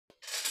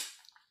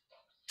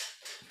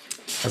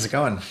How's it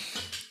going?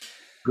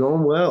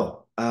 Going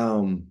well.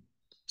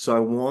 So I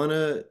want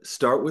to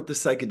start with the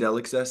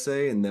psychedelics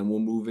essay, and then we'll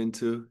move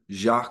into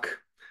Jacques.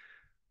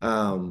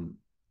 Um,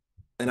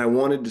 and I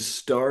wanted to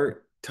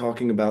start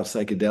talking about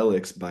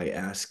psychedelics by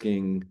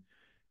asking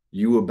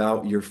you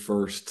about your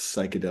first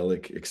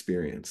psychedelic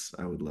experience.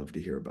 I would love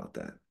to hear about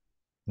that.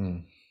 Hmm.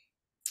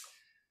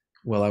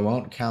 Well, I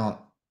won't count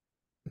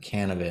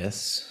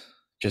cannabis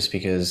just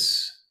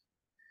because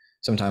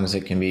sometimes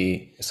it can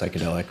be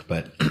psychedelic,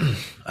 but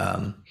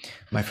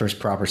my first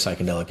proper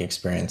psychedelic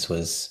experience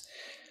was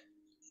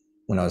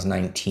when I was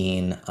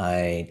 19.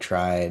 I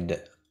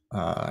tried,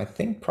 I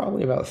think,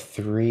 probably about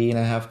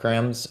 3.5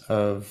 grams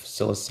of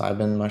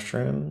psilocybin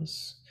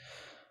mushrooms.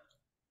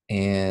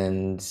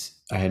 And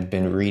I had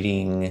been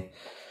reading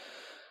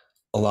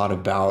a lot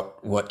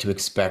about what to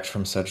expect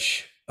from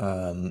such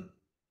an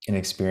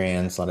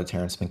experience, a lot of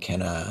Terence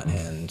McKenna,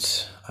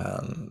 and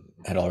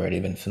had already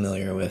been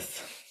familiar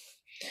with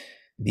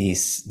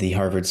the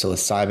Harvard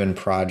psilocybin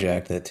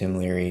project that Tim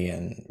Leary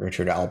and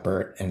Richard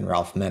Alpert and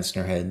Ralph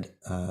Metzner had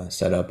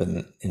set up in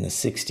the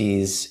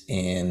 60s.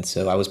 And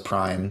so I was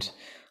primed.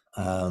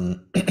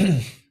 Um,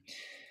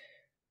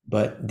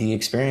 but the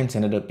experience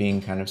ended up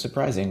being kind of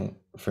surprising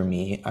for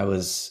me. I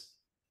was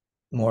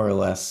more or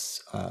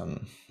less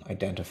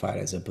identified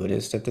as a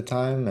Buddhist at the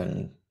time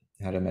and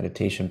had a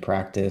meditation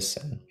practice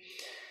and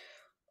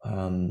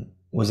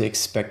was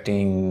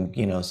expecting,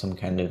 some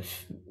kind of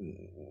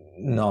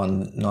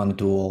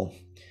non-dual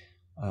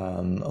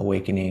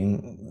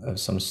awakening of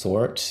some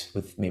sort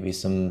with maybe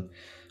some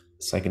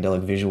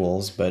psychedelic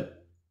visuals.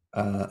 But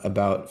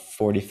about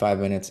 45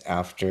 minutes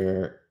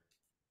after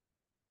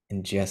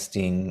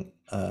ingesting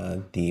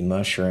the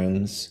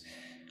mushrooms,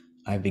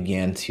 I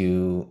began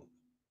to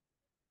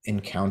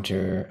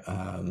encounter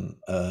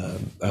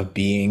a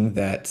being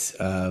that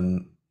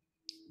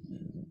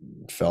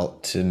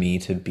felt to me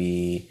to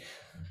be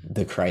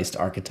the Christ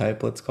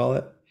archetype, let's call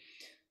it,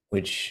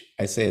 which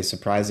I say is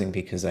surprising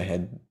because I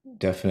had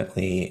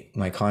definitely,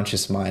 my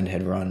conscious mind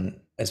had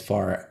run as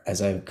far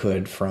as I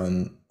could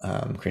from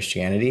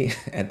Christianity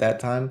at that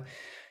time.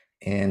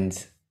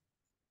 And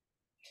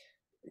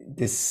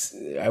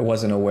I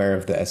wasn't aware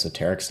of the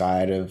esoteric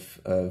side of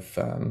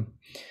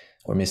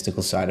or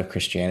mystical side of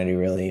Christianity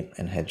really,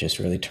 and had just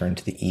really turned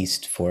to the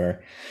East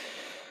for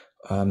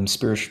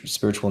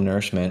spiritual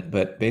nourishment.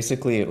 But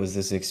basically, it was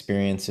this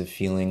experience of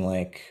feeling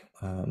like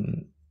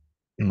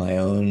my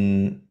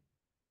own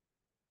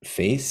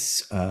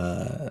face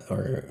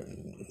or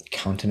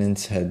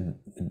countenance had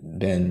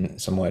been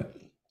somewhat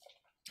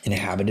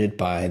inhabited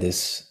by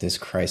this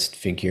Christ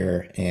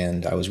figure,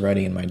 and I was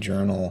writing in my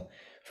journal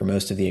for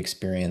most of the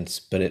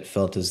experience, but it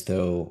felt as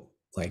though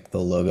like the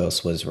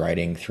logos was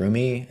writing through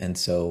me, and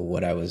so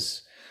what I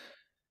was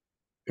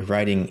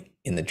writing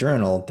in the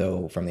journal,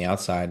 though from the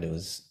outside it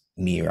was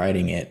me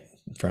writing it,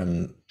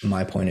 from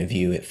my point of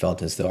view it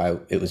felt as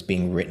though it was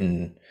being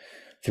written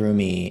through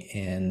me,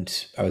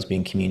 and I was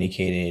being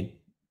communicated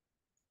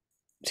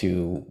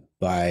to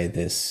by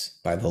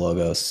the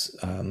logos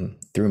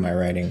through my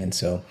writing. And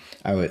so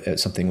I would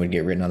something would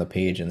get written on the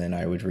page, and then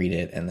I would read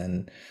it, and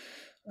then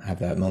have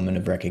that moment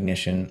of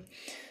recognition.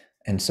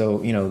 And so,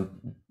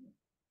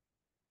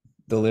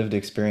 the lived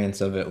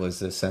experience of it was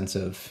this sense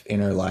of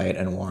inner light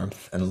and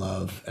warmth and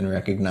love, and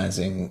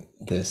recognizing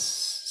this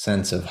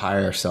sense of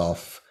higher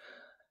self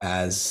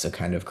as a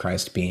kind of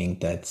Christ being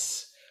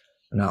that's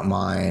not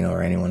mine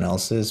or anyone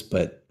else's,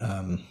 but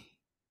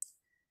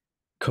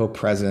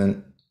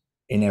co-present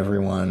in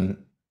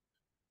everyone,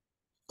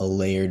 a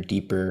layer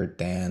deeper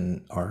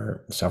than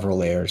our several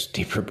layers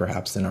deeper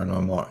perhaps than our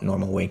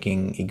normal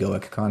waking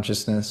egoic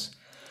consciousness.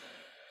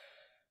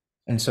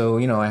 And so,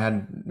 I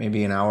had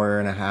maybe an hour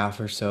and a half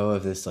or so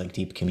of this like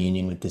deep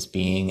communion with this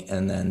being,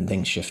 and then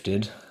things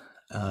shifted,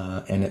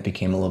 and it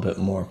became a little bit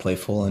more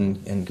playful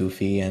and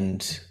goofy,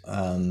 and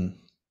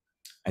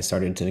I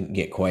started to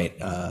get quite.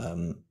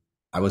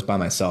 I was by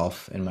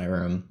myself in my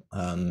room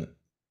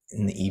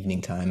in the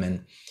evening time,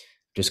 and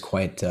just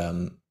quite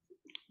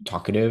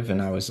talkative,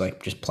 and I was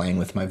like just playing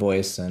with my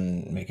voice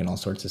and making all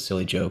sorts of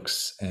silly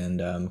jokes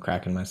and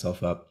cracking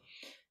myself up,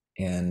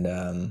 and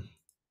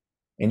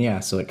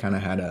yeah, so it kind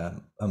of had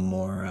a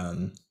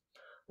more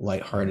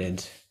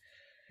lighthearted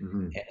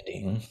Mhm.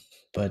 ending,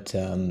 but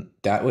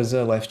that was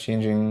a life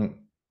changing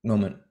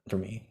moment for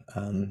me.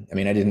 I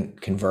mean, I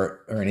didn't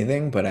convert or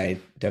anything, but I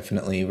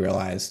definitely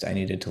realized I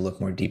needed to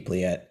look more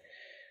deeply at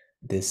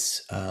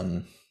this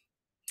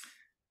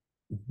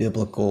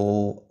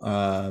biblical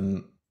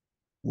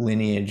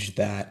lineage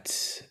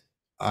that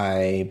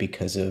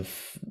because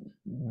of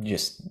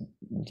just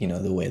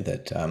the way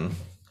that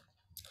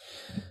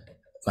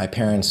my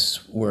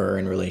parents were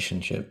in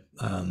relationship.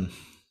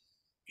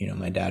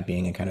 My dad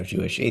being a kind of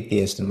Jewish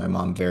atheist, and my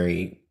mom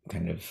very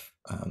kind of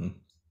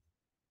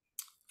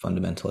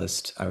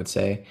fundamentalist, I would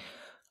say.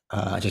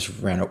 I just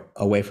ran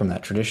away from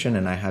that tradition,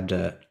 and I had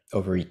to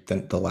over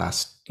the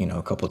last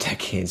couple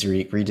decades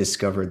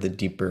rediscover the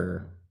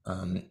deeper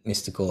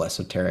mystical,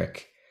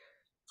 esoteric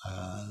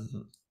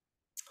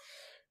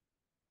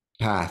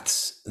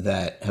paths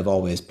that have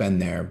always been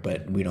there,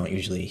 but we don't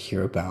usually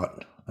hear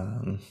about.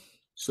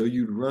 So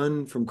you'd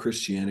run from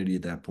Christianity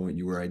at that point.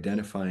 You were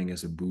identifying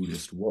as a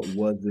Buddhist. What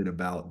was it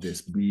about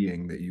this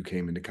being that you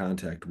came into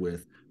contact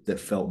with that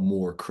felt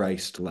more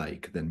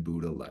Christ-like than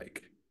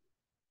Buddha-like?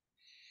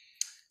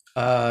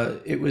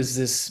 It was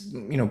this,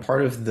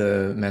 part of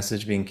the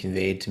message being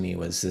conveyed to me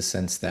was this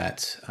sense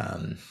that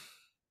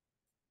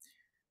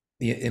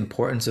the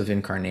importance of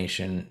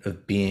incarnation,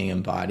 of being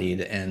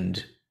embodied,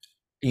 and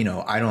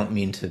I don't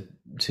mean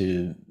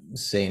to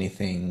say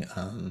anything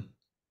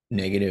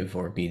negative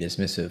or be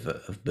dismissive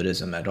of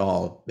Buddhism at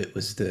all. It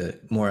was the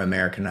more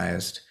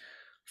Americanized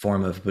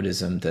form of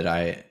Buddhism that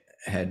I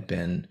had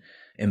been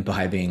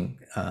imbibing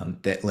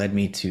that led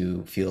me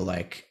to feel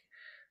like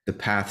the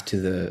path to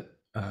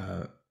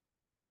the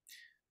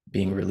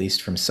being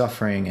released from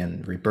suffering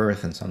and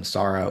rebirth and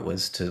samsara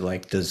was to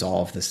like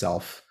dissolve the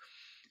self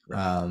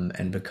Right.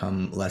 and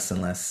become less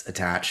and less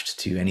attached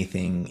to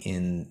anything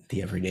in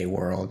the everyday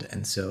world.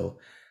 And so,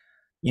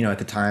 at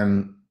the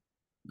time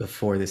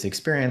before this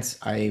experience,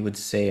 I would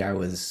say I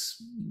was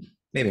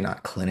maybe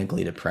not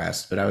clinically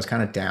depressed, but I was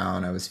kind of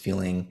down. I was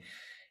feeling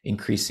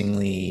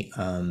increasingly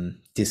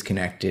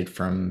disconnected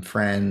from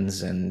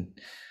friends and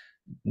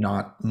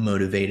not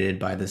motivated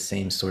by the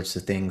same sorts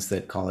of things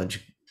that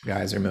college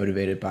guys are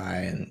motivated by,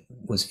 and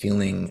was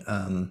feeling,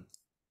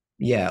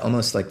 yeah,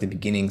 almost like the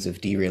beginnings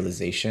of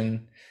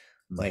derealization,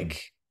 Mhm.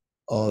 like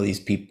all of these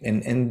people,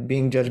 and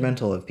being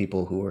judgmental of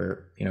people who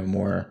were,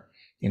 more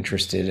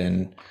interested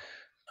in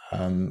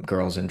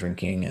girls and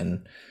drinking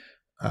and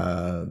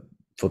uh,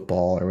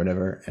 football or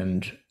whatever.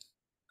 And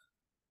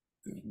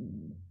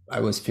I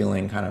was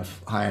feeling kind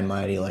of high and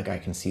mighty, like I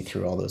can see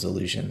through all those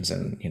illusions,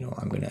 and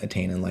I'm going to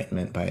attain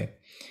enlightenment by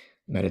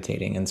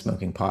meditating and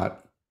smoking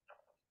pot.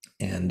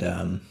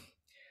 And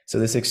so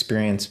this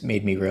experience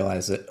made me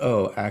realize that,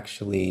 oh,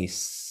 actually,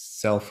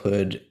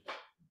 selfhood,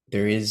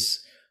 there is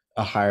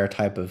a higher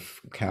type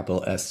of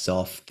capital S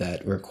self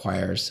that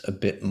requires a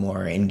bit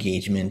more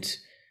engagement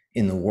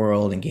in the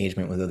world,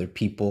 engagement with other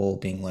people,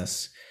 being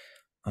less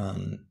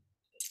um,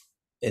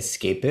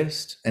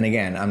 escapist. And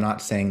again, I'm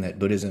not saying that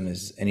Buddhism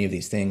is any of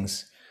these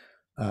things,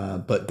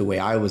 but the way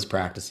I was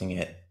practicing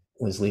it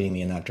was leading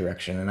me in that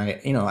direction. And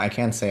I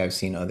can say I've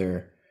seen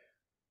other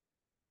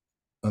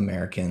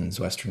Americans,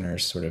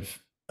 Westerners, sort of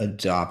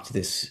adopt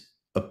this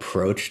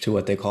approach to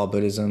what they call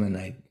Buddhism,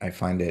 and I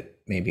find it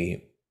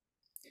maybe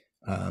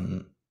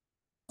um,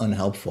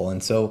 unhelpful.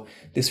 And so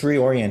this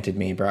reoriented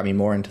me, brought me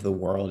more into the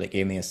world. It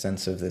gave me a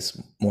sense of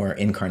this more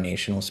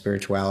incarnational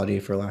spirituality,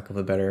 for lack of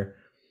a better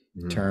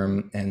Mhm.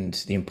 term, and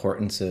the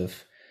importance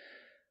of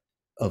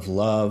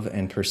love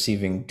and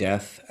perceiving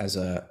death as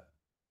a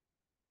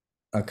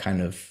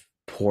kind of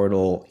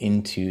portal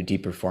into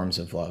deeper forms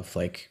of love.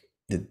 Like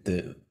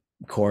the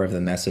core of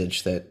the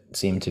message that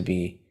seemed to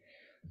be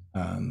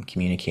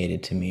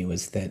communicated to me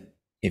was that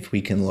if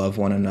we can love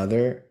one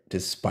another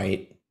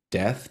despite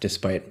death,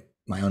 despite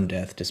my own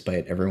death,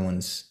 despite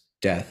everyone's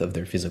death of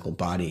their physical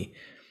body,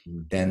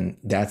 Mhm. then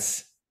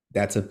that's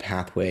a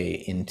pathway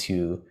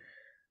into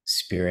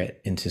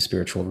spirit, into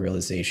spiritual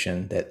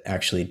realization, that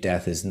actually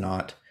death is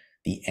not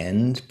the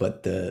end,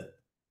 but the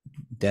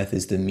death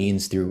is the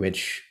means through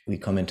which we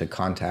come into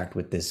contact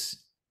with this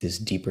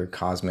deeper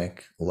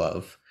cosmic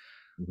love,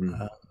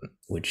 Mhm. uh,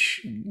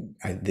 which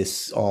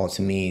this all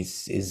to me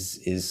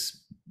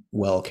is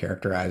well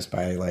characterized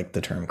by like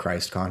the term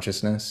Christ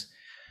consciousness.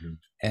 Mhm.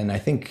 And I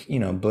think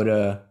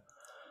Buddha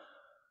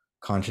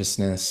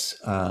consciousness,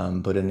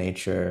 Buddha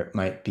nature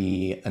might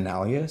be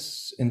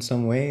analogous in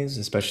some ways,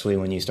 especially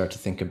when you start to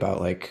think about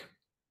like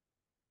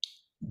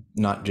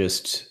not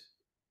just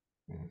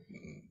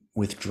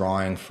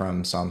withdrawing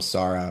from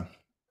samsara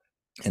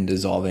and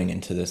dissolving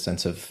into this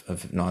sense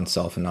of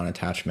non-self and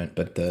non-attachment,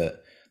 but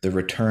the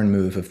return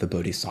move of the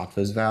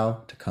bodhisattva's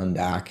vow to come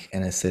back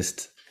and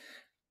assist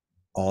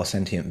all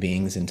sentient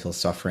beings until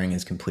suffering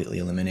is completely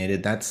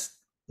eliminated. That's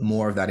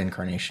more of that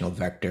incarnational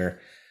vector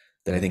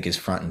that I think is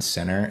front and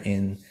center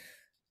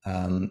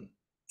um,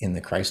 in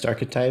the Christ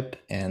archetype,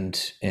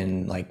 and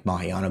in like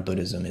Mahayana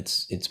Buddhism,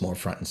 it's more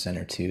front and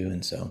center too.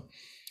 And so,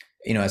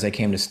 as I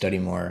came to study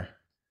more,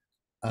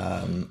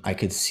 I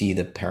could see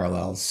the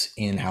parallels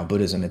in how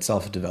Buddhism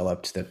itself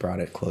developed that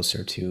brought it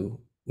closer to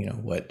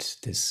what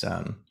this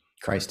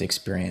Christ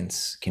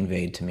experience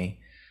conveyed to me.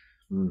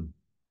 Mm.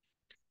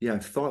 Yeah,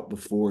 I've thought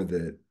before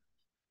that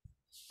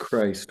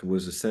Christ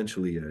was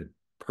essentially a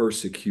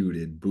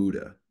persecuted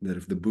Buddha, that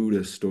if the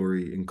Buddha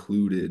story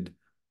included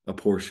a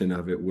portion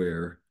of it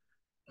where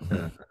uh,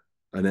 Mhm.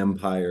 an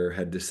empire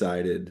had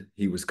decided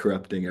he was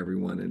corrupting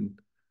everyone and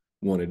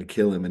wanted to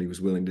kill him and he was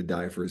willing to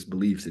die for his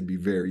beliefs, it'd be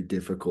very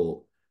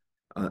difficult,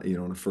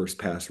 on a first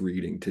pass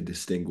reading to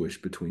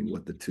distinguish between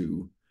what the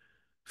two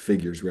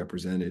figures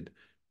represented.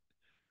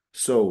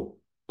 So,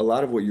 a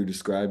lot of what you're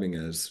describing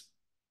as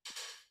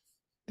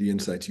the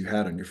insights you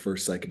had on your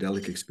first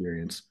psychedelic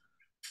experience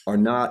are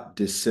not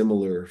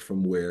dissimilar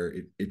from where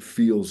it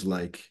feels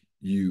like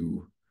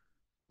you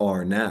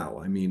are now.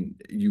 I mean,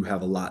 you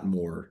have a lot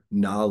more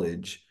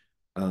knowledge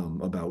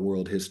about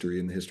world history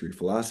and the history of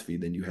philosophy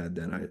than you had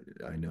then,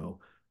 I know.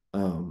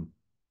 Um,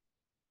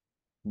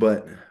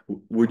 but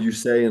would you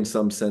say, in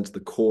some sense, the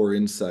core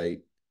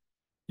insight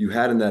you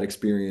had in that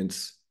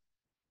experience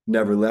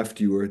never left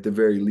you, or at the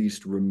very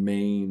least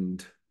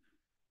remained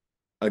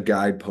a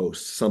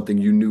guidepost, something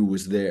you knew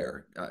was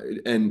there?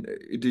 And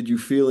did you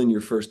feel in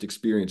your first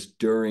experience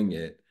during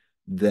it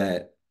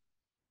that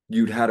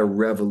you'd had a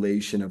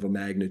revelation of a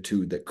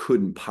magnitude that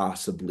couldn't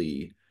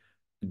possibly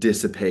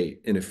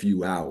dissipate in a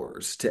few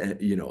hours to,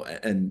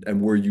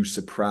 and were you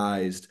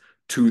surprised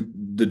to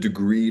the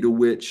degree to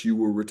which you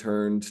were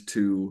returned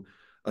to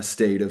a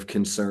state of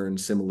concern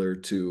similar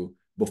to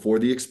before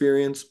the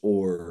experience,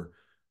 or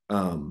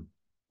um,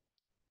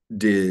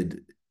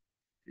 did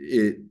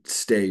it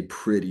stay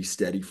pretty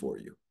steady for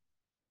you?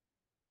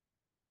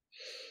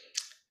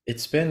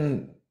 It's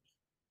been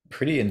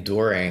pretty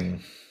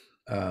enduring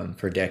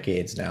for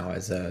decades now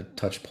as a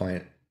touch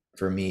point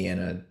for me and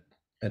a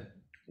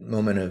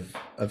moment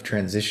of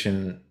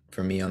transition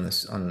for me on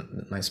this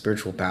on my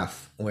spiritual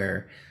path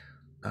where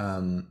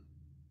um,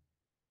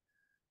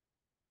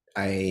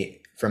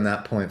 I from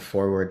that point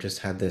forward just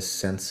had this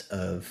sense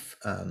of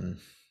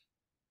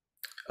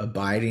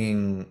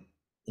abiding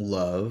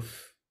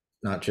love,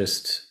 not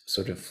just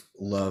sort of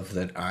love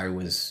that I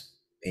was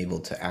able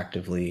to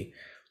actively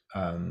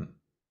um,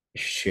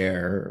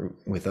 share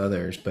with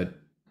others, but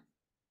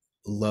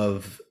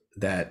love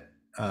that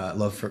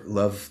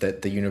love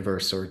that the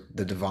universe or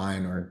the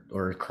divine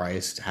or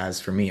Christ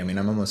has for me. I mean,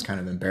 I'm almost kind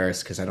of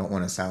embarrassed because I don't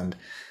want to sound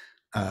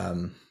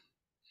um,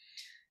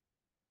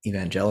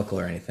 evangelical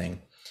or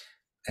anything,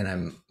 and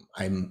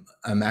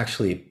I'm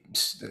actually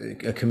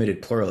a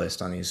committed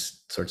pluralist on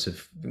these sorts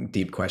of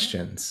deep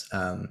questions.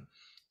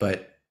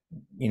 But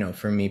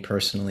for me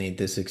personally,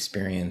 this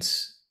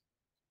experience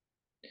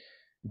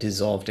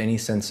dissolved any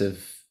sense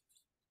of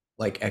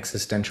like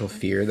existential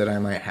fear that I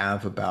might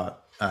have about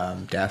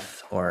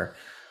death or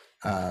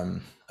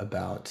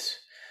about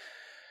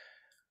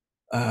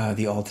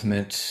the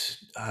ultimate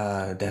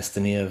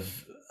destiny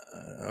of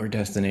or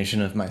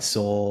destination of my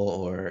soul,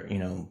 or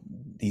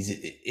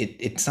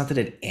it's not that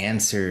it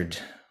answered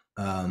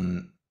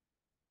um,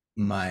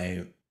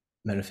 my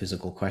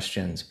metaphysical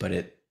questions, but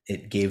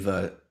it gave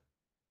a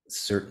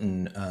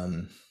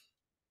certain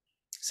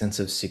sense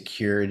of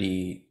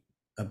security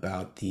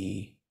about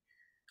the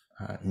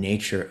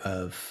nature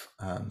of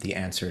the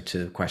answer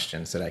to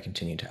questions that I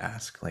continue to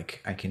ask.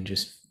 Like I can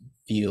just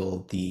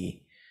feel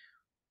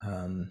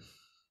um,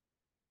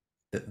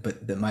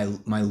 but that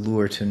my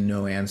lure to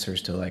know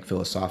answers to like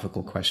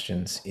philosophical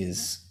questions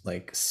is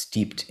like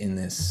steeped in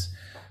this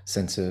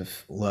sense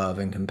of love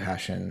and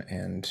compassion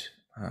and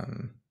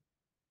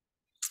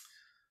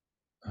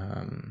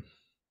um,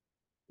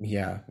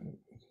 yeah,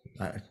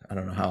 I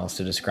don't know how else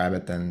to describe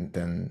it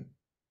than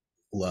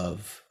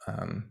love.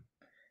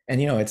 And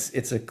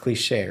it's a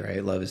cliche,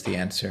 right? Love is the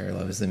answer.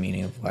 Love is the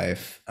meaning of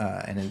life,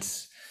 and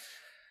it's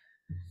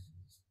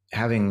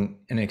having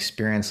an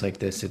experience like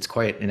this. It's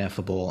quite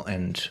ineffable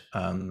and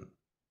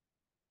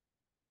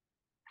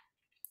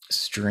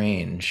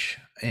strange,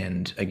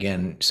 and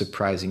again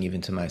surprising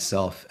even to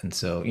myself. And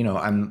so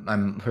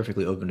I'm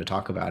perfectly open to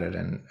talk about it,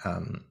 and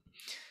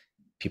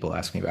people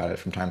ask me about it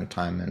from time to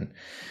time, and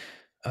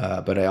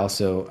but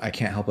I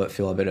can't help but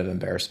feel a bit of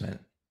embarrassment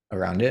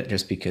around it,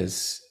 just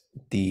because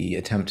the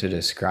attempt to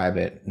describe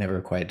it never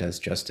quite does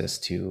justice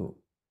to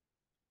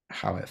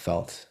how it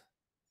felt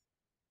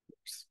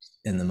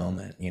in the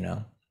moment.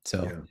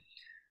 So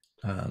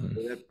Yeah. um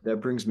That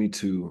brings me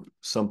to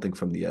something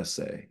from the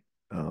essay.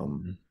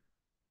 Um,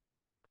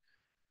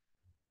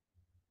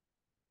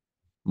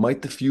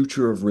 might the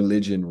future of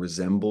religion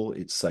resemble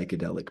its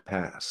psychedelic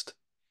past?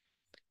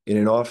 In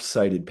an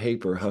oft-cited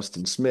paper,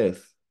 Huston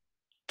Smith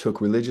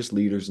took religious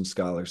leaders and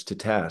scholars to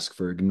task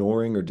for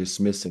ignoring or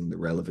dismissing the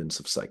relevance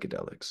of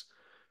psychedelics.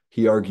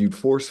 He argued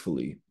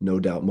forcefully, no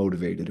doubt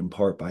motivated in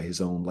part by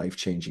his own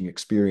life-changing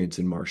experience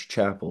in Marsh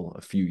Chapel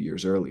a few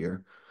years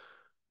earlier,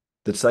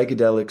 that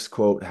psychedelics,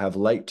 quote, have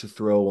light to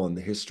throw on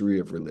the history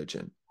of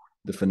religion,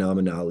 the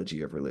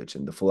phenomenology of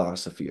religion, the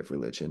philosophy of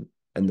religion,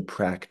 and the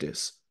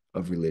practice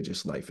of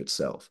religious life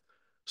itself.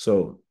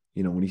 So,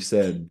 when he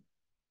said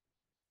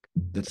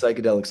that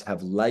psychedelics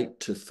have light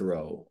to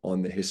throw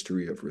on the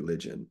history of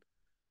religion,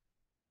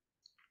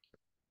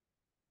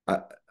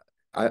 I,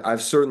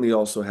 I've certainly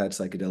also had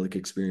psychedelic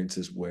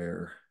experiences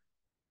where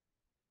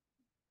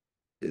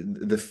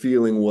the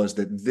feeling was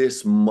that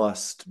this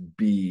must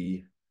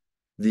be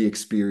the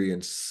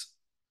experience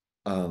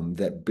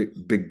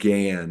that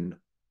began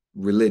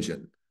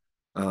religion.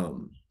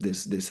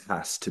 This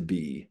has to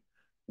be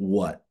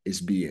what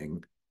is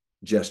being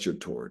gestured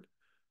toward.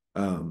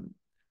 Um,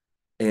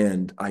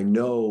 and I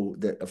know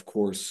that, of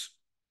course,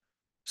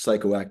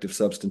 psychoactive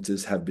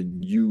substances have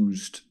been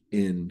used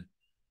in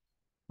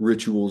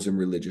rituals and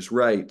religious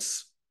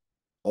rites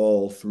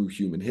all through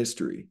human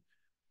history.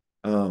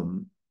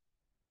 Um,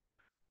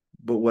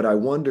 but what I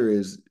wonder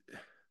is,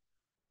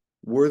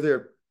 were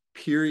there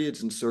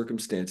periods and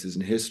circumstances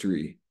in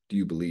history, do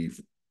you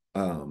believe,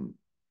 um,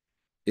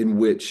 in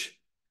which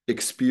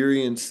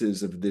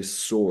experiences of this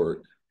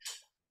sort,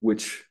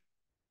 which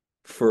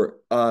for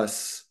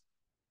us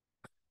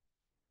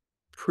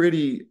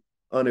pretty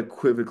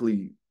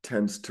unequivocally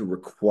tends to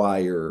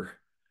require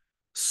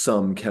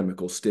some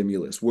chemical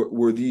stimulus,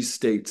 were these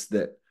states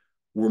that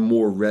were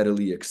more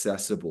readily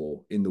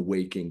accessible in the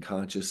waking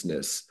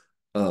consciousness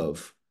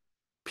of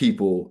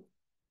people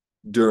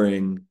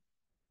during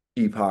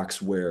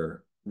epochs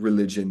where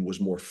religion was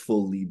more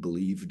fully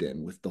believed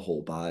in with the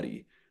whole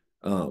body?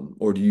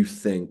 Or do you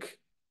think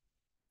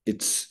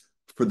it's,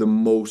 for the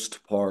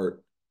most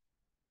part,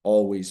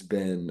 always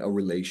been a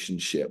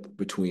relationship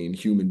between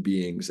human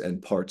beings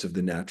and parts of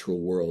the natural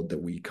world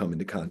that we come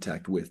into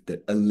contact with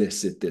that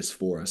elicit this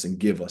for us and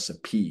give us a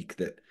peak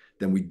that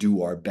then we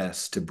do our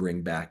best to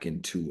bring back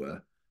into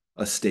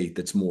a state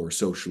that's more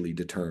socially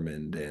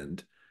determined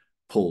and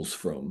pulls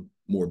from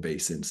more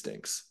base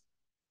instincts?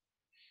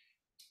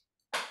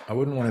 I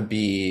wouldn't want to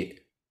be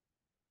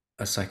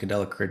a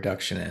psychedelic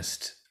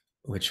reductionist,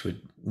 which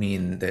would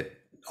mean that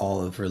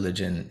all of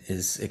religion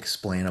is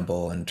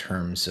explainable in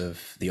terms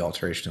of the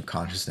alteration of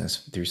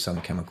consciousness through some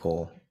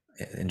chemical,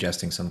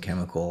 ingesting some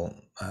chemical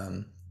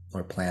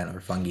or plant or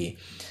fungi.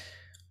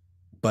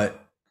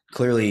 But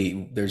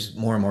clearly, there's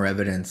more and more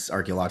evidence,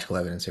 archaeological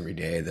evidence every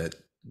day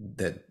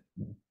that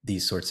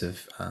these sorts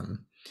of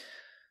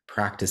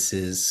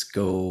practices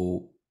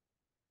go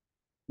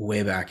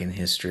way back in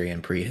history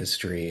and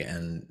prehistory,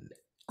 and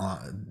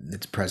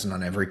it's present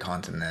on every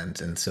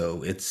continent, and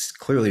so it's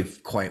clearly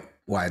quite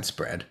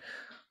widespread.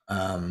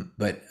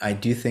 But I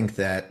do think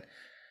that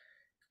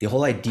the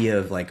whole idea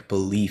of like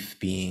belief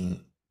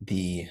being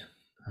the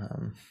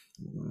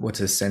what's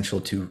essential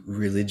to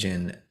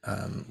religion,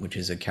 which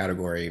is a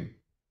category,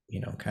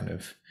 kind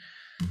of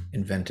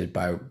invented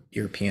by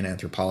European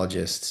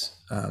anthropologists.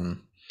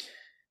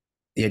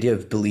 The idea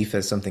of belief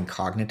as something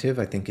cognitive,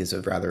 I think, is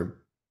a rather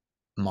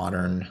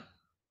modern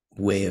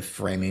way of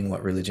framing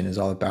what religion is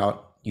all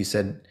about. You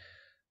said,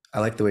 I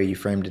like the way you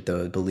framed it,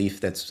 though,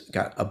 belief that's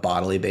got a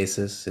bodily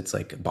basis. It's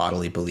like a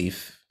bodily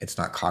belief. It's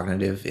not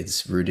cognitive.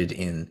 It's rooted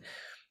in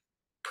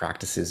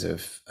practices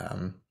of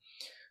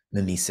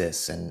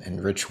mimesis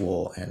and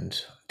ritual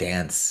and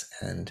dance.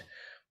 And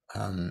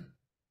um,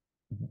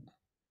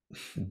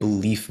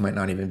 belief might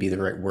not even be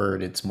the right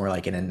word. It's more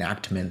like an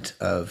enactment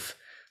of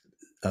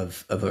a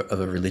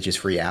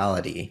religious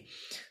reality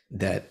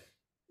that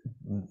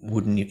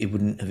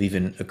wouldn't have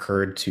even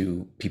occurred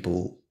to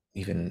people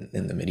even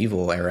in the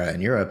medieval era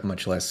in Europe,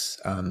 much less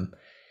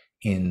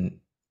in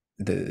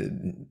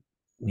the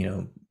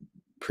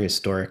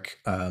prehistoric,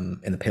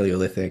 in the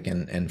Paleolithic,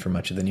 and for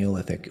much of the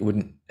Neolithic. It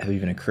wouldn't have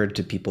even occurred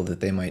to people that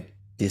they might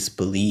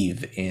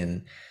disbelieve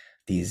in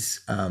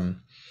these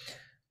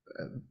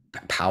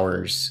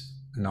powers,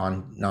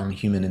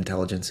 non-human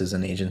intelligences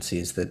and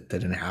agencies that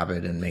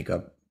inhabit and make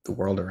up the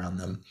world around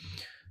them.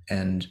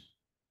 And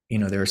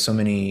there are so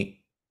many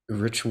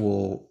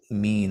ritual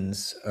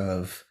means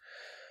of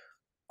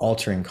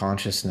altering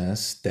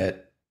consciousness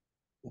that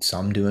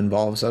some do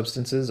involve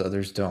substances,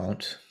 others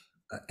don't.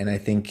 And I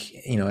think,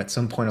 at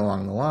some point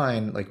along the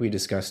line, like we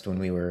discussed when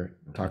we were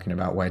talking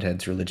about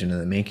Whitehead's Religion of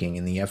the Making,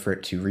 in the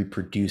effort to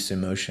reproduce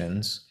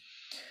emotions,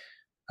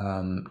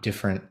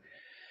 different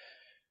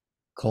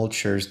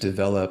cultures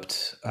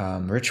developed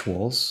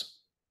rituals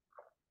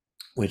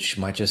which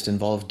might just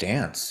involve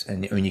dance.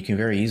 And I mean, you can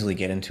very easily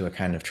get into a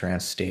kind of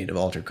trance state of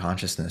altered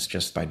consciousness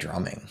just by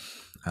drumming.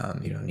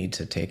 You don't need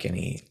to take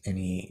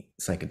any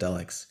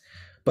psychedelics.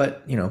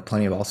 But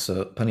plenty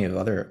of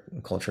other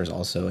cultures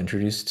also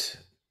introduced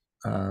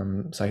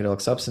psychedelic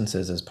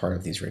substances as part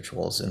of these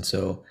rituals, and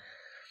so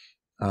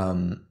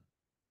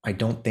I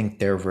don't think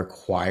they're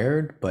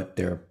required, but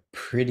they're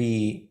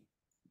pretty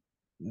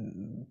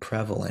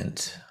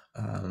prevalent.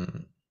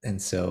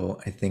 And so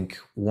I think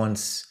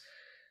once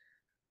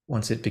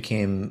it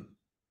became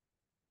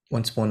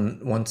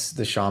once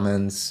the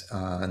shamans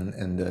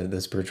and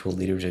the spiritual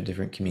leaders of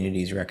different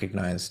communities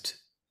recognized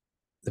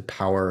the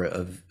power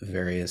of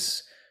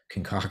various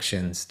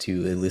concoctions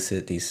to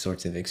elicit these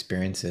sorts of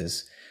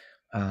experiences,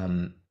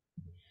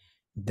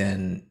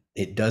 then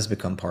it does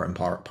become part and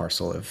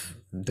parcel of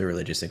the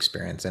religious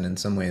experience. And in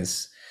some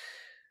ways,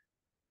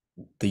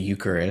 the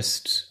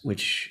Eucharist,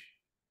 which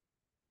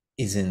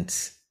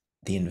isn't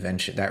the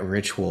invention, that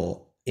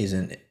ritual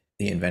isn't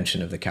the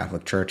invention of the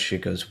Catholic Church.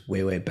 It goes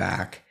way, way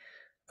back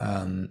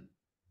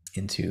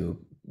into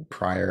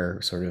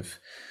prior sort of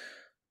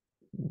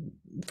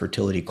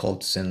fertility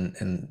cults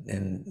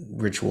and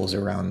rituals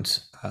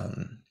around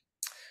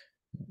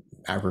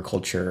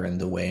agriculture and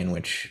the way in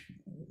which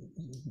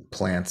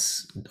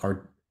plants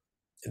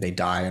they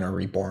die and are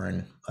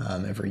reborn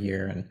every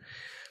year. And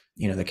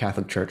the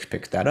Catholic Church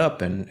picked that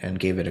up and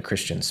gave it a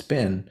Christian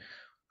spin,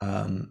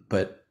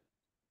 but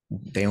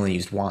they only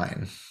used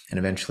wine, and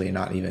eventually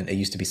not even, it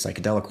used to be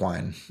psychedelic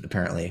wine,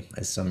 apparently,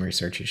 as some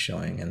research is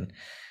showing. And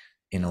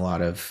in a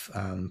lot of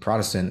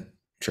Protestant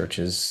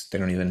churches,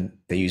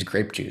 they use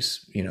grape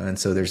juice, and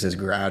so there's this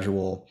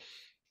gradual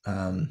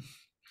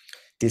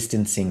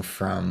distancing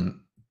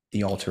from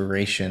the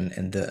alteration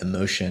and the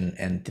emotion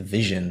and the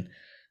vision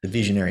the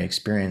visionary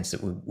experience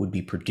that would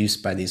be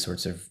produced by these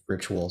sorts of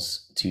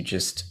rituals to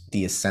just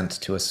the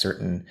assent to a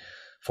certain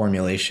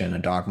formulation, a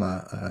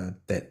dogma um,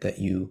 that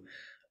you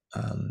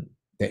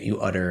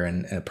utter,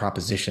 and a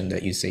proposition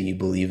that you say you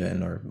believe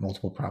in, or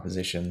multiple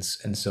propositions.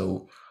 And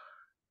so,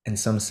 in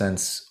some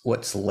sense,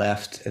 what's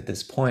left at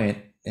this point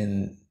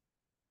in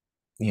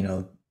you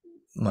know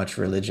much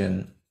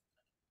religion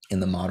in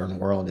the modern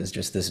world is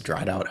just this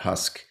dried out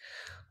husk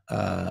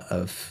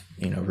of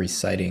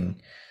reciting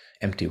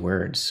empty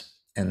words,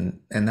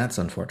 and that's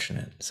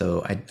unfortunate.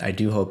 So I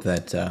do hope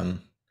that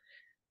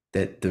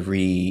that the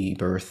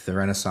rebirth, the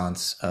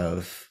renaissance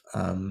of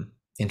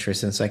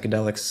interest in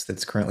psychedelics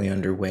that's currently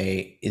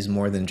underway is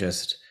more than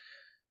just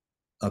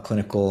a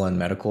clinical and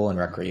medical and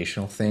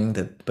recreational thing,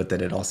 but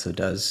that it also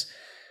does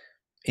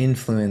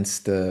influence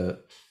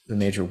the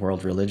major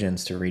world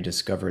religions to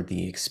rediscover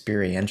the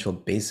experiential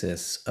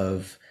basis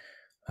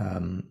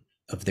um,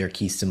 of their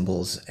key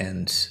symbols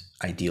and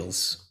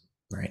ideals,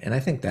 right? And I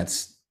think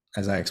that's,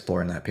 as I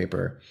explore in that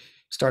paper,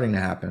 starting to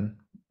happen.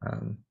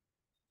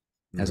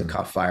 Hasn't Mhm.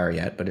 caught fire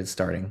yet, but it's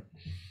starting.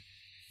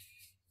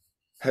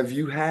 Have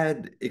you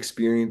had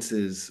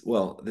experiences,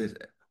 well,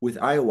 with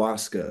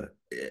ayahuasca,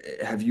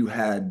 have you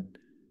had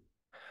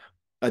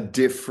a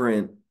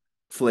different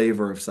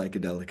flavor of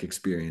psychedelic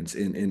experience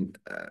in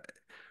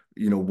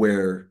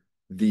where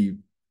the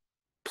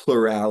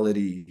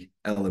plurality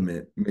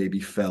element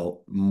maybe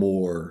felt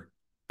more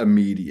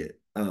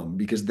immediate?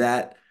 Because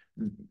that,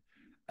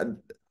 uh,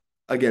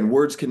 again,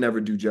 words can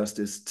never do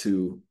justice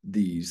to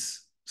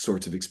these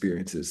sorts of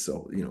experiences.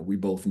 So, we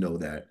both know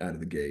that out of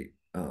the gate.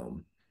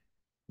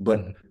 But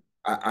Mhm.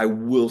 I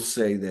will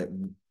say that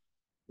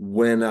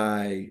when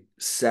I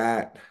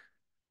sat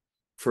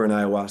for an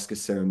ayahuasca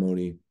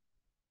ceremony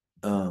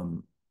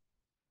um,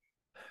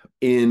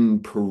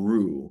 in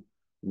Peru,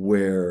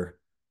 where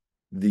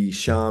the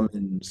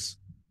shamans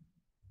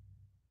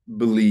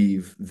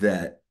believe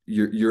that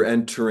you're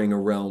entering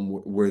a realm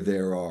where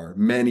there are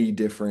many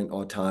different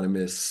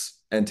autonomous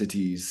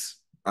entities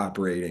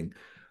operating.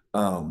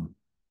 Um,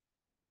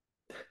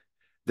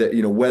 that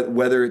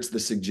whether it's the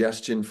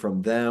suggestion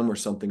from them or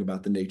something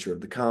about the nature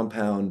of the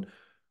compound,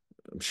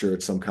 I'm sure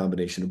it's some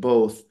combination of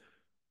both.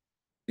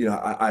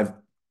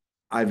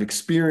 I've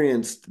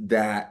experienced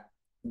that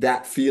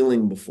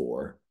feeling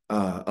before,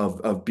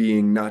 of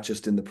being not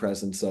just in the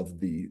presence of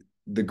the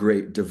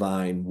great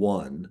divine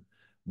one,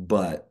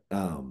 but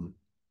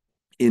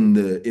in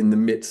the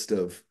midst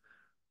of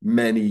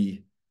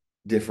many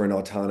different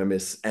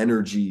autonomous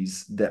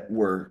energies that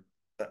were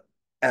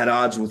at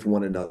odds with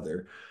one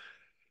another.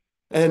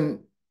 And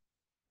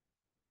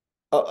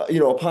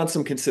upon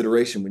some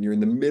consideration, when you're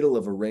in the middle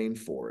of a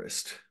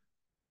rainforest,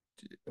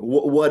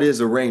 what is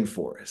a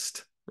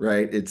rainforest,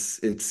 right?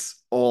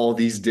 It's all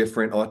these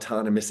different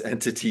autonomous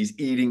entities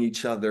eating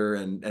each other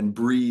and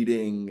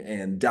breeding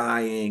and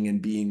dying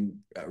and being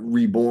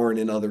reborn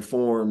in other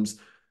forms.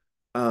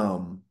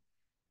 Um,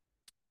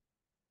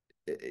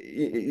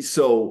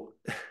 so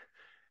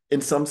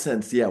in some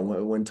sense, yeah,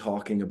 when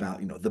talking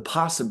about, the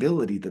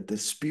possibility that the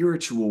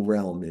spiritual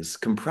realm is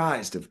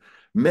comprised of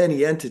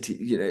many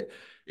entities,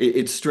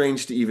 it's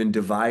strange to even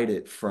divide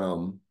it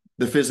from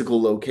the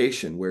physical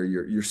location where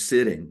you're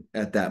sitting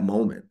at that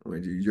moment.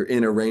 When you're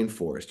in a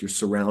rainforest, you're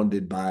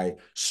surrounded by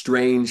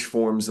strange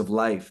forms of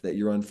life that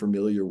you're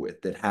unfamiliar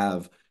with, that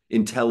have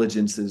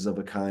intelligences of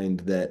a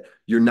kind that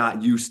you're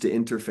not used to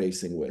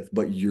interfacing with,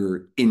 but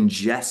you're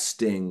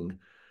ingesting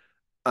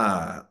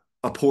uh,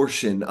 a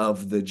portion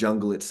of the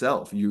jungle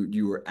itself.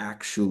 You are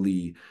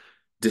actually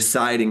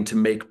deciding to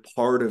make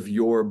part of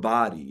your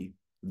body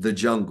the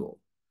jungle,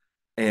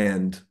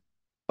 and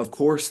of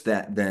course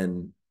that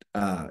then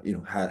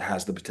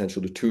has the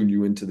potential to tune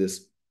you into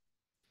this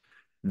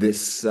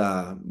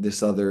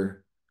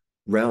other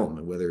realm,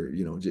 and whether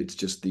it's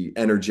just the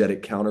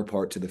energetic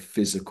counterpart to the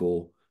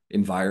physical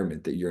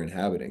environment that you're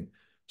inhabiting.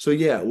 So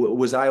yeah,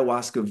 was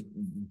ayahuasca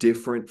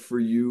different for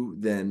you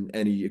than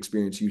any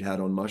experience you'd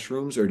had on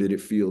mushrooms, or did it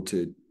feel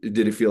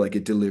like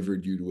it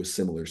delivered you to a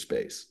similar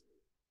space?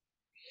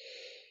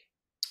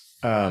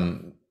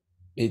 Um,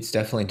 it's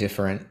definitely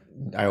different.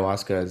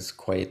 Ayahuasca is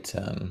quite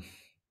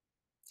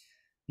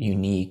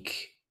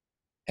unique.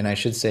 And I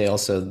should say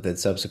also that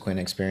subsequent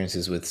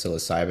experiences with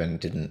psilocybin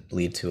didn't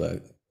lead to a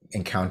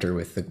encounter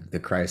with the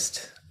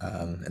Christ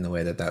in the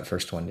way that that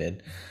first one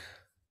did.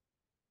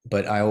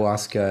 But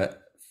ayahuasca,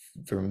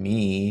 for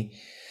me,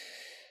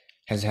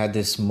 has had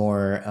this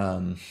more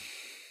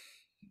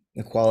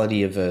the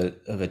quality of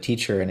a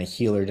teacher and a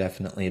healer,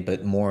 definitely,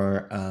 but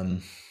more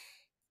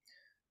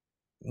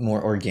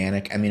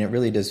organic. I mean, it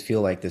really does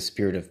feel like the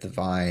spirit of the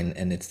vine,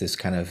 and it's this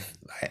kind of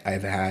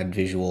I've had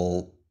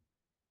visual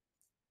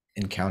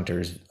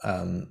encounters,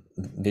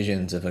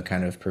 visions of a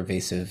kind of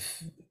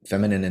pervasive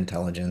feminine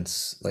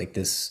intelligence, like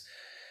this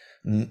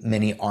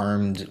many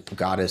armed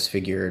goddess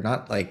figure,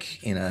 not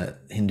like in a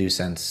Hindu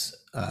sense,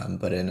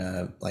 but in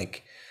a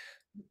like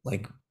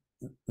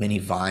many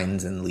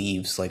vines and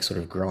leaves, like sort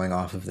of growing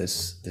off of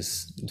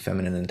this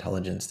feminine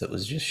intelligence that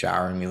was just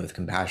showering me with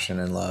compassion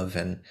and love.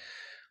 And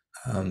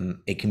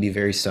It can be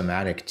very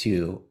somatic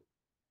too.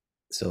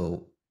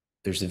 So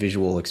there's the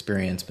visual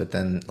experience, but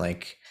then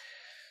like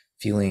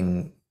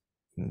feeling,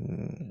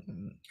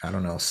 I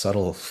don't know,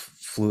 subtle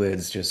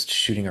fluids just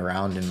shooting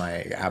around in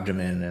my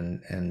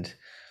abdomen, and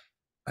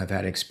I've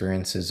had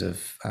experiences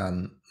of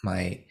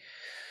my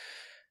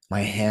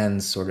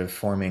hands sort of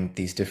forming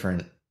these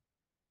different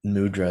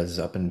mudras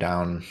up and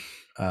down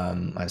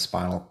my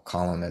spinal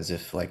column, as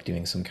if like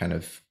doing some kind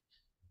of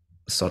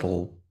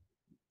subtle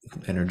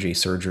energy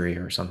surgery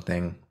or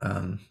something.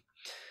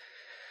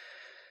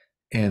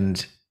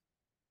 And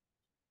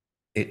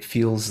it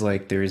feels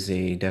like there's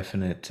a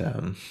definite,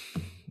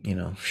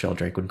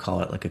 Sheldrake would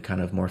call it like a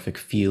kind of morphic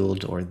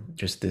field, or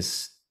just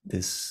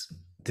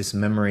this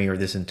memory or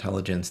this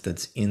intelligence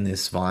that's in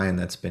this vine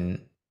that's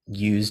been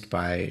used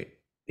by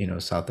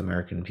South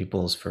American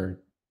peoples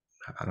for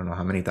I don't know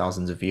how many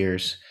thousands of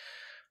years.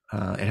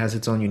 It has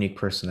its own unique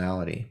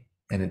personality,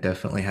 and it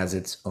definitely has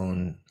its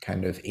own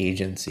kind of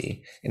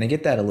agency. And I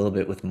get that a little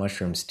bit with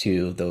mushrooms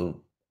too,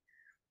 though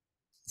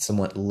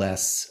somewhat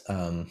less.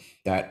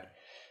 That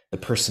the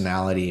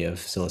personality of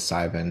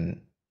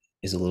psilocybin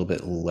is a little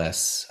bit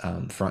less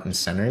front and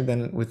center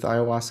than with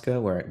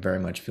ayahuasca, where it very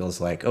much feels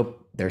like, oh,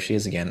 there she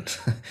is again.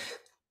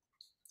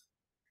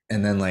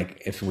 And then,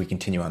 like, if we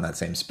continue on that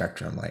same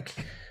spectrum, like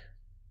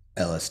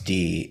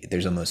LSD,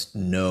 there's almost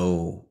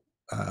no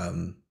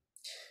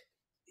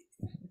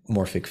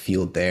morphic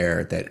field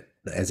there, that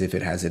as if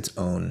it has its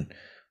own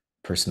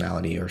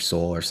personality or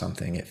soul or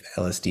something. If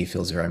LSD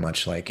feels very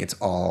much like it's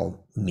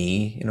all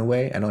me in a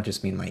way. I don't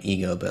just mean my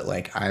ego, but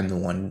like I'm the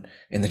one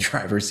in the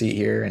driver's seat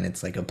here, and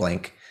it's like a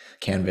blank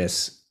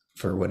canvas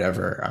for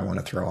whatever I want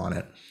to throw on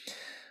it.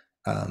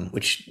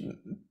 Which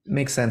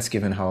makes sense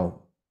given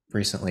how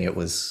recently it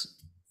was,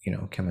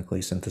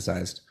 chemically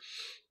synthesized.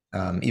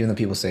 Even though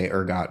people say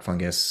ergot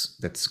fungus,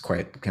 that's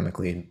quite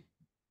chemically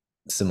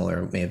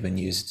similar, may have been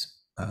used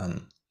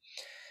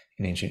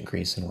in ancient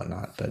Greece and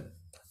whatnot, but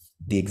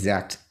the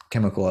exact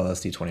chemical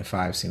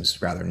LSD-25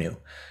 seems rather new,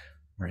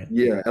 right?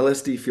 Yeah,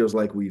 LSD feels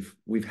like we've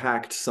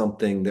hacked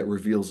something that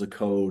reveals a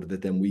code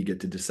that then we get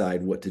to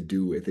decide what to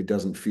do with. It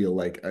doesn't feel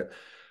like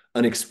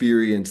an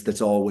experience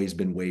that's always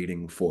been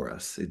waiting for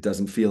us. It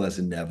doesn't feel as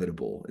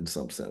inevitable in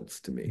some sense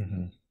to me.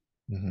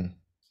 Mm-hmm. Mm-hmm.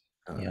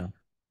 Uh, Yeah.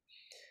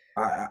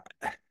 I,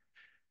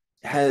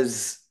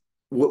 has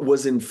what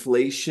was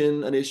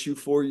inflation an issue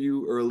for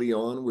you early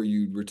on, where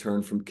you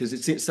returned from, because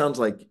it sounds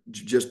like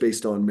just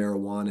based on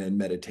marijuana and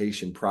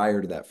meditation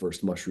prior to that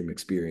first mushroom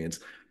experience,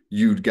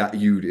 you'd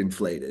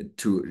inflated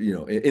to,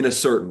 in a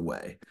certain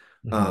way,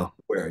 Mm-hmm.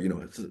 where,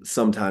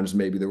 sometimes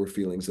maybe there were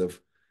feelings of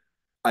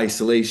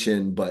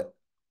isolation, but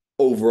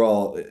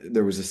overall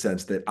there was a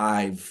sense that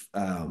I've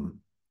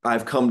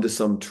come to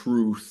some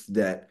truth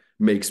that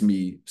makes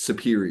me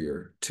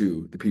superior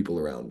to the people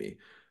around me.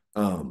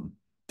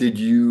 Did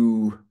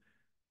you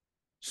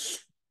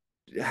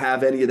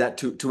have any of that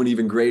to an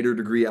even greater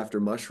degree after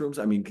mushrooms?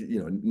 I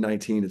mean,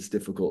 19, it's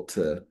difficult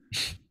to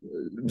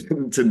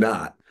to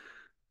not.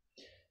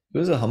 It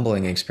was a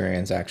humbling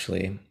experience,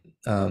 actually.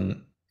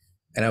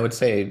 And I would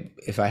say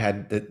if I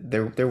had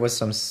there was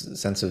some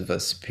sense of a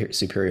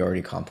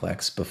superiority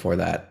complex before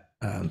that,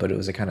 but it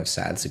was a kind of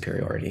sad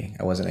superiority.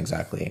 I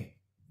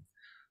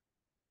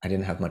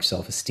didn't have much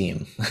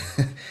self-esteem.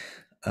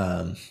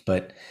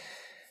 But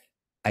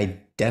I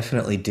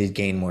definitely did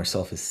gain more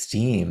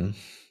self-esteem,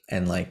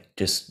 and like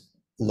just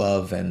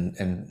love, and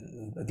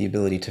the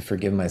ability to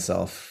forgive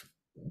myself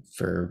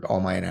for all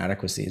my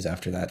inadequacies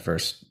after that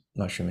first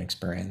mushroom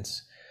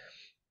experience.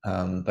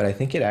 But I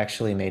think it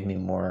actually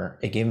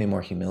it gave me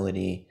more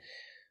humility,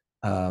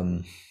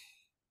 um,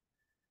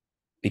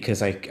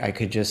 because I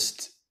could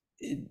just,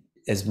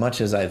 as much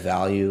as I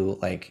value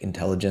like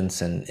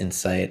intelligence and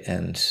insight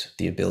and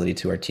the ability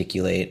to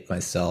articulate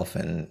myself,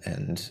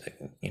 and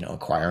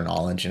acquire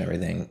knowledge and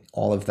everything,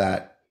 all of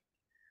that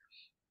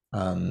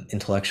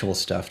intellectual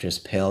stuff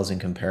just pales in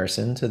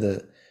comparison to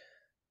the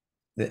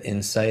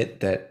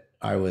insight that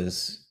I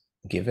was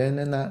given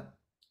in that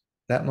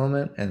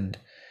moment. And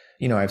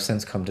I've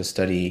since come to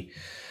study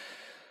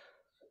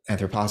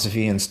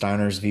anthroposophy and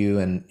Steiner's view,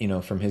 and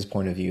from his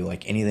point of view,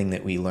 like anything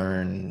that we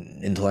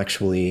learn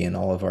intellectually and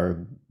all of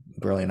our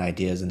brilliant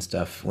ideas and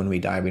stuff, when we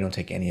die, we don't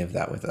take any of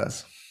that with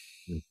us.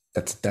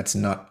 That's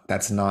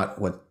not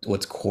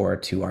what's core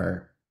to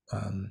our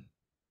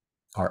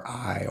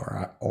I,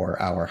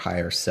 or our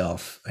higher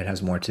self. It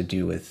has more to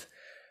do with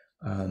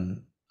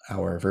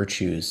our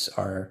virtues,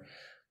 our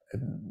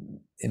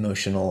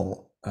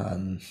emotional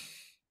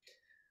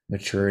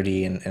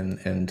maturity,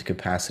 and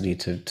capacity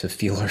to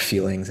feel our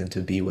feelings and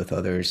to be with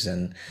others.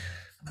 And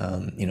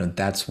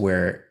that's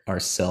where our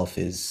self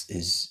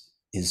is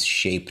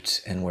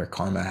shaped, and where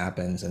karma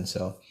happens. And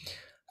so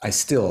I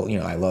still,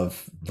 I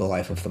love the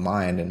life of the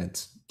mind, and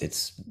it's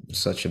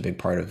such a big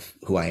part of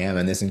who I am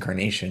in this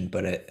incarnation.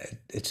 But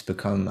it's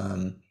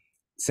become,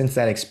 since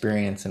that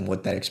experience and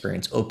what that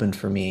experience opened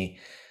for me,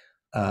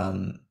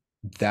 um,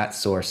 that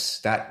source,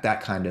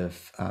 that kind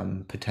of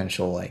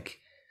potential, like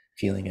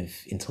feeling of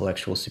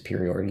intellectual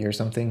superiority or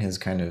something, has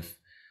kind of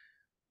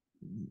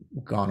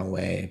gone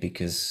away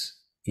because,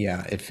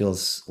 yeah, it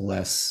feels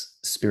less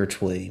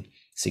spiritually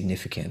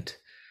significant.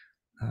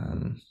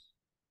 Um,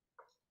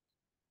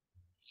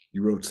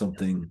 You wrote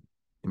something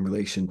in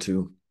relation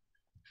to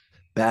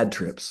bad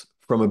trips.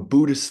 From a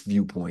Buddhist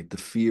viewpoint, the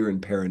fear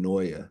and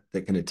paranoia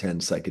that can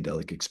attend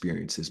psychedelic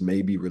experiences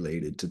may be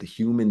related to the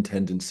human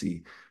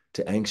tendency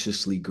to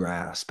anxiously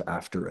grasp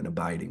after an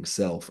abiding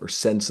self or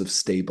sense of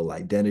stable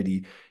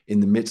identity in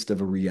the midst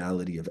of a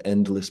reality of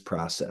endless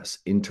process,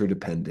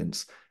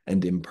 interdependence,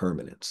 and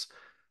impermanence.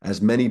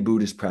 As many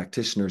Buddhist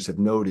practitioners have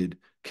noted,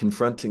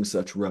 confronting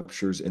such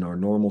ruptures in our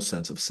normal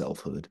sense of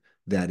selfhood,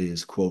 that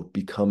is, quote,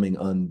 becoming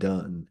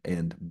undone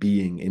and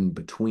being in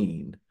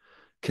between,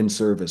 can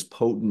serve as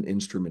potent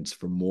instruments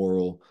for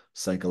moral,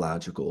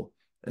 psychological,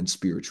 and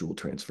spiritual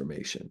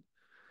transformation.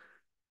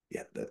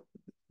 Yeah, the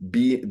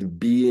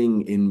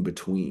being in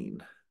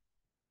between.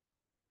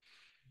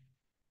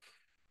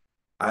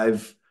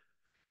 I've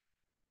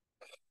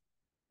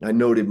I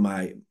noted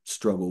my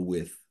struggle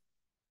with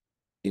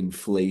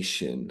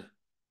inflation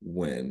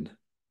when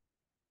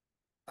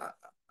I,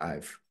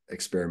 I've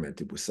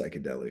experimented with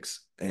psychedelics,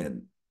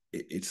 and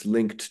it's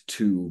linked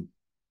to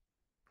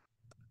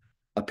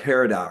a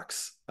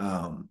paradox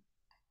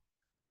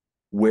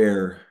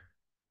where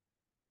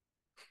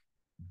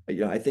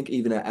I think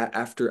even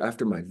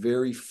after my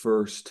very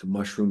first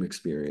mushroom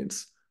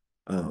experience,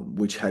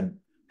 which had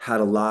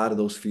a lot of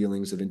those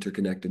feelings of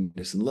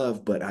interconnectedness and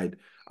love, but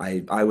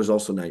I was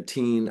also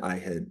 19. I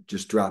had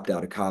just dropped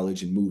out of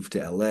college and moved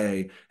to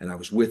LA, and I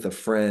was with a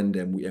friend,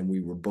 and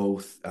we were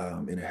both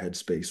in a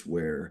headspace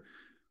where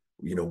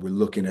we're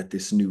looking at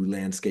this new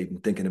landscape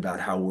and thinking about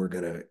how we're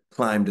gonna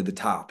climb to the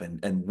top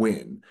and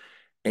win.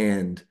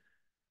 And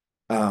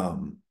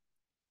um,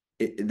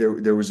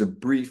 there was a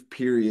brief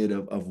period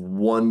of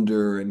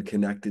wonder and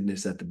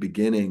connectedness at the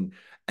beginning,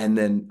 and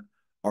then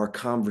our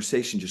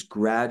conversation just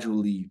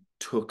gradually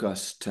took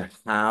us to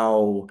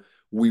how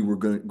we were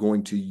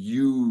going to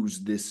use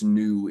this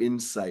new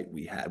insight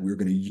we had. We were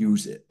going to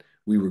use it.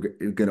 We were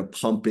going to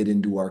pump it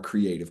into our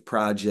creative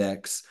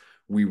projects.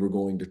 We were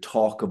going to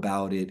talk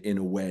about it in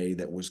a way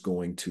that was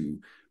going to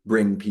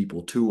bring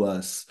people to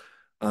us.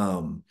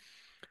 Um,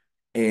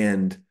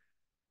 and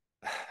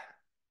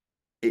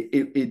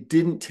it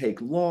didn't take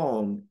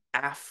long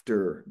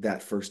after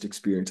that first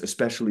experience,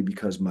 especially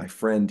because my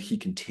friend, he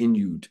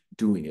continued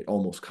doing it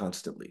almost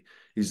constantly.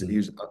 He's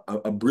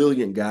a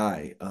brilliant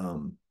guy.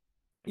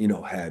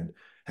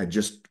 Had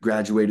just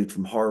graduated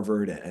from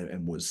Harvard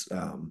and was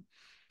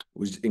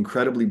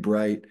incredibly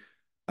bright.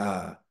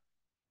 Uh,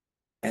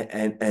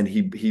 and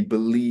he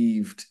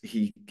believed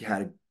he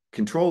had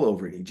control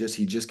over it.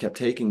 He just kept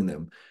taking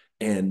them,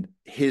 and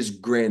his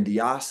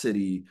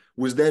grandiosity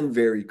was then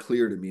very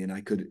clear to me, and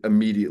I could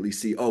immediately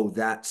see, oh,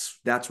 that's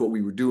what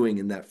we were doing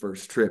in that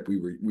first trip. We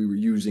were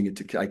using it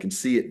to. I can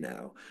see it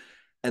now,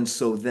 and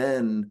so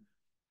then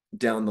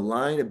down the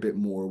line a bit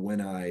more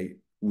when I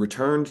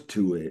returned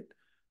to it,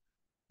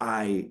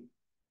 I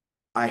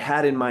I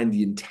had in mind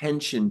the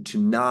intention to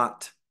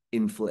not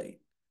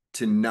inflate,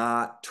 to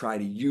not try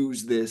to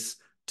use this,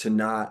 to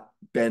not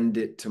bend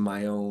it to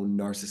my own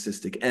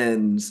narcissistic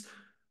ends.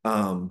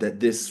 That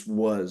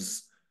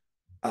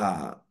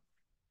uh,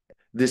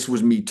 this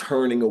was me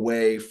turning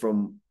away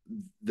from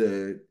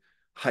the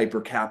hyper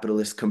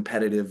capitalist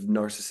competitive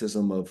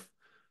narcissism of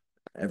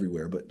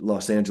everywhere, but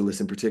Los Angeles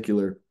in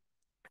particular,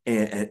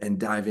 and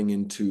diving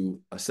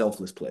into a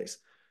selfless place.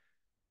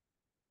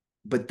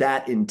 But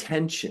that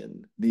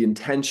intention, the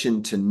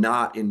intention to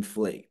not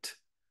inflate,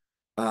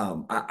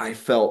 I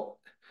felt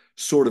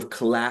sort of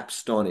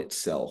collapsed on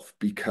itself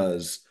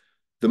because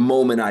the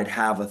moment I'd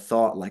have a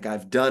thought like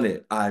I've done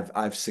it,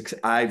 I've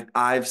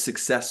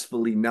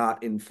successfully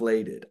not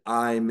inflated.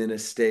 I'm in a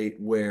state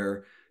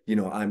where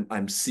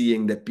I'm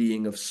seeing that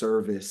being of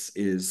service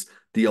is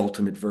the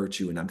ultimate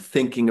virtue, and I'm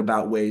thinking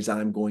about ways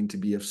I'm going to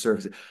be of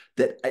service.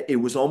 That it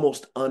was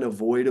almost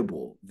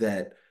unavoidable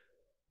that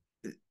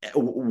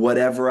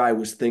whatever I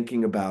was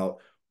thinking about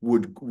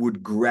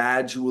would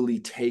gradually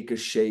take a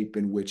shape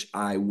in which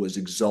I was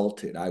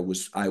exalted. I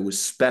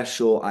was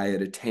special. I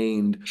had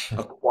attained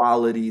a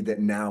quality that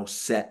now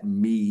set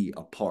me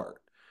apart.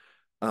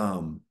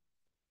 Um,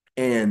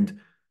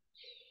 and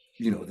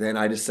then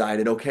I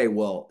decided, okay,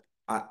 well,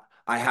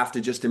 I have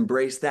to just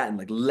embrace that and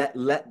like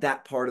let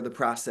that part of the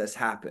process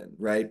happen,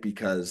 right?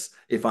 Because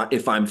if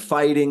I'm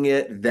fighting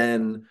it,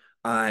 then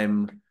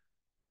I'm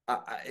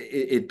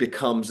it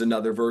becomes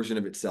another version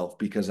of itself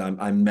because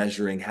I'm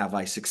measuring, have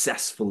I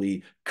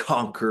successfully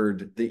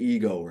conquered the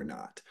ego or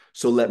not?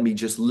 So let me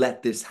just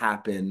let this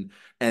happen,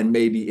 and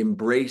maybe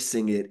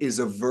embracing it is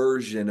a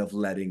version of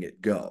letting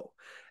it go.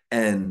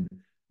 And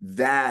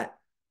that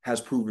has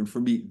proven for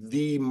me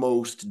the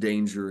most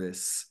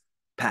dangerous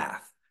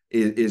path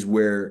is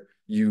where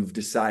you've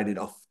decided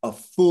a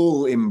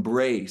full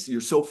embrace. You're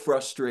so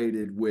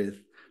frustrated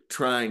with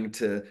trying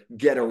to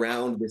get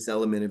around this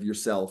element of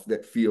yourself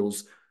that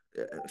feels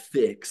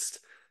fixed,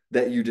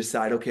 that you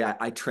decide, okay,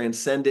 I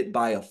transcend it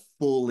by a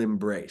full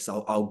embrace.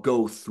 I'll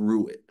go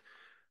through it.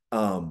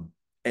 Um,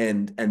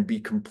 and be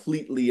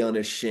completely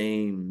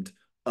unashamed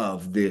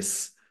of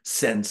this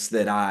sense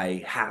that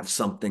I have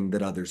something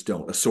that others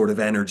don't, a sort of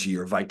energy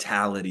or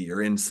vitality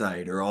or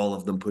insight or all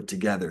of them put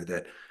together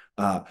that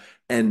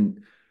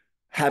and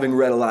having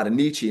read a lot of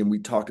Nietzsche, and we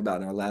talked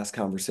about in our last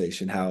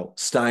conversation how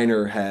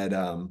Steiner had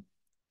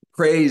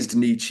praised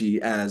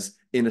Nietzsche as,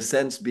 in a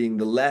sense, being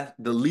the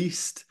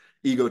least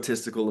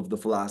egotistical of the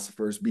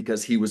philosophers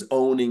because he was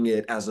owning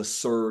it as a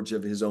surge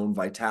of his own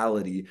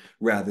vitality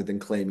rather than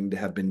claiming to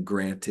have been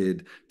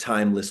granted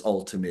timeless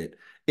ultimate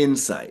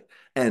insight.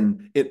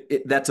 And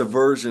that's a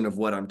version of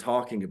what I'm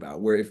talking about,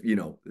 where if you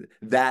know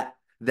that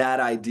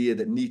idea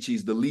that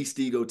Nietzsche's the least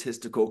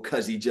egotistical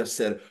because he just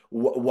said,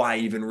 "Why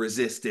even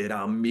resist it?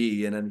 I'm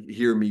me, and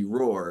hear me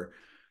roar."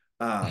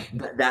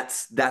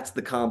 That's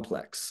the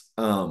complex.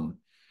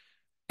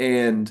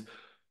 And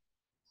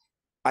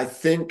I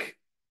think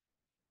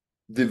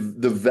the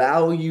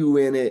value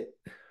in it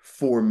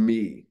for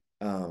me,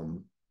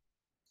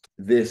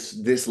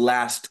 this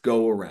last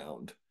go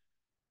around,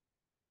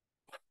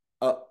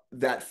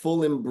 that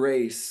full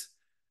embrace,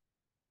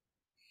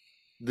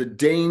 the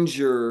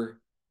danger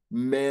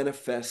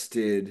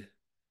manifested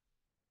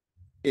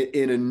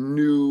in a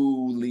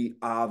newly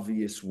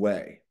obvious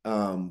way,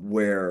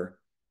 where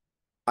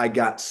I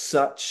got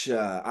such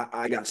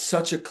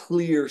a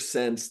clear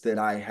sense that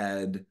I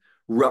had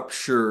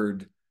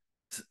ruptured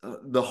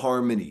the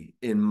harmony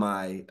in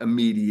my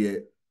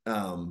immediate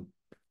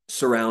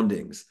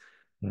surroundings.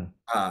 Mm.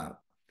 Uh,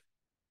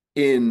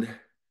 in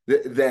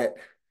that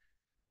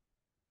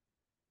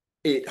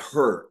it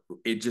hurt.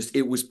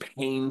 It was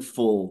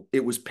painful.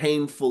 It was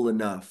painful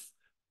enough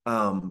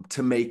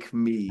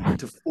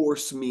to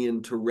force me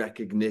into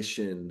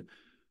recognition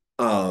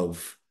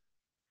of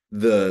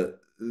the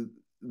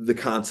the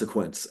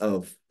consequence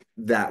of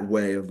that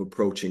way of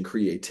approaching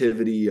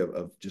creativity,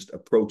 of just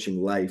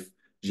approaching life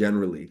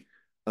generally.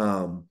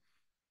 Um,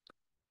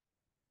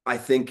 I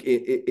think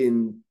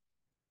in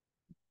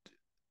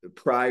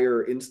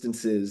prior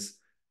instances,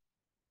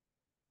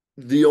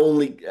 the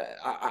only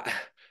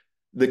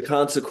the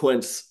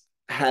consequence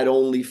had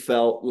only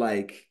felt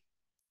like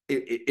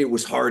it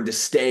was hard to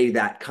stay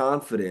that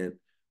confident,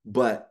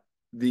 but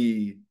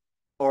the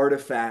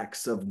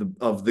artifacts of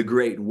the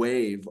great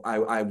wave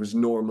I was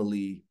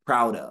normally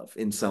proud of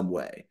in some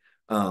way.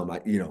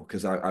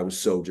 Because I was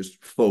so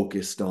just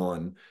focused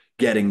on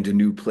getting to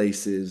new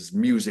places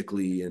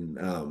musically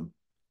and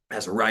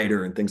as a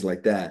writer and things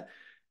like that.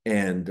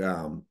 And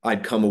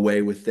I'd come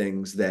away with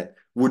things that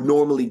would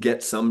normally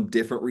get some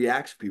different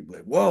reaction. People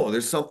like, "Whoa,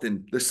 there's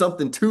something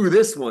to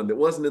this one that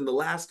wasn't in the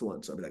last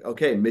one." So I'd be like,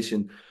 "Okay,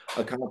 mission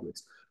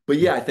accomplished." But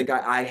yeah, I think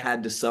I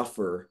had to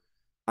suffer.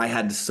 I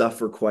had to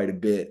suffer quite a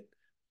bit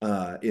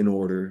in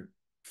order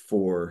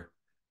for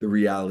the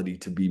reality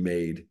to be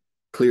made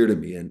clear to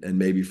me, and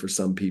maybe for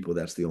some people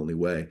that's the only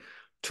way.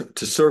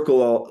 To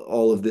circle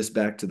all of this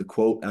back to the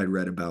quote I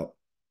read about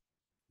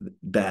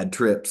bad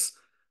trips,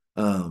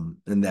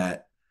 and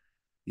that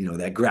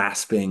that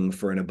grasping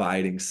for an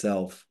abiding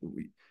self.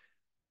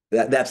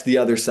 That's the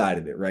other side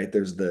of it, right?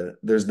 There's the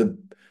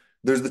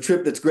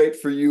trip that's great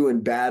for you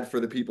and bad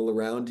for the people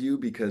around you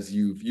because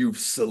you've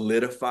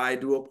solidified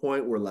to a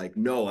point where like,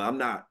 no, I'm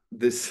not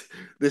this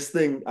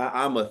thing.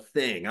 I'm a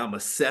thing. I'm a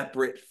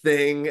separate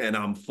thing, and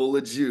I'm full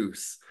of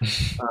juice.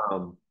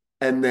 Um,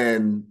 and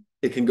then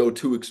it can go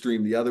too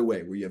extreme the other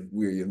way, where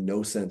you have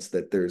no sense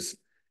that there's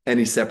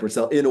any separate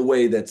self in a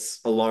way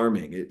that's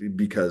alarming.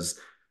 Because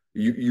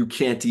you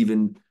can't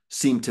even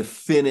seem to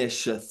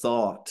finish a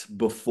thought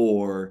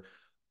before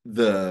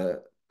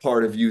the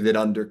part of you that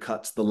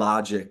undercuts the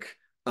logic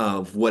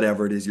of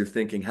whatever it is you're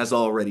thinking has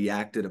already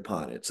acted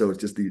upon it. So it's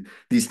just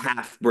these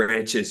half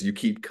branches you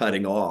keep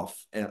cutting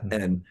off,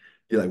 and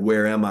you're like,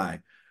 where am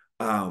I?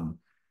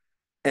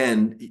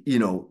 And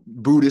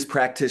Buddhist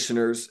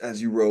practitioners,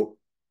 as you wrote,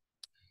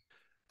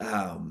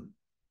 um,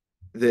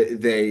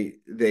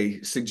 they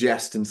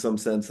suggest in some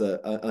sense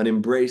an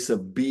embrace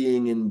of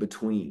being in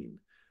between,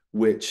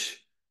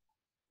 which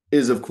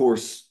is of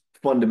course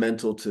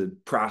fundamental to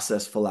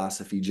process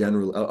philosophy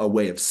generally, a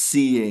way of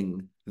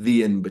seeing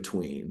the in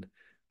between,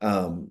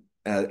 and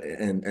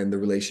the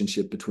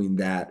relationship between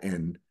that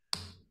and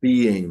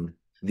being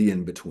the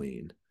in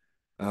between.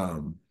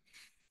 Um,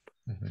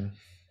 Mhm.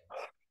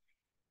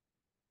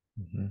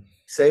 Mhm.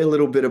 say a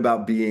little bit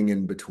about being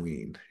in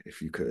between,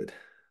 if you could.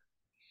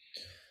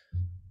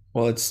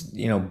 Well, it's,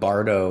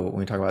 Bardo, when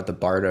we talk about the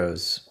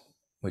Bardos,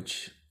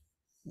 which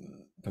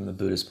from the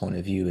Buddhist point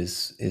of view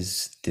is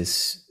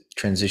this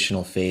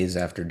transitional phase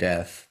after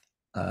death,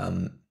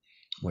 um,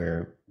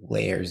 where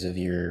layers of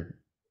your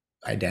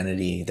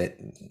identity, that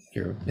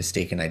your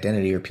mistaken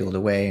identity, are peeled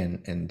away,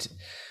 and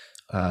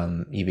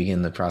you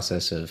begin the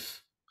process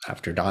of,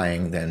 after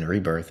dying, then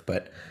rebirth.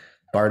 But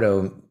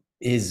Bardo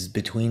is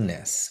between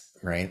this,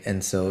 right?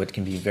 And so it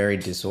can be very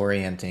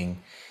disorienting.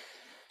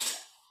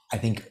 I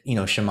think,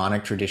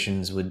 shamanic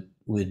traditions would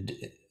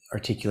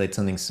articulate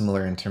something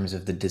similar in terms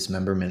of the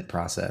dismemberment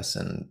process,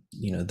 and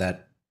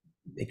that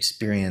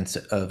experience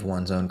of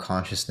one's own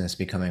consciousness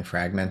becoming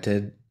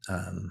fragmented,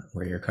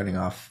 where you're cutting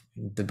off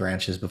the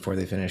branches before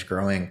they finish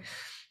growing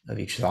of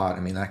each thought. I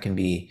mean, that can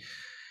be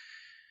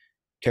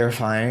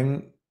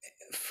terrifying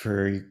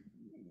for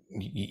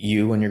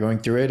you when you're going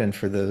through it, and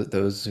for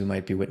those who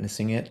might be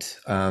witnessing it,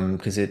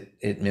 because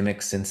it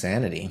mimics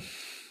insanity.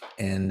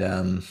 And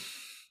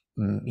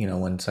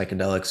when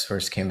psychedelics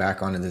first came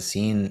back onto the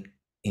scene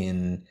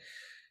in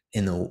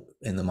in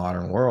the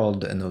modern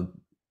world, in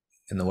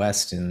the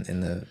West, in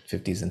the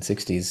 50s and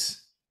 60s,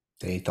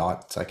 they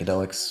thought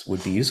psychedelics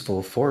would be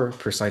useful for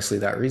precisely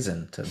that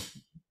reason,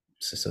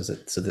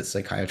 so that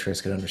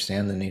psychiatrists could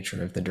understand the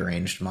nature of the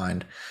deranged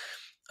mind.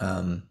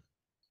 Um,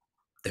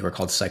 they were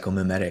called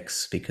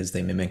psychomimetics because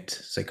they mimicked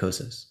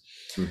psychosis.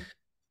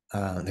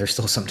 Hmm. They're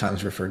still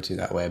sometimes referred to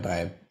that way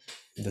by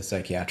the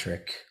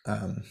psychiatric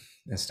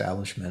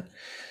establishment.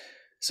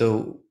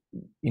 So,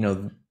 you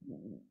know,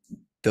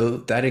 though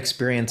that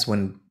experience,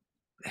 when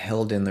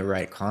held in the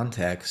right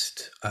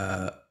context,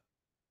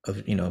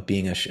 of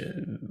being a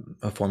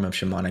form of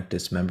shamanic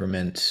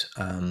dismemberment,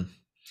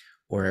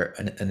 or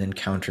an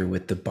encounter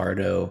with the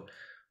bardo,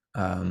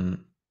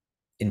 um,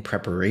 in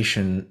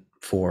preparation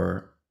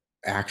for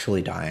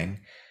actually dying,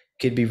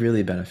 could be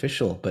really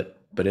beneficial. But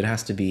it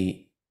has to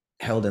be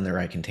held in the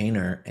right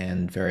container,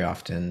 and very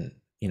often,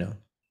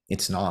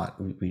 it's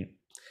not.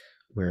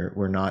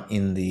 We're not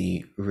in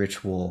the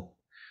ritual.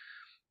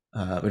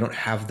 We don't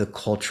have the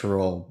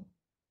cultural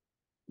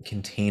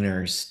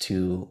containers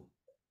to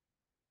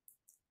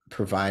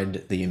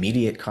provide the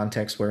immediate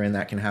context wherein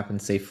that can happen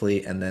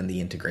safely, and then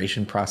the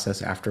integration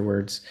process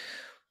afterwards.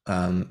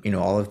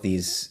 All of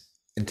these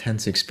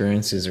intense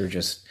experiences are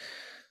just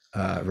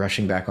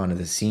rushing back onto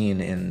the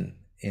scene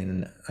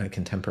in a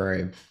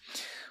contemporary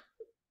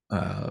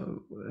uh,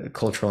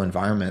 cultural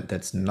environment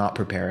that's not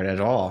prepared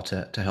at all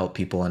to help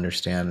people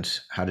understand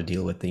how to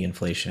deal with the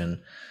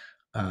inflation,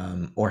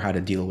 or how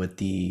to deal with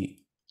the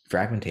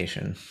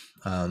fragmentation.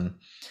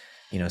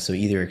 So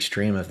either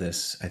extreme of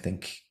this, I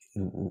think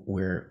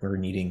we're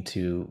needing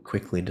to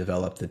quickly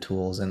develop the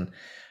tools. And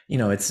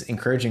it's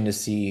encouraging to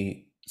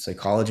see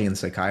psychology and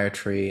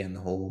psychiatry and the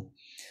whole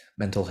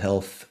mental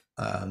health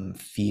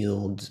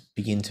field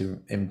begin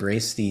to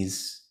embrace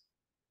these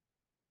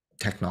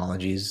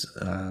technologies.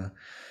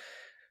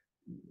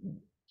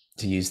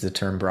 To use the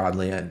term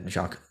broadly, and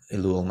Jaques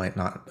Ellul might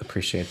not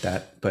appreciate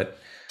that,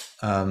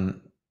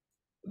 um,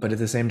 but at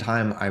the same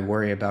time, I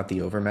worry about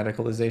the over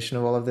medicalization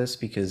of all of this,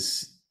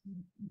 because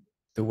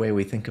the way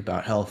we think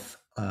about health,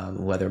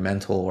 whether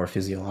mental or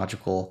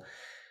physiological,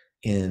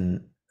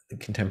 in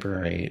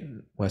contemporary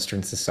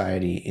Western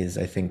society is,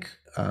 I think,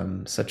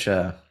 such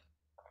a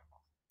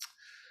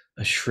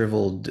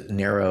shriveled,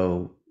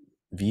 narrow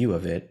view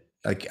of it.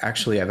 Like,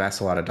 actually, I've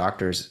asked a lot of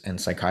doctors and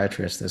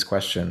psychiatrists this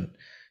question,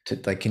 to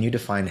like, can you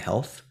define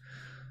health?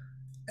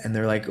 And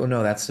they're like, oh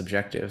no, that's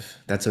subjective.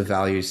 That's a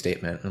value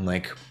statement. And I'm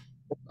like,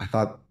 I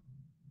thought,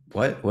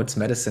 what's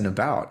medicine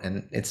about?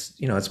 And it's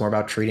more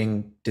about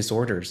treating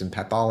disorders and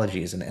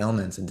pathologies and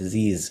ailments and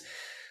disease.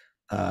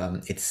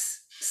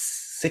 It's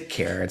sick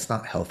care. It's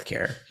not health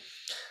care.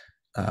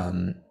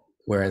 Um,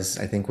 Whereas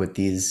I think with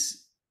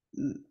these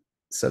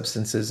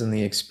substances and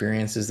the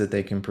experiences that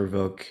they can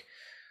provoke,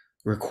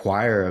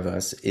 require of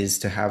us, is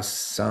to have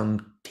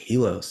some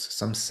telos,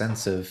 some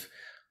sense of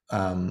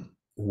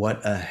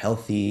what a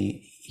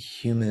healthy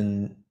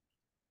human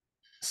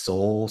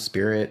soul,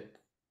 spirit,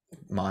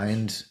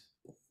 mind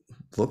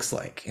looks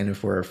like. And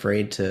if we're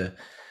afraid to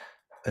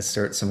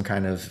assert some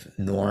kind of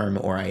norm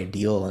or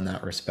ideal in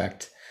that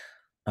respect,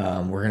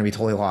 we're going to be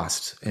totally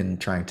lost in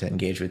trying to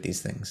engage with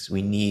these things.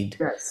 We need.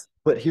 Yes.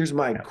 But here's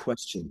my Yeah.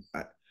 question.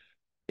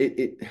 It,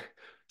 it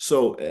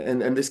so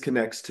and this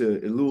connects to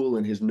Elul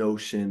and his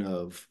notion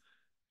of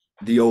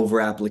the over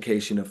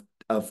application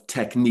of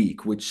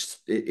technique, which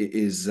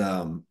is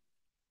a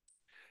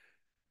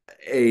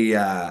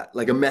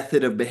like a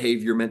method of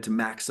behavior meant to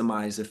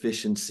maximize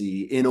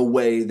efficiency in a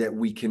way that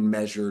we can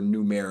measure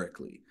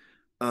numerically.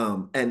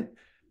 And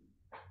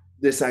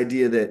this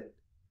idea that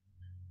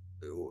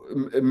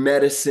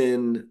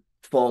medicine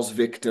falls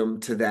victim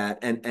to that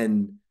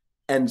and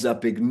ends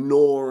up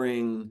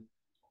ignoring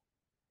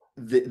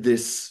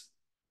this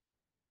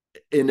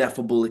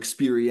ineffable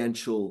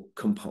experiential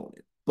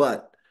component.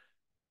 But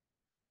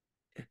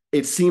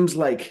it seems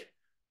like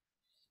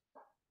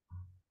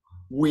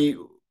we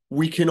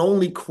we can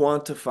only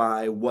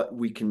quantify what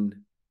we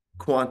can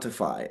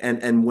quantify,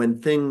 and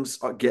when things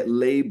get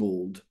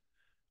labeled,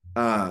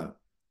 uh,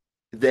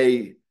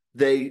 they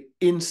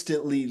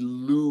instantly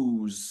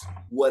lose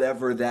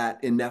whatever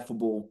that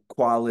ineffable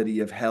quality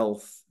of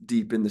health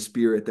deep in the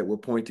spirit that we're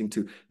pointing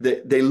to.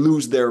 They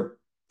lose their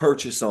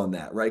purchase on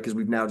that, right? Because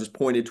we've now just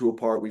pointed to a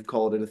part, we've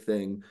called it a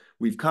thing,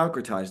 we've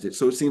concretized it.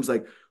 So it seems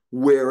like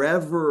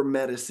wherever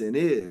medicine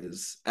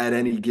is at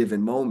any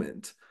given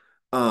moment,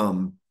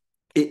 um,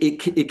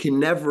 it can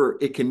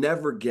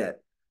never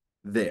get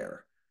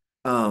there.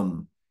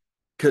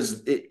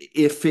 Because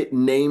if it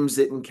names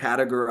it and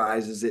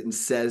categorizes it and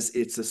says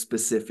it's a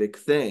specific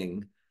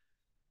thing,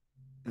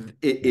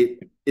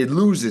 it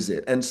loses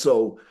it. And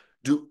so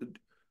do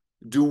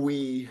do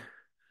we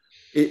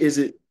is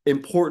it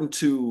important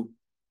to,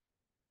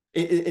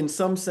 in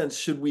some sense,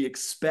 should we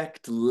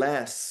expect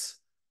less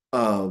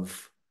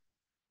of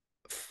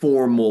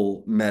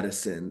formal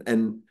medicine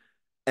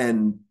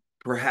and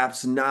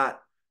perhaps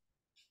not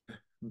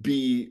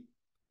be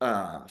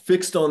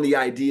fixed on the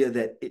idea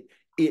that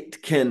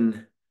it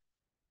can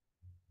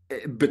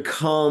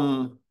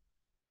become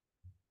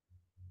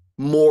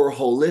more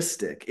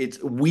holistic.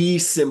 It's we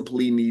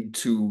simply need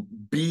to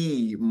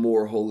be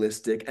more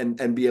holistic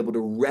and be able to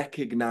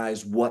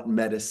recognize what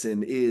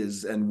medicine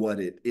is and what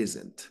it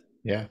isn't.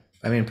 Yeah.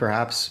 I mean,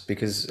 perhaps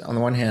because on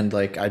the one hand,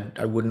 like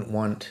I wouldn't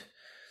want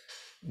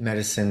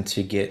medicine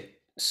to get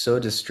so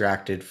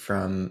distracted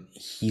from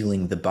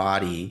healing the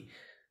body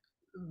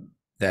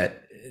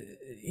that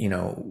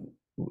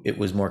it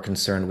was more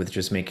concerned with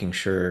just making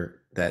sure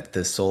that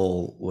the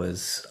soul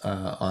was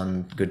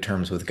on good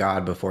terms with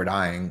God before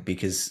dying.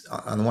 Because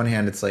on the one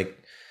hand, it's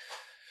like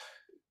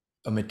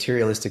a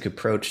materialistic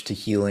approach to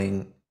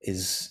healing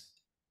is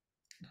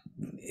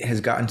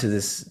has gotten to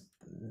this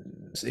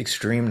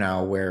extreme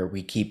now where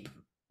we keep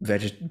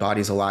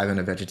bodies alive in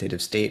a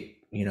vegetative state,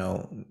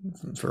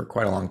 for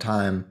quite a long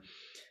time,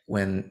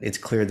 when it's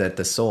clear that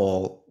the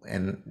soul,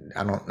 and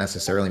I don't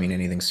necessarily mean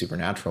anything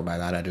supernatural by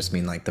that, I just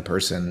mean like the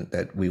person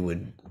that we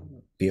would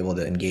be able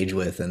to engage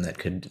with and that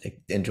could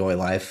enjoy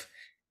life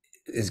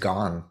is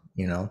gone.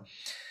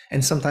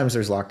 And sometimes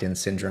there's locked in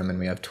syndrome and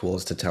we have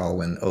tools to tell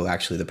when, oh,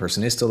 actually the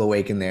person is still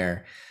awake in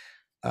there.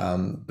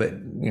 But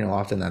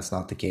often that's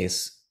not the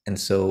case. And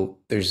so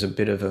there's a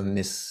bit of a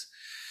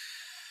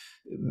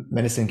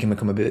medicine can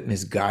become a bit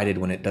misguided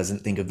when it doesn't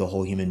think of the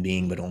whole human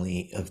being, but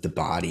only of the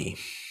body.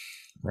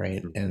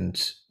 Right.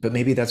 But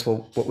maybe that's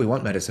what we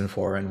want medicine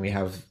for. And we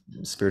have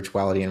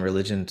spirituality and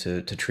religion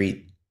to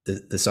treat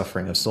the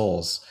suffering of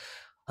souls,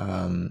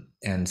 and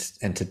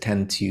to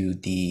tend to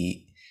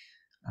the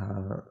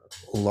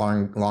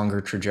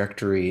longer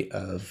trajectory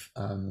of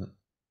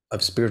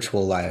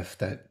spiritual life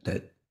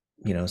that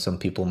some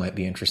people might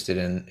be interested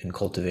in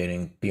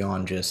cultivating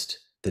beyond just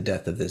the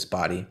death of this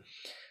body.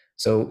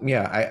 So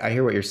yeah, I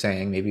hear what you're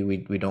saying. Maybe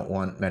we don't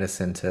want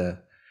medicine to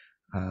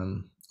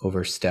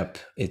overstep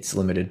its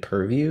limited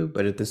purview,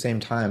 but at the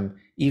same time,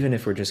 even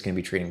if we're just going to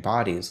be treating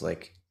bodies,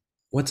 like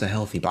what's a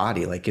healthy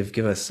body? Like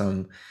give us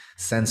some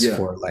sense Yeah.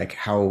 for like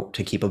how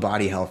to keep a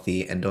body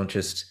healthy, and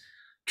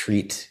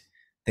treat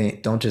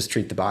don't just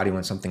treat the body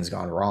when something's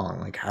gone wrong.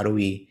 Like how do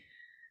we,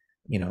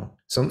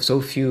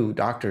 so few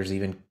doctors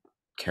even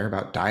care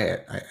about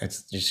diet.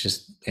 It's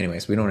just,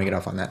 anyways, we don't want to get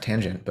off on that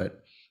tangent,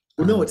 but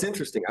Well, no, it's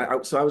interesting.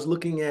 So I was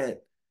looking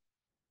at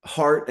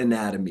heart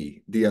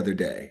anatomy the other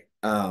day,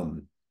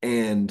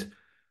 and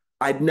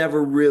I'd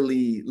never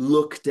really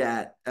looked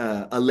at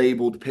a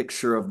labeled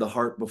picture of the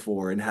heart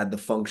before and had the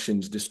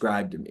functions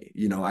described to me.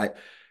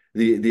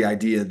 The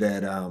idea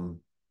that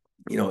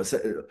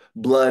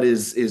blood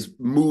is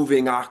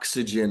moving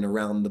oxygen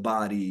around the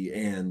body,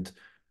 and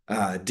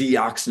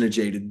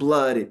deoxygenated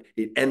blood,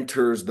 it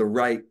enters the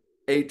right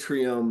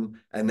atrium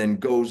and then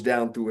goes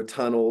down through a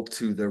tunnel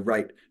to the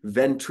right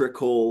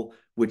ventricle,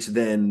 which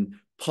then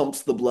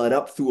pumps the blood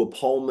up through a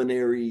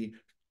pulmonary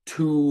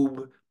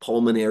to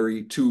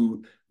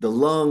the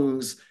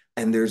lungs.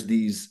 And there's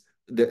these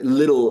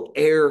little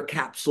air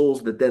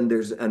capsules that then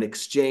there's an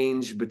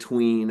exchange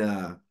between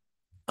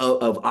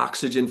of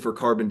oxygen for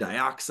carbon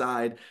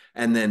dioxide.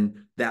 And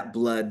then that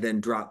blood then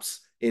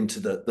drops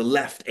into the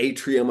left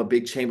atrium, a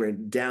big chamber,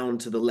 and down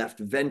to the left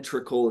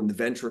ventricle, and the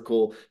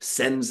ventricle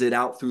sends it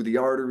out through the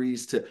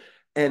arteries to,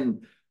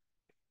 and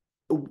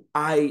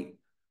I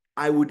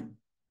I would,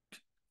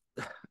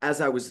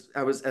 as I was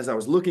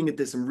looking at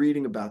this and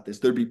reading about this,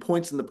 there'd be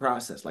points in the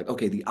process like,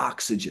 okay, the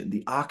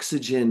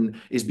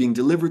oxygen is being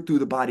delivered through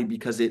the body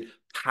because it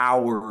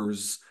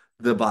powers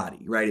the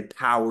body, right? It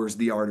powers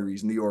the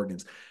arteries and the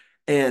organs.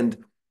 And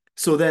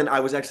so then I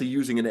was actually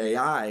using an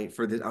AI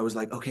for this. I was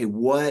like, okay,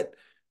 what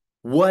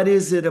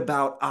is it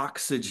about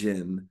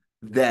oxygen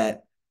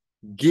that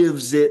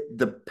gives it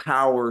the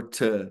power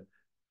to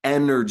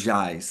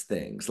energize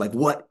things? Like,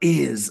 what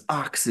is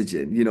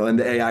oxygen? And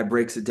the AI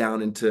breaks it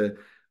down into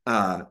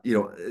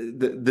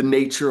the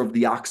nature of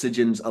the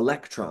oxygen's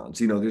electrons.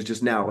 There's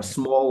just now a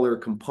smaller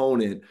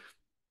component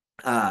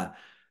uh,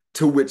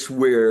 to which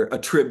we're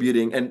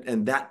attributing,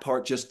 and that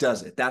part just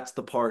does it. That's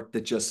the part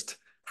that just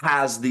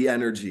has the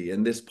energy,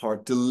 and this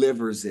part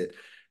delivers it.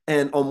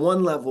 And on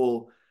one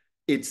level,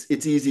 it's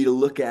easy to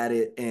look at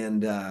it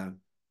and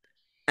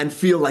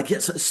feel like,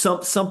 yes,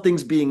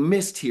 something's being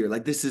missed here.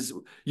 Like, this is,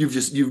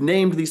 you've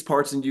named these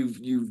parts, and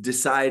you've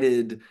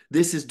decided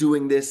this is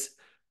doing this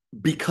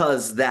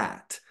because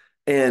that,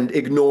 and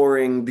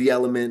ignoring the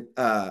element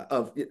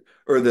of,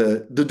 or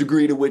the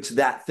degree to which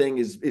that thing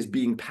is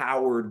being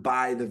powered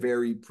by the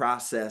very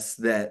process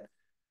that,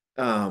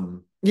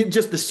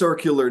 just the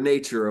circular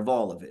nature of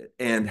all of it,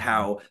 and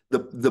how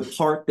the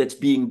part that's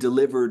being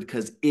delivered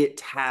because it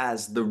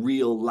has the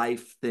real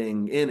life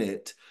thing in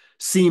it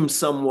seems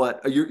somewhat,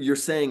 you're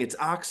saying it's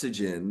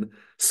oxygen,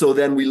 So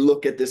then we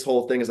look at this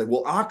whole thing as like,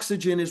 well,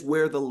 oxygen is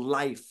where the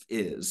life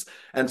is.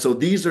 And so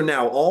these are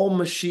now all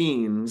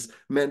machines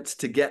meant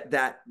to get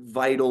that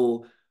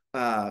vital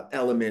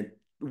element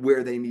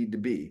where they need to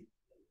be.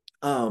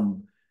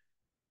 Um,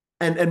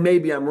 and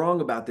maybe I'm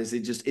wrong about this.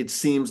 It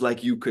seems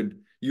like you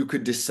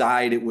could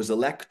decide it was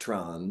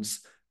electrons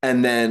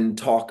and then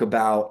talk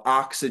about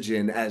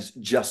oxygen as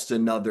just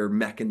another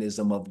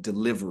mechanism of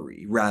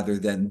delivery rather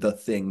than the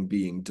thing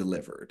being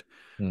delivered.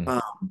 Mm.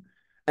 Um,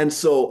 and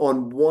so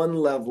on one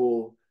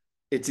level,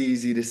 it's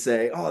easy to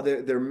say, oh,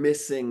 they're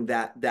missing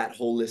that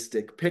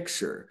holistic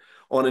picture.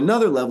 On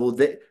another level,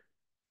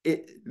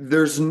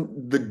 there's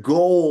the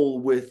goal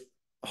with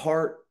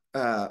heart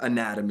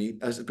anatomy,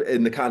 as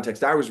in the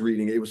context I was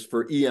reading, it was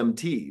for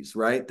EMTs,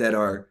 right? That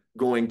are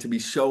going to be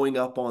showing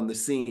up on the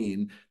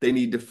scene. They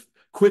need to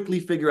quickly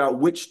figure out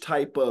which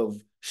type of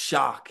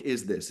shock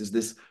is this. Is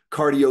this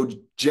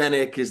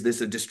cardiogenic? Is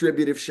this a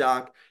distributive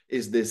shock?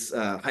 Is this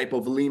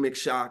hypovolemic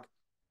shock?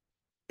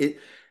 It,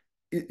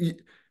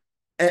 it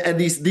and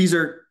these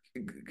are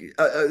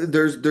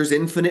there's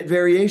infinite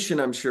variation,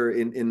 I'm sure,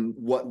 in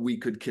what we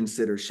could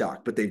consider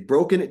shock, but they've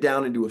broken it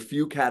down into a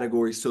few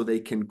categories so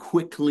they can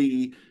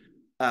quickly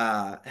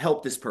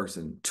help this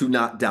person to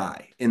not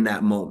die in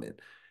that moment.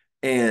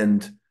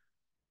 And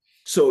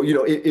so,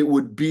 it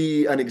would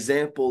be an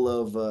example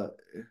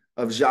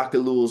of Jacques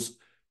Ellul's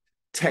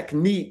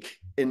technique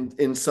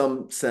in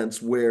some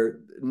sense, where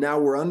now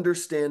we're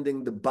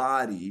understanding the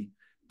body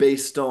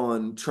based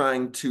on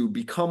trying to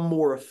become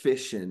more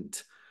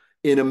efficient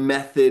in a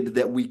method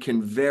that we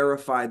can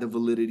verify the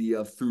validity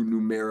of through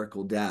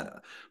numerical data.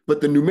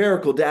 But the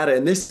numerical data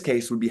in this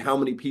case would be how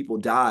many people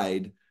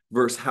died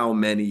versus how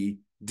many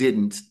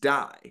didn't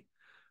die.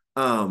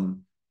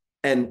 Um,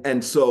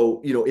 and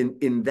so,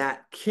 in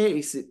that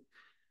case,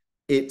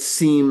 it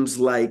seems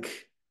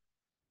like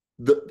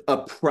a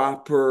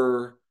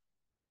proper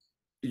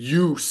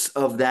use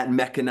of that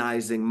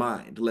mechanizing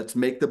mind. Let's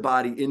make the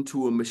body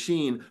into a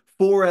machine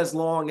for as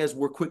long as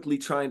we're quickly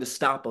trying to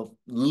stop a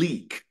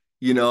leak,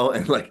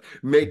 and like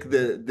make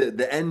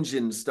the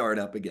engine start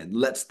up again.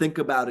 Let's think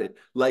about it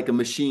like a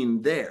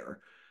machine there.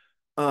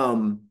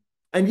 Um,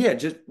 and yeah,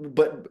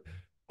 but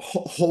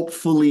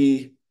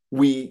hopefully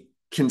we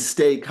can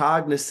stay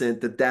cognizant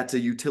that that's a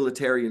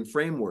utilitarian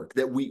framework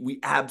that we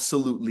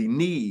absolutely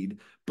need,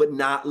 but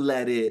not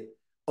let it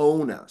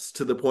own us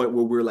to the point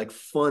where we're like,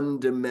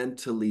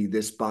 fundamentally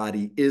this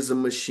body is a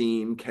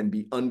machine, can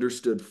be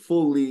understood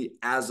fully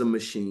as a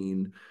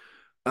machine.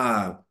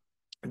 That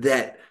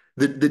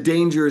the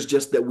danger is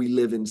just that we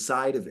live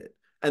inside of it.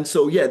 And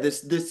so yeah,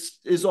 this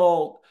is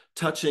all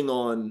touching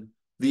on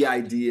the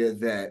idea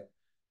that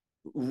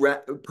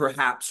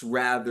perhaps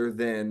rather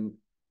than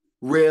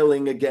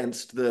railing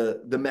against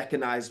the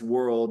mechanized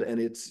world and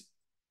its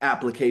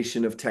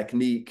application of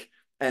technique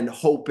and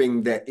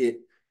hoping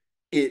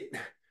it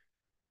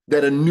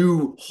that a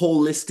new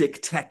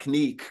holistic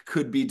technique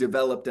could be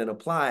developed and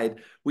applied,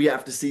 we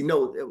have to see,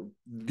 no,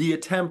 the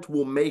attempt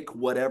will make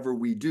whatever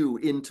we do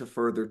into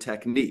further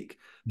technique.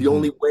 The Mm-hmm.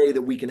 only way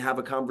that we can have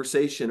a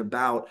conversation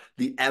about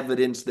the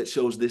evidence that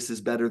shows this is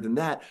better than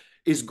that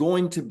is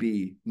going to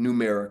be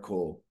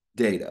numerical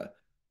data.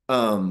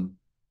 Um,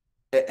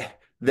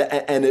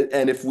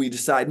 and if we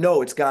decide,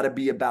 no, it's got to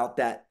be about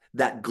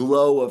that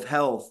glow of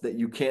health that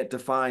you can't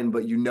define,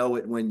 but you know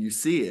it when you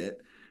see it.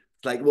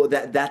 It's like, well,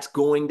 that's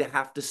going to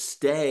have to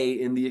stay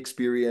in the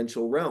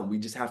experiential realm. We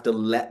just have to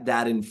let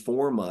that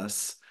inform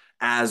us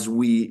as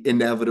we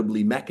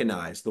inevitably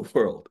mechanize the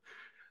world.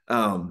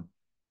 Um,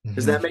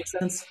 does Mm-hmm. that make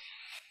sense?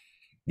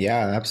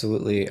 Yeah,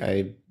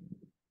 absolutely.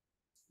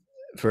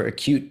 For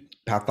acute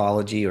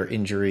pathology or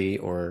injury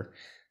or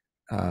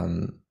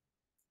um,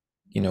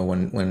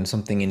 when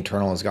something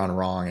internal has gone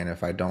wrong, and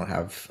if I don't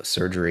have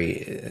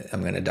surgery,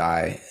 I'm going to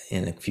die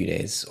in a few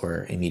days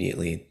or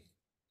immediately.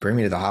 Bring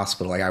me to the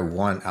hospital. Like, I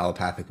want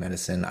allopathic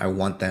medicine. I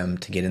want them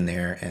to get in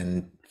there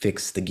and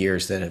fix the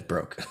gears that have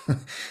broke.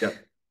 Yep.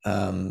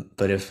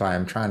 But if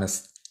I'm trying to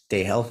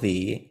stay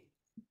healthy,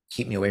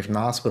 keep me away from the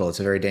hospital. It's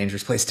a very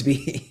dangerous place to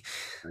be.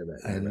 I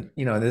bet. I bet.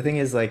 And the thing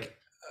is, like,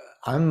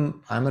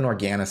 I'm an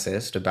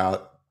organicist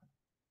about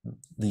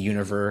the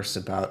universe,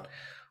 about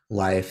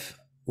life,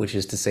 which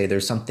is to say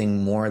there's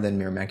something more than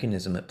mere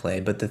mechanism at play.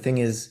 But the thing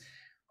is,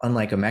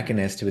 unlike a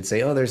mechanist who would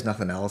say, oh, there's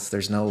nothing else,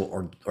 there's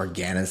no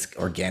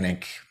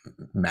organic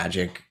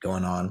magic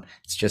going on,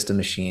 it's just a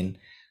machine.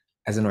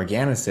 As an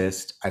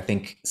organicist, I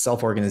think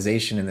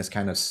self-organization and this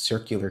kind of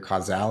circular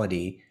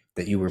causality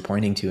that you were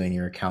pointing to in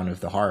your account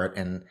of the heart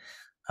and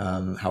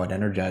how it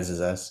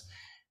energizes us,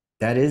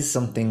 that is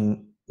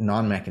something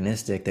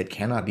non-mechanistic that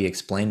cannot be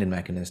explained in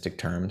mechanistic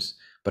terms.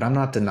 But I'm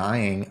not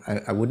denying,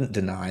 I wouldn't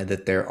deny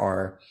that there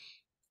are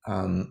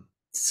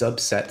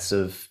subsets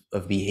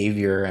of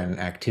behavior and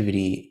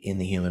activity in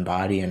the human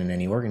body and in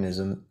any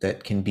organism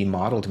that can be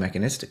modeled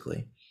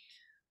mechanistically.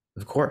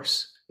 Of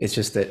course. It's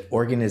just that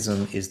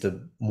organism is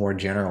the more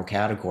general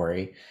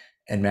category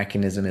and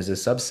mechanism is a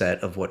subset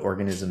of what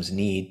organisms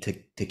need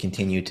to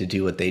continue to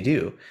do what they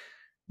do.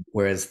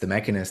 Whereas the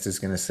mechanist is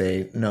going to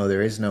say, no,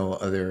 there is no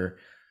other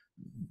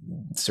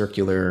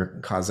circular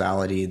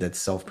causality that's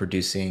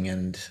self-producing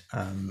and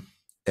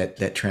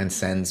that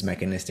transcends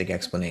mechanistic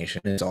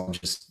explanation. It's all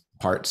just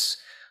parts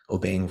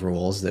obeying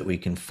rules that we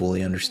can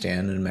fully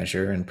understand and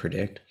measure and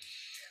predict.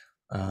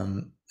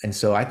 And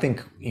so I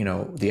think,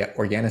 the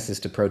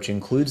organicist approach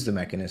includes the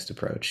mechanist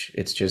approach.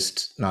 It's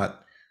just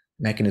not,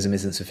 mechanism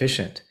isn't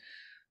sufficient.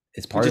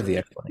 It's It part of just the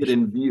keeps it explanation.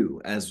 in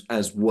view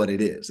as what it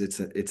is. It's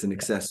an Yeah.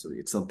 accessory.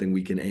 It's something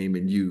we can aim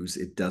and use.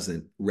 It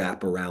doesn't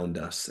wrap around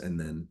us and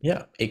then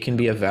Yeah. It can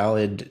be a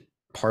valid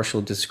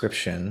partial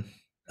description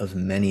of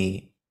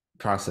many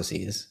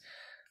processes,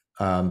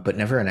 but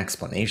never an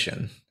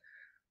explanation.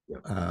 yeah.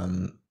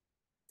 Um,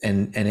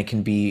 and it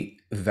can be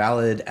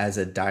valid as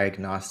a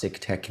diagnostic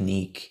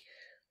technique,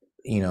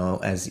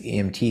 as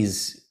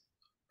EMTs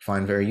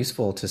find very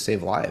useful to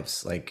save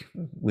lives. Like,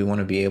 we want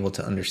to be able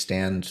to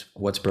understand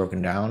what's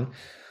broken down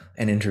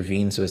and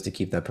intervene so as to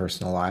keep that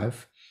person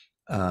alive.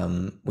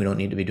 We don't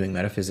need to be doing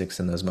metaphysics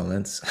in those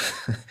moments.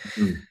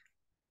 Mhm.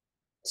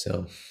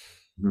 So,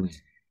 Mhm.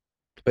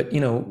 but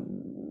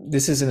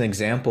this is an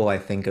example, I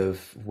think, of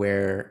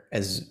where,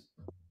 as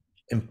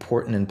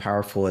important and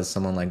powerful as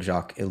someone like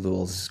Jaques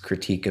Ellul's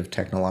critique of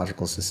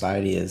technological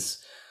society is,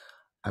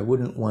 I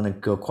wouldn't want to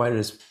go quite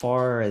as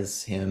far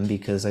as him,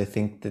 because I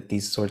think that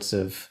these sorts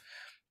of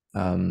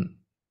um,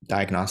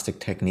 diagnostic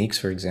techniques,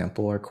 for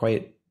example, are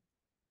quite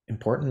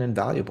important and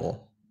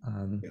valuable.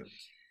 Yeah.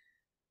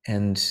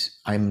 And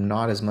I'm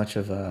not as much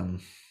of a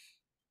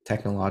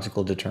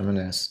technological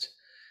determinist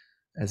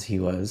as he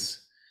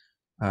was,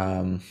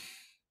 um,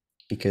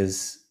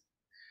 because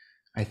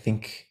I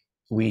think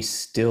we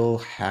still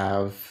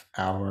have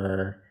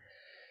our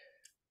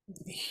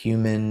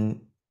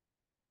human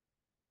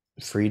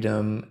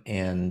freedom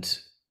and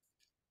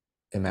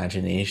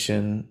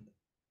imagination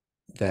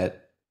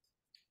that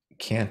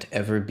can't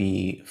ever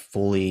be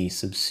fully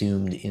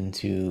subsumed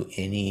into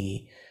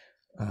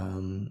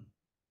um,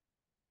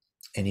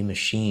 any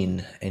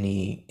machine,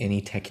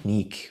 any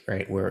technique,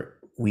 right? Where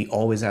we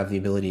always have the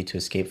ability to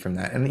escape from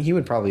that. And he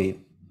would probably,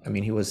 I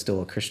mean, he was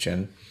still a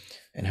Christian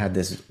and had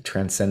this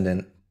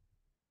transcendent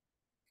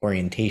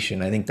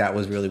orientation. I think that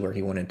was really where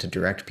he wanted to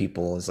direct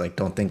people, is like,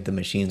 don't think the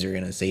machines are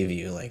going to save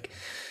you. Like,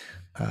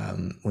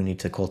 we need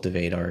to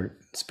cultivate our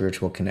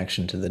spiritual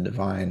connection to the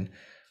divine,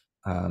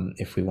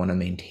 if we want to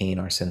maintain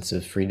our sense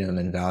of freedom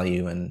and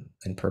value and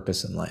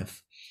purpose in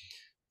life.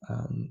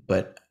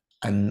 But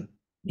I'm,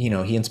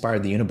 he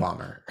inspired the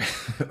Unabomber,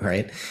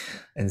 right?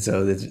 And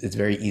so it's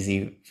very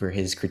easy for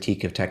his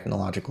critique of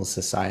technological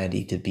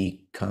society to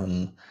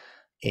become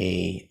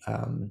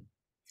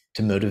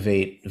to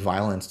motivate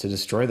violence to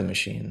destroy the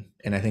machine.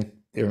 And I think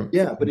there,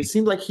 Yeah, but it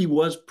seemed like he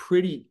was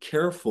pretty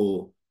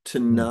careful to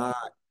not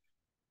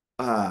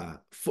uh,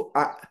 he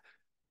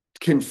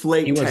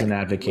conflate wasn't tech with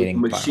advocating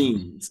violence.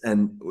 machines.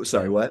 And Yeah.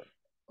 sorry, what?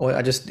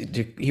 Well,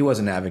 he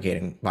wasn't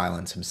advocating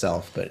violence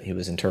himself, but he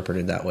was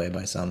interpreted that way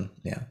by some.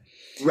 Yeah.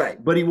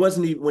 Right. But he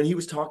wasn't even, when he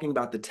was talking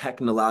about the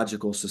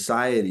technological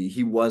society,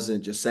 he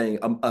wasn't just saying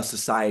a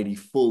society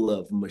full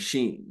of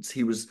machines.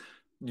 He was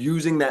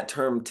using that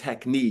term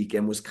technique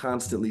and was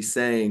constantly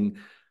saying,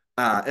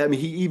 I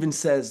mean, he even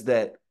says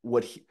that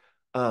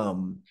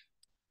um,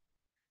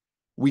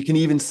 we can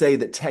even say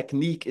that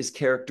technique is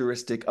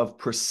characteristic of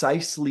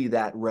precisely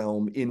that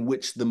realm in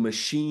which the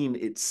machine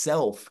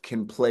itself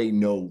can play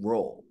no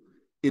role.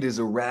 It is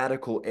a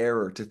radical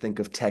error to think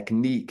of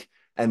technique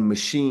and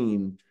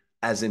machine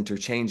as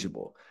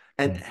interchangeable.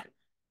 And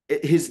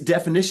Mm. his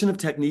definition of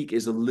technique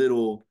is a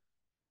little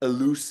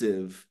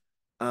elusive,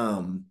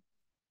 um,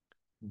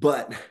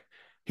 but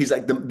he's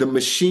like the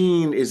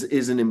machine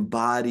is an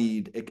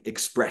embodied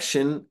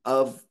expression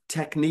of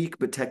technique,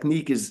 but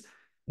technique is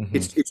Hmm.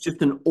 it's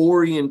just an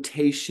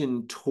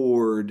orientation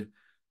toward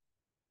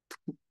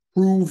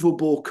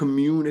provable,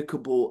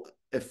 communicable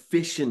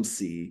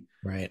efficiency.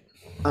 Right.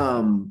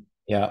 Um,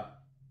 Yeah.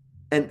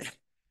 and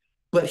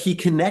but he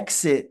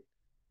connects it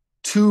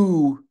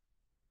to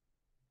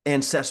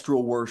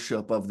ancestral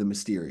worship of the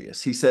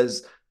mysterious. He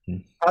says,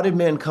 Mm. how did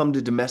man come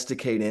to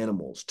domesticate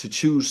animals, to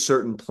choose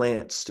certain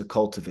plants to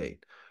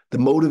cultivate? The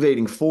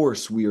motivating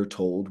force, we are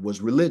told,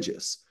 was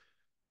religious,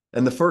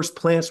 and the first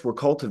plants were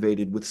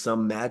cultivated with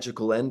some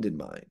magical end in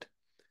mind.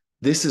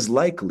 This is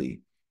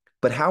likely,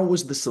 but how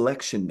was the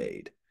selection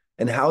made?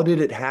 And how did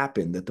it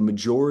happen that the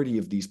majority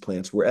of these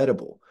plants were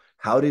edible?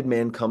 How did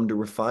man come to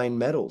refine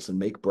metals and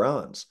make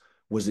bronze?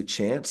 Was it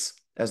chance,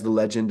 as the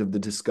legend of the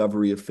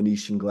discovery of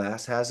Phoenician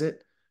glass has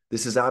it?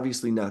 This is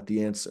obviously not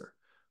the answer.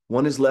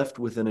 One is left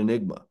with an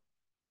enigma,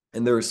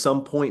 and there is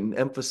some point in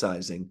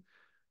emphasizing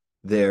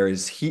there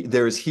is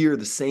here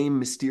the same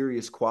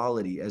mysterious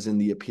quality as in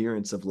the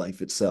appearance of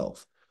life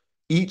itself.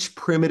 Each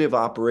primitive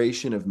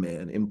operation of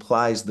man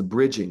implies the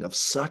bridging of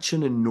such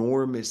an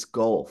enormous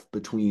gulf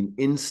between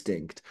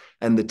instinct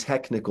and the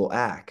technical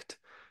act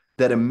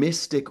that a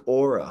mystic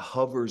aura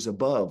hovers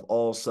above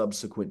all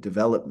subsequent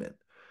development.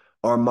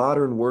 Our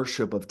modern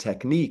worship of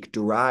technique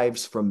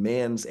derives from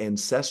man's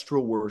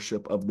ancestral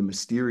worship of the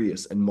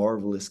mysterious and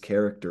marvelous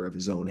character of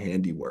his own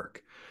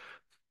handiwork.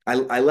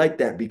 I like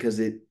that because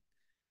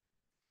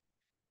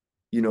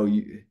you know,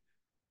 you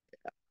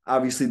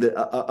obviously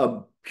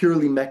a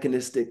purely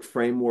mechanistic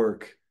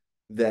framework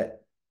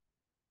that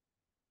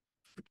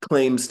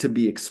claims to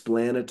be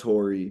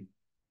explanatory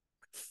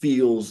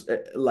feels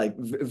like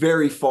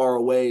very far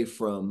away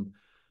from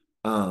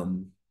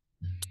um,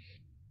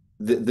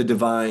 the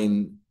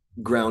divine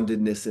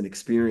groundedness and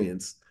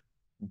experience.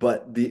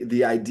 But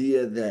the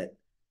idea that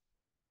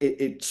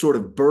it sort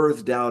of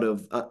birthed out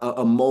of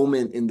a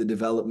moment in the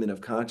development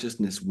of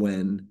consciousness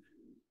when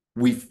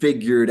we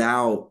figured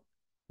out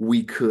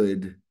we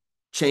could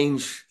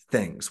change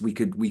things. We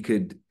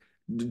could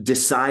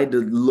decide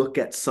to look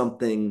at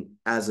something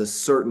as a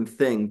certain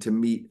thing to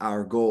meet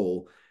our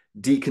goal,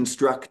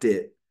 deconstruct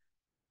it,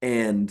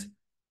 and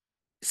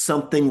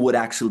something would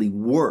actually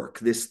work.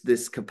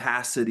 This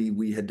capacity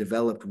we had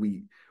developed,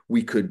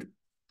 we could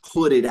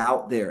put it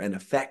out there and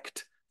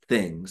affect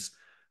things.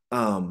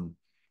 Um,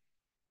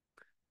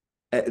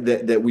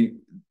 that we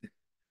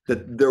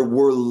that there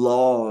were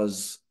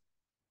laws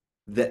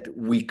that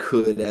we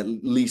could at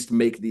least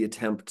make the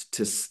attempt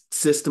to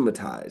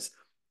systematize,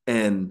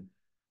 and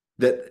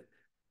that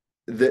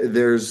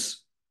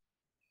there's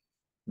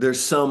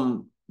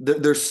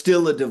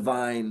still a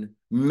divine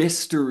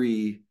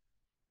mystery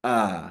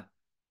uh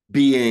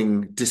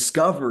being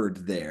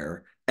discovered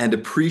there and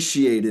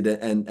appreciated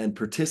and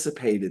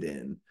participated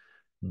in,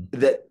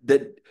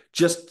 that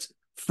just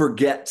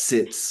forgets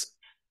its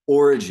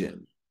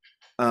origin.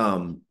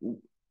 um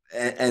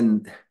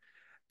and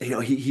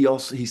he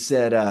also he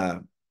said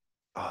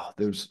oh,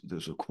 there's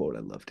a quote I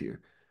loved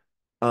here.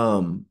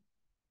 um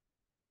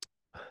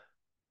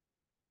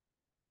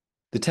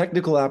The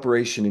technical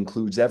operation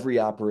includes every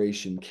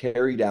operation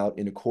carried out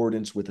in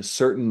accordance with a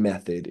certain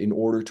method in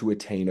order to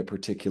attain a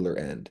particular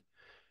end.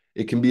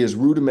 It can be as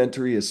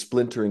rudimentary as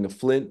splintering a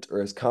flint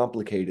or as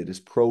complicated as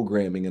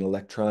programming an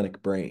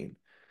electronic brain.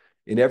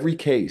 In every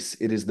case,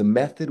 it is the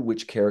method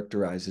which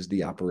characterizes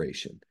the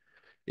operation.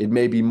 It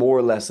may be more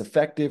or less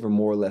effective or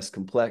more or less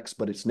complex,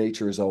 but its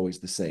nature is always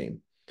the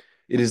same.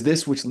 It is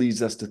this which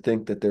leads us to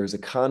think that there is a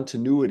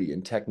continuity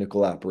in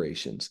technical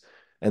operations,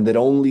 and that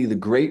only the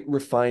great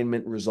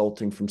refinement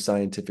resulting from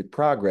scientific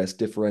progress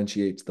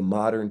differentiates the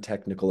modern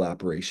technical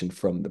operation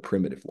from the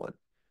primitive one.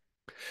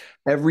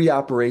 Every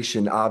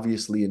operation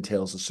obviously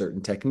entails a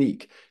certain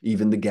technique,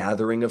 even the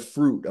gathering of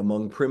fruit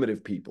among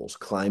primitive peoples,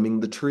 climbing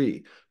the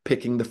tree,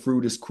 picking the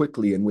fruit as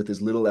quickly and with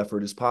as little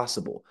effort as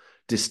possible,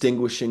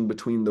 distinguishing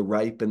between the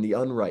ripe and the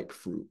unripe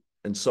fruit,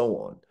 and so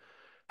on.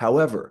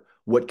 However,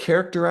 what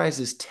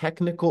characterizes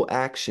technical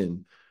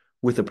action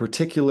with a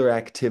particular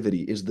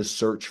activity is the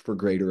search for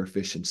greater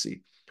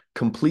efficiency.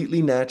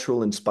 Completely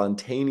natural and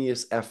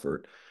spontaneous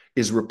effort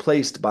is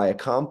replaced by a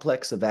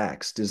complex of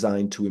acts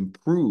designed to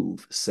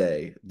improve,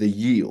 say, the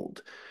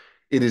yield.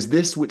 It is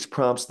this which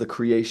prompts the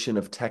creation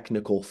of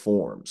technical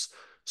forms,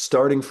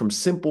 starting from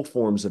simple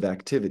forms of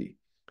activity.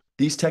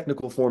 These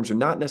technical forms are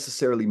not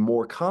necessarily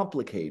more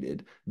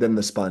complicated than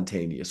the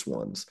spontaneous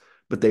ones,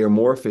 but they are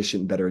more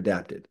efficient and better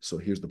adapted. So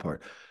here's the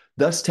part.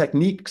 Thus,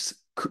 techniques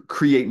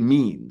create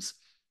means,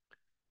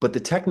 but the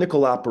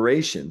technical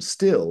operation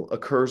still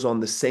occurs on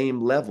the same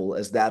level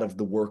as that of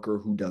the worker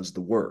who does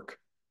the work.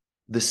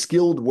 The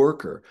skilled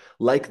worker,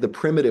 like the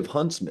primitive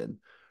huntsman,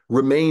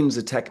 remains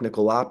a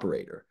technical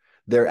operator.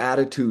 Their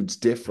attitudes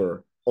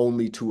differ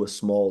only to a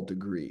small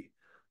degree.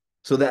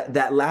 So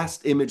that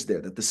last image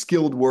there, that the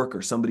skilled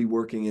worker, somebody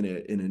working in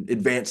an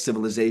advanced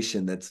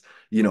civilization that's,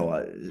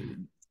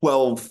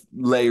 12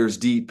 layers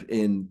deep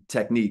in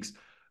techniques,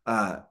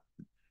 uh,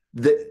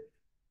 that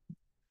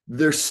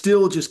they're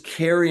still just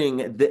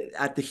carrying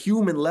at the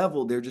human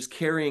level, they're just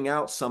carrying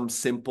out some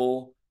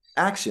simple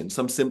action,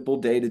 some simple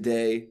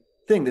day-to-day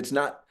thing that's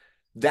not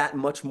that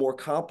much more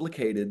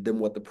complicated than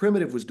what the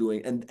primitive was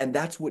doing. And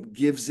that's what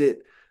gives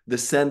it the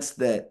sense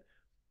that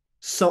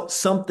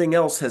something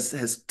else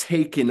has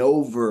taken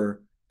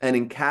over and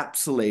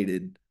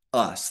encapsulated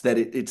us, that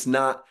it's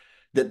not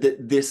that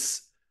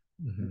this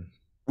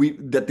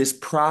Mm-hmm. that this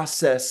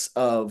process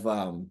of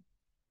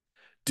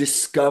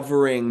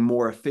discovering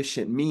more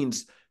efficient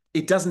means,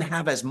 it doesn't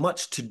have as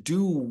much to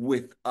do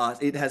with us.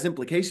 It has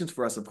implications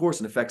for us, of course,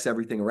 and affects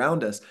everything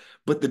around us.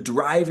 But the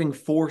driving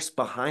force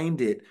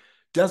behind it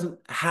doesn't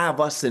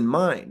have us in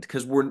mind,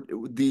 because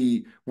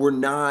we're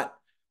not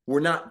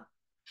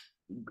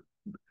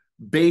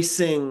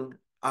basing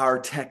our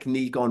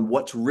technique on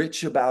what's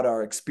rich about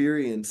our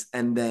experience,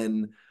 and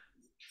then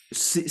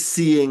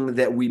seeing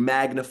that we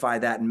magnify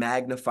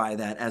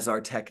that as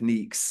our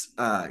techniques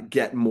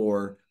get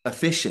more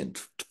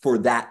efficient for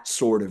that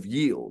sort of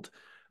yield.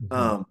 Mm-hmm.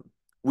 Um,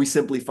 we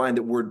simply find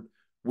that we're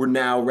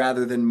now,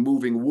 rather than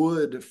moving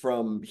wood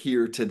from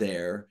here to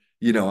there,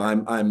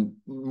 I'm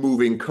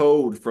moving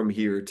code from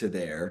here to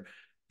there,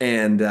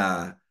 and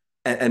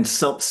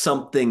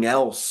something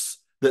else,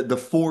 the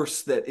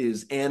force that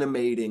is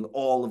animating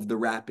all of the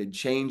rapid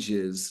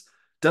changes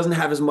doesn't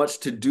have as much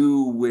to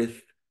do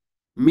with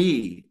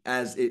me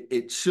as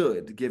it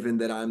should, given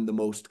that I'm the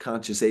most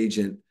conscious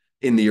agent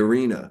in the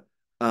arena.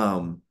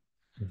 Um,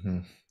 Mm-hmm.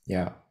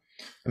 Yeah.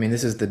 I mean,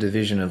 this is the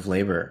division of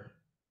labor,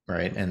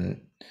 right?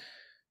 And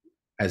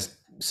as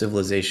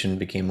civilization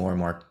became more and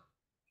more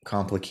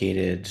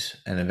complicated,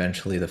 and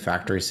eventually the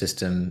factory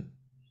system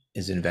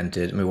is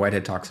invented. I mean,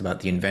 Whitehead talks about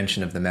the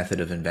invention of the method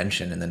of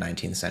invention in the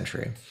 19th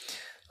century,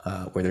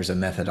 where there's a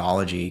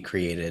methodology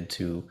created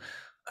to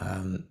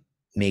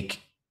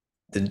make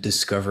the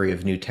discovery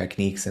of new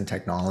techniques and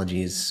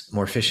technologies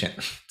more efficient.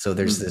 So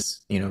there's Mhm.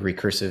 this,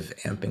 recursive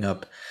amping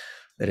up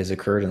that has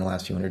occurred in the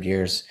last few hundred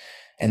years.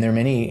 And there are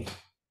many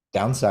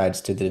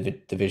downsides to the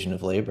division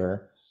of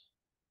labor.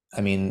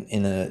 I mean,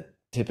 in a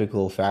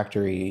typical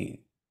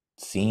factory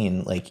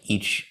scene, like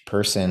each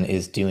person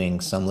is doing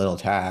some little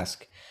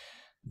task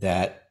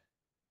that,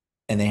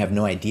 and they have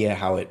no idea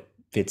how it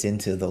fits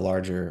into the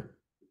larger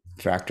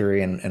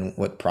factory and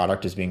what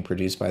product is being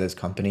produced by this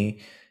company.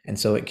 And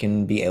so it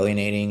can be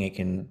alienating. It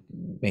can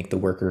make the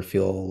worker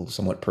feel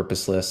somewhat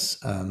purposeless,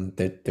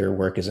 that their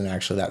work isn't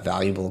actually that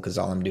valuable because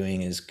all I'm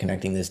doing is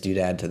connecting this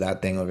doodad to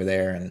that thing over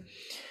there.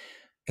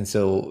 And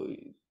so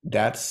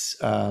that's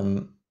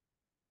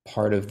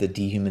part of the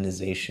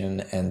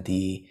dehumanization and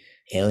the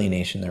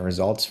alienation that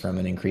results from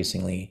an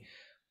increasingly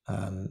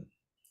um,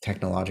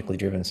 technologically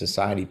driven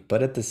society.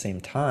 But at the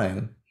same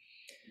time,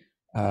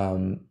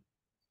 um,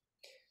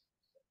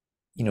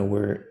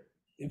 we're,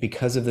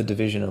 because of the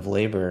division of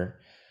labor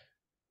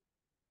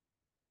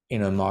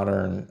in a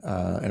modern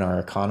in our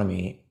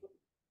economy,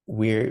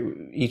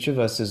 we're, each of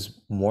us is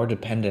more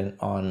dependent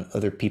on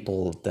other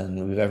people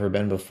than we've ever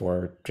been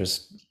before,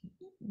 just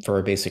for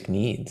our basic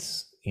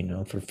needs,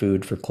 for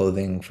food, for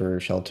clothing, for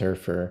shelter,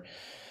 for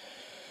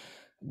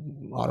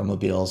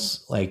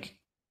automobiles. Like,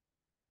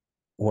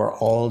 we're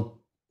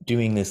all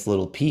doing this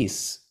little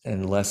piece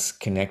and less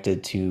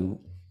connected to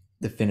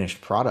the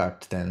finished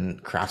product than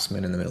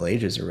craftsmen in the Middle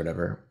Ages or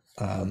whatever.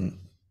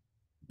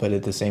 But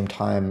at the same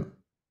time,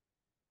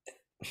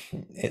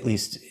 at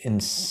least in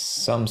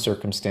some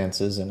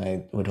circumstances, and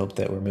I would hope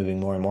that we're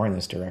moving more and more in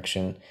this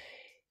direction,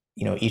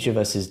 each of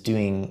us is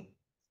doing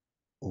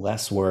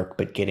less work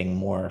but getting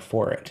more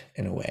for it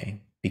in a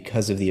way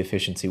because of the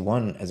efficiency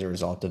won as a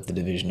result of the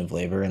division of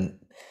labor. And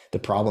the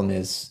problem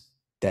is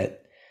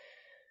that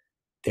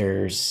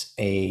there's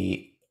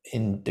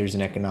there's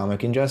an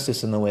economic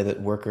injustice in the way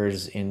that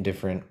workers in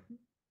different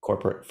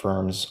corporate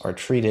firms are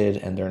treated,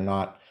 and they're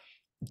not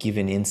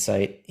given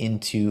insight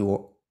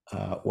into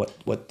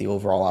what the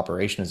overall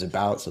operation is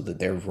about, so that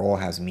their role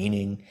has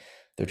meaning.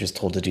 They're just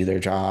told to do their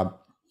job,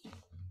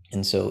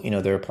 and so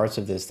there are parts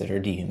of this that are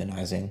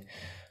dehumanizing.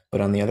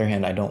 But on the other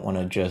hand, I don't want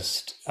to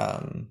just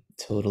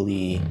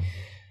totally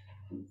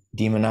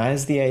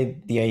demonize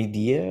the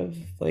idea of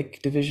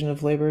like division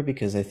of labor,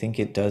 because I think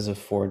it does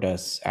afford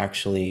us,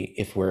 actually,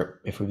 if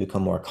we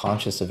become more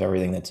conscious of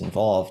everything that's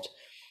involved,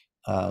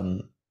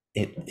 um,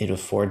 it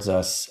affords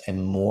us a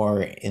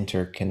more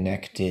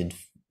interconnected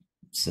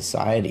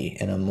society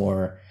and a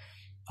more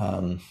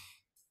um,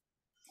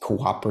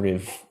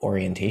 cooperative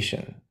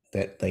orientation,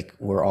 that like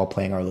we're all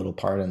playing our little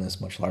part in this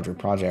much larger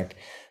project.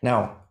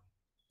 Now,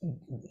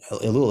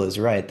 Ellul is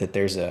right that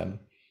there's an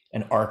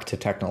arc to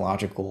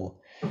technological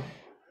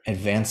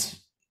advance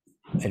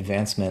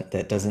advancement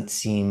that doesn't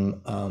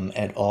seem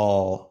at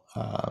all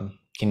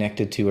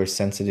connected to or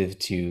sensitive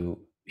to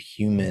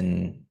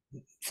human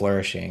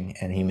flourishing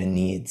and human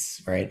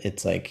needs, right?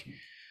 It's like,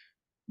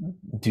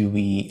 do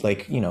we,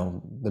 like,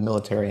 the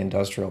military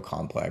industrial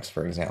complex,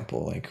 for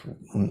example, like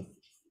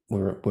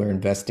we're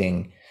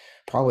investing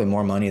probably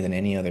more money than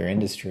any other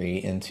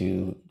industry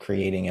into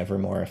creating ever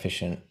more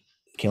efficient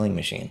killing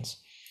machines,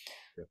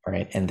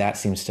 right? And that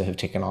seems to have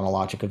taken on a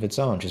logic of its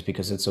own just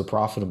because it's so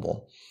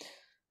profitable.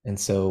 And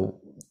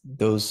so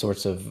those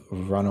sorts of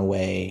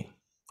runaway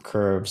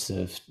curves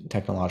of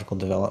technological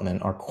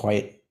development are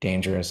quite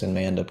dangerous and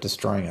may end up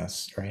destroying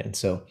us, right? And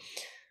so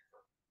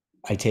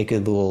I take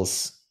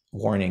Abul's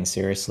warning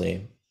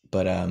seriously,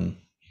 but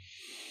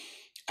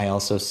I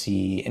also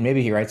see, and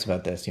maybe he writes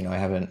about this. I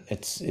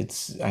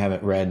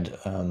haven't read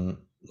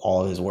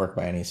all of his work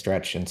by any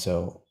stretch, and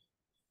so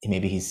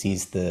maybe he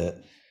sees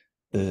the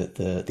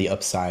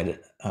upside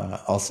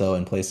also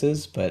in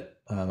places, but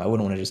I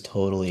wouldn't want to just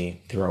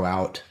totally throw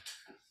out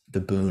the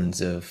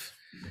boons of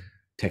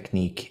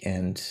technique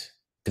and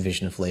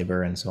division of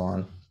labor and so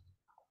on.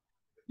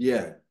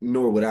 Yeah,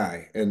 nor would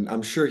I. And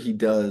I'm sure he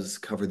does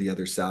cover the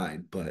other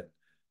side, but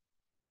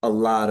a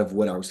lot of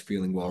what I was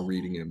feeling while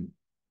reading him,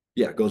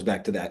 yeah, goes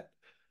back to that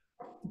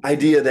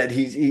idea that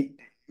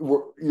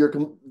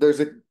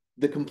there's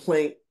the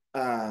complaint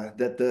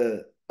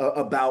that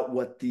about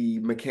what the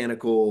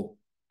mechanical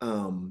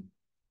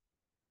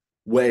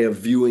way of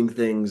viewing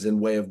things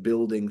and way of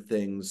building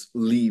things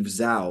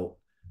leaves out.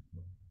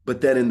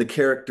 But then in the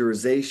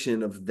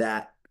characterization of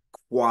that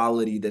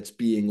quality that's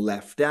being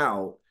left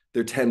out,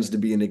 there tends to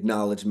be an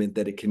acknowledgement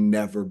that it can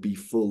never be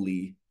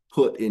fully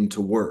put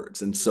into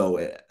words. And so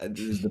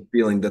there's the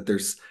feeling that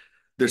there's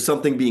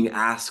something being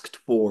asked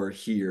for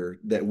here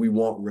that we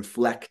want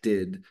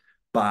reflected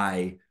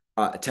by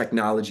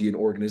technology and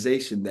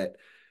organization, that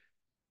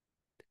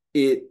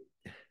it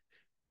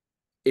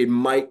it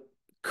might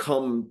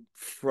come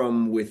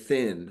from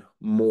within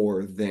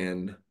more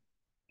than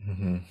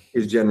Mm-hmm.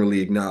 is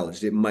generally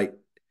acknowledged. It might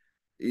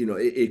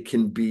it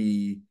can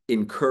be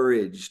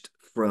encouraged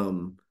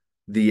from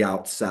the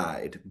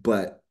outside,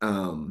 but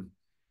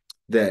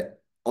that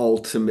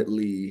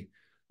ultimately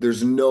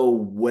there's no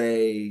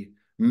way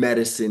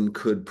medicine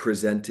could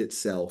present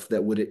itself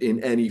that would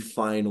in any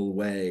final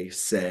way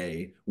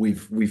say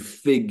we've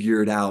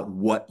figured out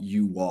what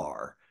you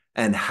are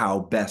and how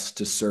best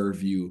to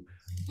serve you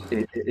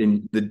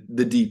in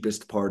the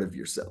deepest part of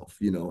yourself,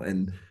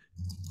 and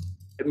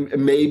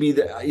maybe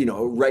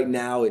right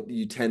now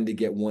you tend to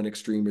get one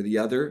extreme or the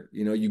other.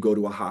 You go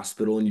to a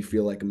hospital and you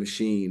feel like a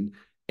machine,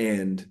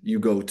 and you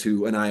go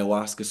to an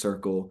ayahuasca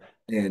circle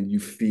and you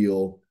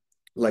feel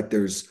like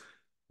there's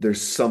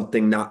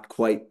something not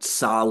quite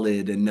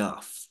solid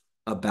enough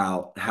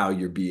about how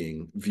you're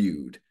being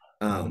viewed,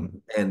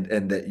 Mhm.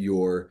 and that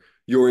your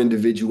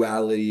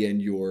individuality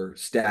and your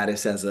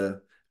status as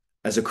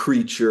a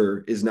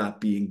creature is not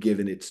being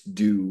given its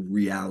due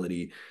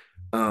reality.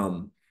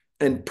 um,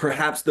 and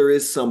perhaps there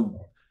is some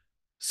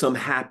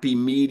happy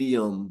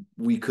medium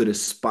we could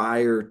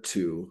aspire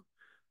to,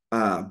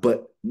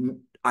 but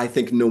I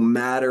think no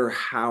matter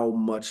how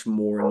much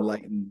more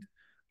enlightened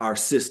our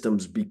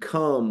systems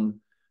become,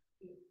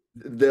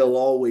 they'll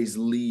always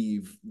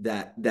leave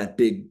that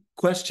big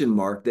question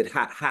mark that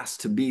has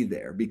to be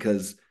there,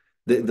 because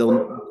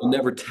they'll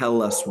never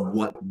tell us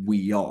what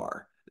we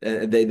are,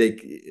 they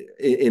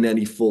in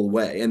any full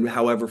way, and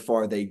however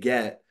far they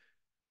get,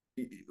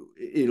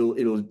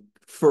 it'll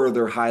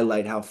further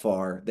highlight how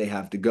far they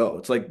have to go.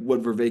 It's like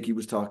what Vervaeke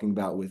was talking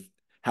about with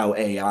how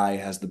AI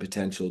has the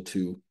potential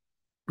to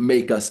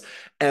make us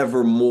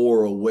ever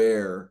more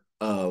aware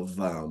of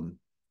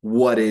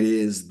what it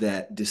is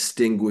that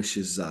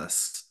distinguishes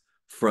us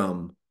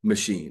from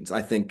machines.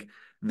 I think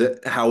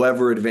that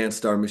however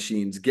advanced our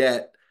machines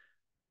get,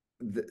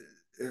 th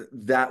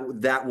that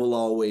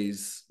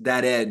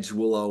edge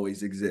will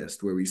always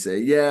exist where we say,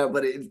 yeah,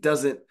 but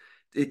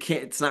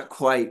it's not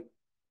quite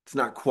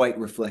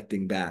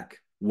reflecting back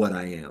what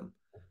I am.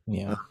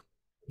 Yeah.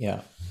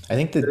 Yeah. I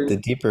think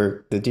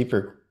the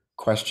deeper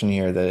question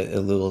here that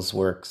Ellul's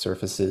work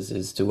surfaces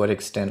is to what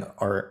extent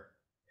are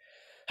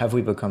have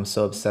we become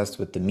so obsessed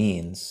with the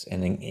means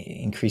and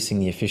increasing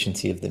the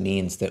efficiency of the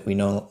means that we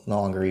no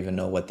longer even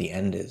know what the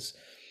end is?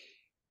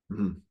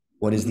 Mhm.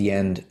 What is Mhm. the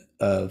end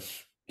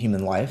of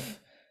human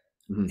life?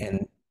 Mhm.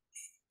 And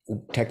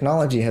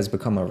technology has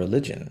become a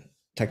religion.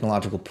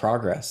 Technological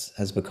progress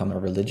has become a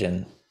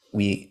religion.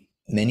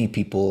 Many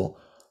people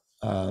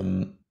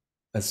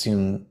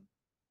assume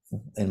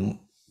in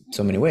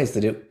so many ways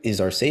that it is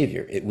our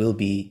savior. It will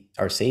be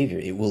our savior.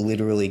 It will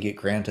literally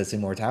grant us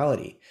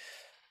immortality.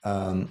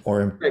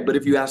 Or Right, but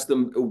if you ask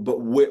them,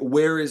 but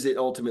where is it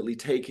ultimately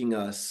taking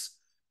us?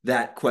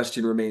 That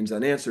question remains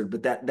unanswered.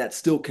 But that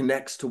still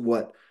connects to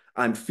what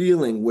I'm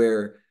feeling.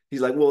 Where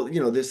he's like, well,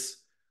 this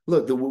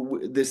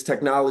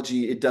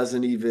technology, it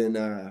doesn't even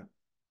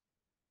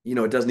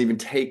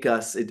take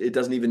us. It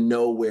doesn't even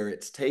know where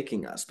it's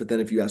taking us. But then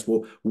if you ask,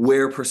 well,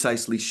 where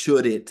precisely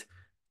should it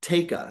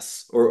take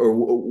us, or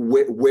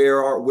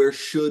where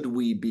should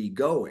we be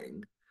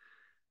going?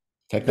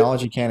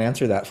 technology can't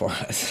answer that for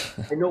us.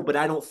 I know, but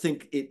I don't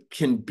think it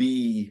can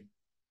be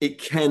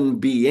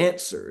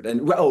answered.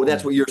 And oh,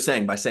 that's what you're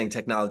saying by saying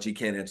technology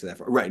can't answer that.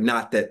 Right.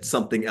 Not that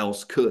something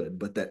else could,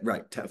 but that,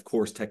 right, of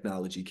course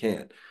technology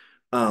can.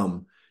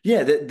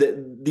 Yeah,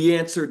 the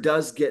answer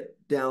does get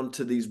down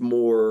to these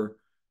more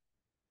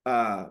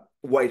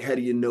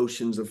Whiteheadian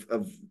notions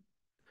of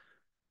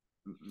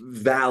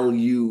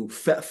value,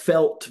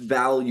 felt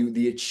value,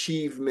 the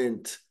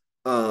achievement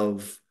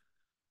of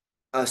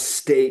a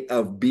state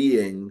of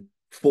being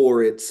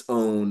for its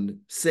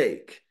own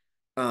sake.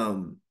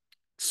 Um,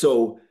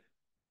 so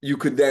you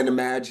could then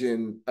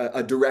imagine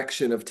a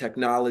direction of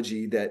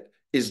technology that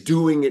is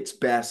doing its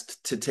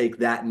best to take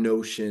that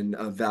notion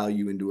of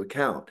value into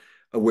account,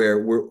 where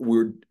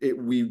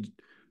we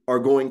are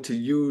going to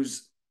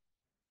use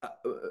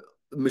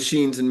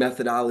machines and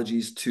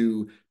methodologies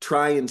to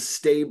try and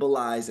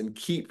stabilize and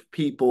keep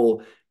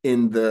people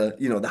in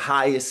the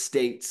highest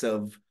states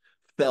of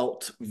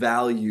felt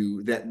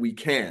value that we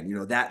can.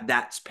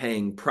 That's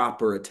paying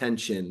proper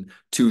attention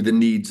to the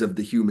needs of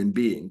the human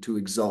being, to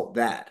exalt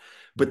that.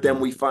 But then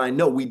Mhm. we find,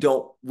 no, we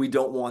don't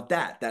want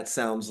that. That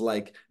sounds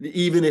like,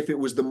 even if it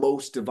was the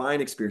most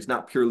divine experience,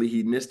 not purely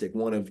hedonistic,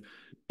 one of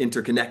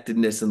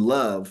interconnectedness and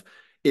love,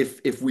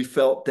 if we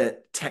felt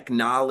that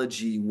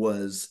technology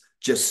was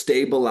just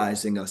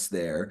stabilizing us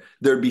there,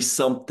 there'd be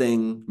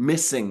something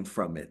missing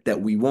from it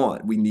that we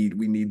want. We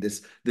need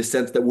this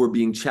sense that we're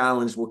being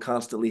challenged, we're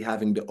constantly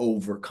having to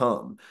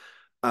overcome.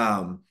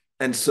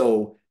 And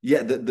so,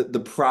 yeah, the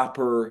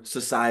proper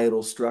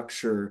societal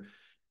structure,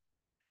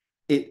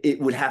 it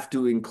would have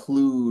to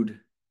include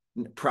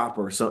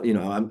proper, so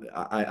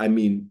I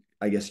mean,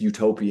 I guess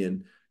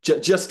utopian,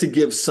 just to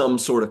give some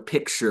sort of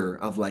picture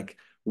of like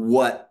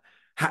what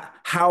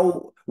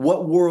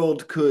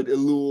world could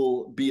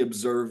Ellul be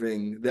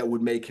observing that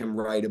would make him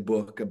write a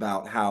book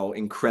about how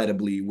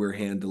incredibly we're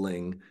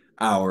handling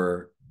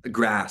our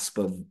grasp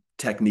of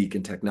technique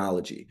and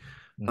technology.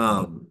 Mhm.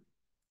 um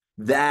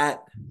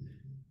that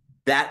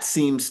that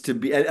seems to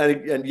be,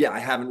 and yeah, I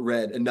haven't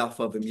read enough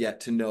of him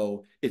yet to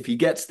know if he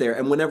gets there.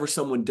 And whenever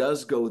someone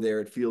does go there,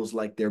 it feels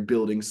like they're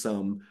building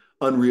some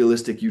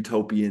unrealistic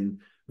utopian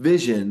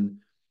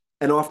vision.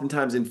 And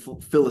oftentimes in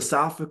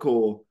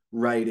philosophical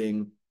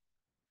writing,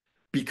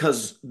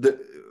 because the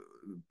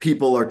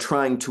people are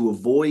trying to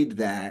avoid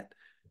that,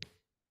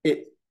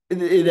 it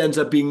it ends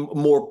up being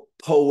more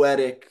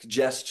poetic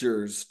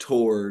gestures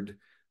toward,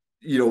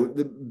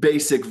 the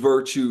basic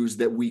virtues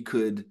that we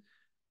could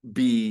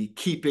be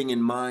keeping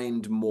in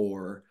mind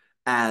more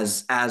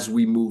as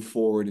we move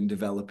forward in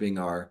developing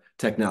our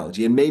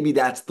technology. And maybe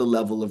that's the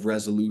level of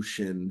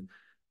resolution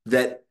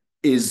that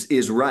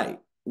is right,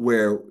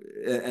 where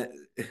uh,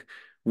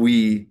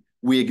 we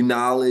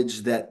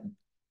acknowledge that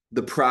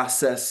the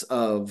process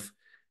of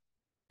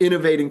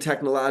innovating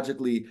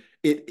technologically,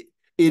 it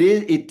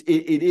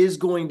is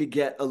going to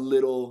get a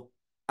little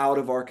out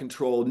of our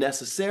control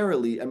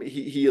necessarily. I mean,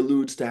 he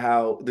alludes to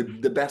how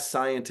the best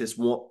scientist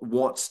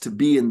wants to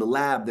be in the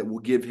lab that will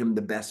give him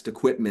the best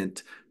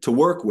equipment to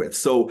work with.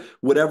 So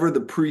whatever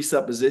the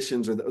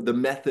presuppositions or the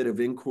method of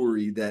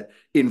inquiry that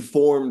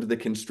informed the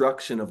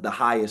construction of the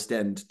highest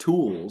end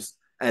tools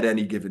at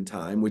any given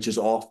time, which is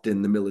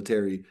often the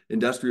military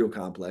industrial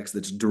complex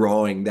that's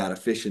drawing that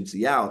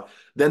efficiency out,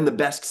 then the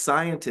best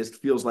scientist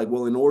feels like,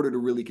 well, in order to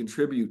really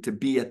contribute to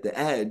be at the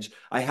edge,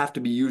 I have to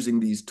be using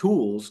these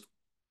tools.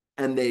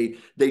 And they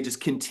just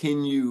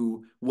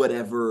continue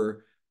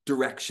whatever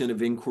direction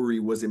of inquiry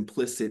was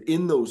implicit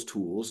in those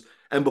tools.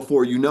 And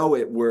before you know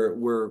it,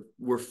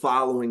 we're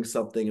following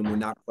something and we're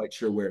not quite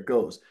sure where it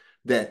goes.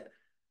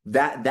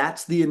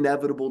 That's the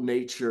inevitable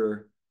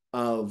nature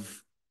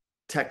of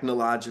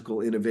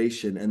technological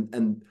innovation.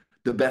 And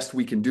the best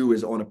we can do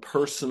is on a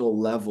personal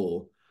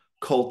level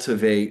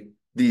cultivate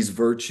these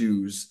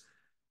virtues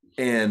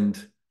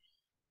and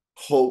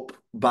hope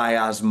by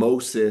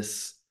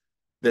osmosis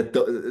that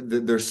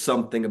there's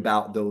something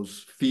about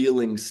those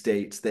feeling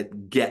states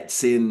that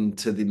gets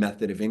into the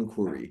method of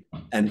inquiry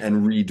and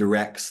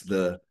redirects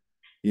the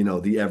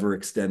ever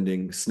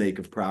extending snake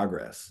of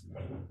progress.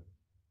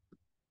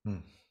 Hmm.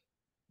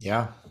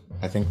 Yeah,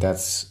 I think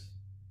that's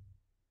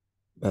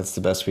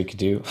the best we could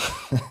do.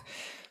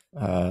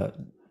 uh,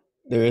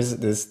 there is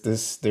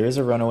there is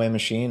a runaway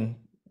machine,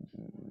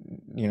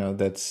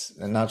 that's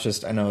not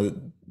just, I know,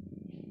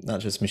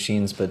 not just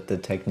machines, but the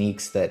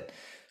techniques that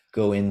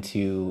go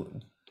into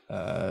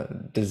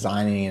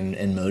designing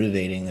and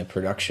motivating the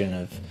production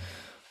of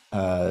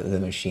the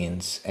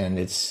machines. And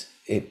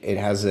it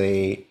has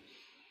it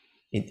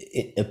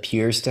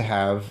appears to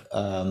have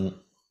an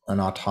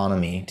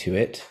autonomy to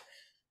it,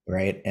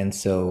 right? And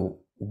so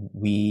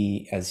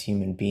we as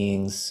human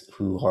beings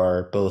who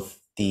are both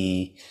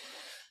the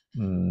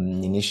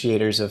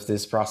initiators of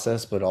this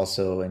process, but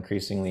also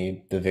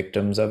increasingly the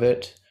victims of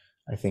it,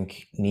 I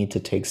think need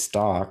to take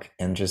stock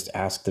and just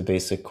ask the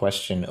basic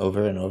question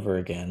over and over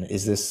again.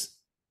 Is this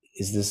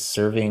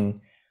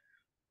serving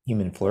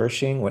human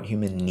flourishing? What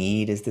human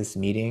need is this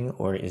meeting?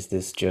 Or is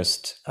this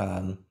just,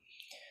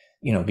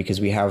 because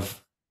we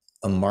have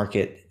a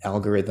market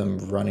algorithm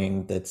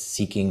running that's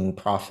seeking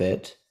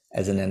profit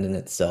as an end in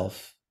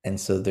itself. And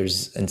so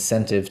there's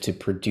incentive to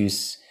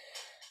produce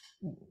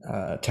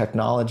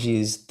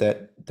technologies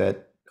that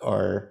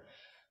are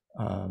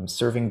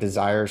serving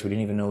desires we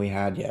didn't even know we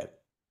had yet,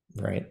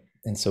 right?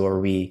 And so are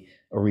we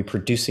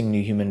producing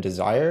new human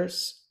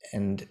desires?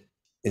 And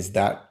is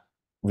that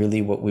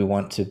really what we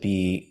want to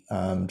be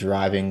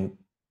driving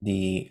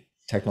the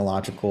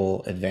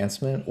technological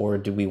advancement, or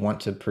do we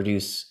want to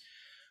produce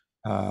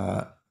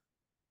uh,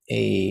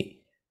 a,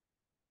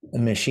 a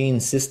machine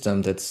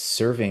system that's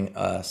serving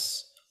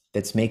us,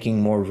 that's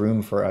making more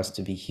room for us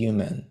to be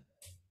human,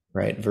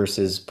 right?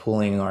 Versus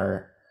pulling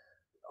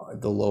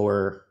the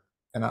lower,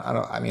 and I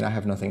don't, I mean, I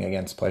have nothing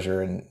against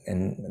pleasure and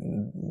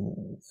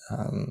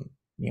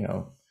you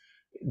know,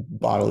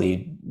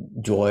 bodily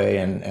joy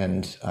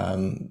and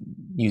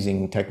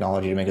using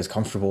technology to make us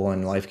comfortable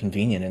and life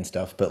convenient and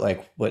stuff. But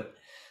like, what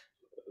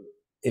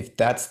if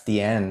that's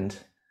the end,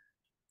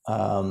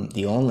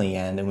 the only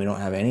end, and we don't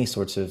have any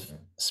sorts of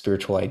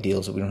spiritual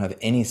ideals, we don't have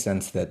any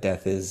sense that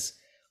death is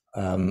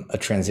a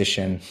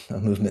transition, a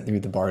movement through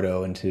the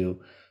bardo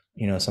into,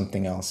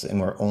 something else, and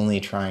we're only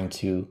trying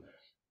to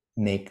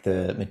make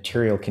the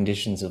material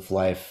conditions of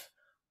life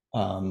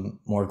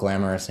more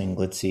glamorous and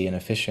glitzy and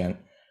efficient,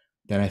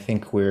 then I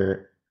think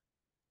we're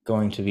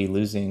going to be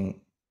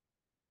losing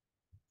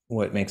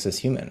what makes us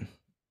human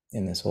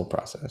in this whole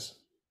process.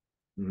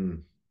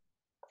 Mm.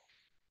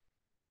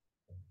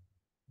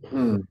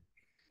 Mm.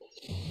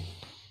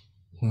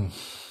 Hmm.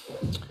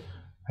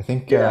 I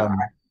think Yeah. um,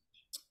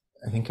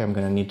 I think I'm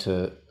gonna need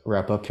to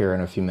wrap up here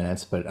in a few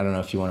minutes, but I don't know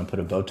if you want to put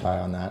a bow tie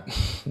on that.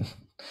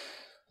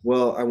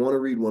 Well, I want to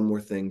read one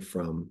more thing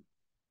from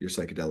your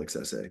psychedelics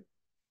essay.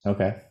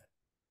 Okay.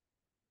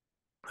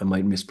 I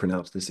might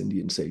mispronounce this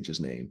Indian sage's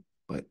name,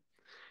 but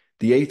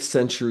the 8th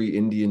century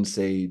Indian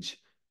sage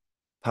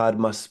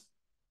Padmasambhava,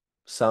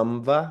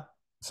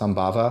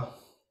 Sambhava,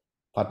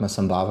 Padma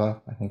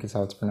Sambhava, I think is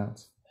how it's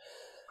pronounced.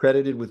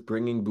 credited with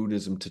bringing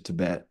Buddhism to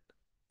Tibet,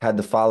 had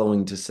the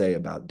following to say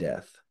about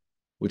death,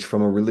 which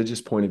from a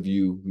religious point of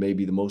view may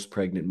be the most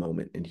pregnant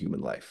moment in human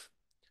life.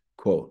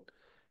 Quote,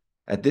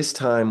 at this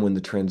time when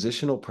the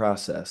transitional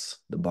process,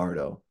 the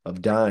bardo,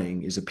 of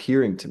dying is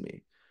appearing to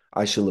me,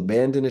 I shall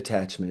abandon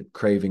attachment,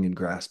 craving, and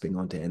grasping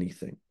onto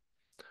anything.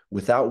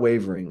 Without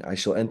wavering, I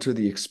shall enter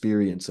the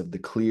experience of the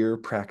clear,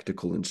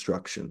 practical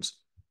instructions.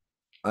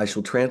 I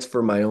shall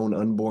transfer my own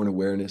unborn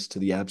awareness to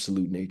the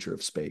absolute nature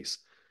of space.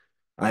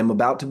 I am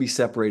about to be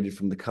separated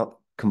from the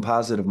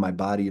composite of my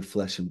body of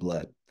flesh and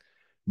blood.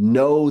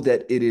 Know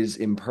that it is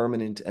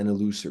impermanent and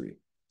illusory.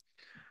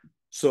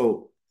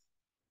 So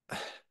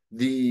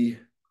the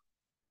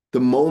the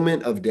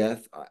moment of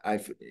death,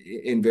 I've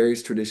in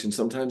various traditions,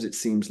 sometimes it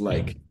seems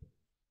like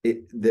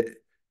that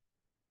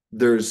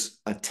there's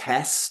a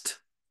test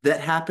that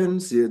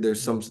happens.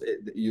 There's some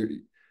you're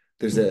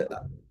there's a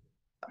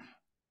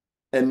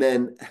and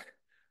then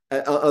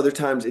other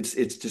times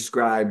it's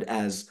described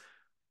as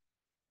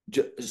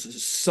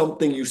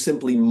something you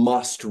simply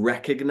must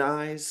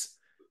recognize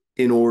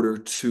in order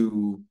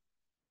to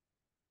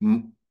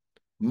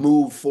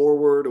move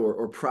forward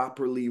or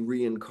properly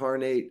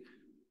reincarnate.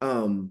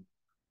 Um,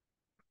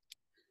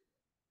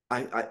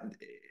 I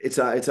it's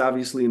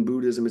obviously in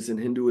Buddhism, it's in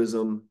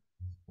Hinduism,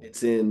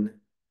 it's in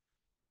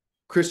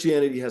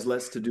Christianity has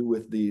less to do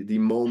with the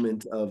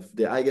moment of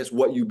the I guess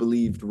what you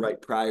believed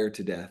right prior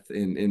to death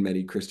in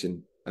many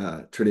Christian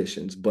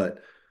traditions, but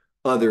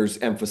others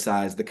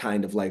emphasize the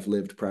kind of life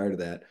lived prior to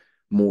that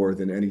more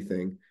than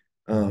anything.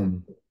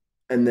 Mhm.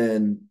 And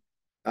then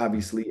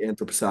obviously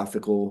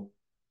anthroposophical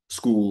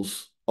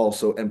schools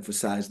also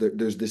emphasize that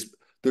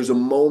there's a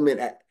moment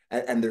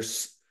and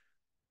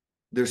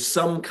there's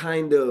some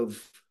kind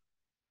of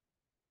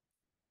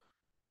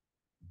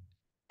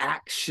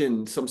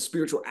action, some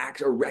spiritual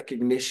act or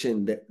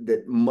recognition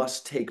that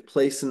must take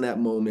place in that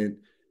moment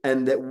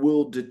and that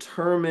will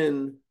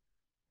determine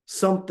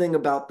something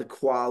about the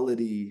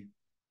quality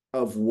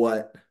of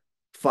what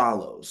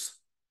follows.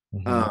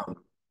 Mhm. Um,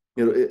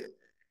 you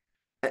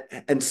know,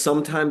 and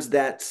sometimes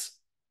that's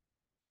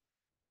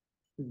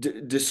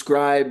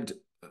described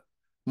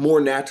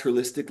more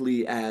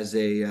naturalistically as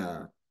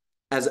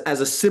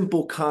a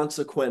simple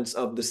consequence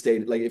of the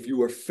state. Like if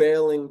you are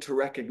failing to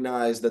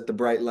recognize that the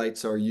bright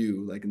lights are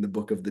you, like in the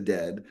Book of the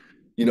Dead,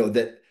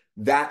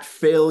 that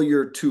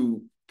failure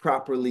to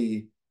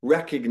properly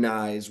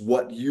recognize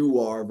what you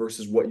are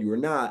versus what you are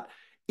not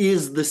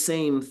is the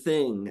same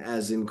thing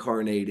as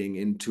incarnating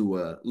into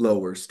a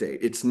lower state.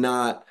 It's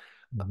not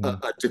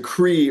Mhm. a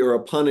decree or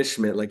a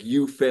punishment like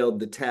you failed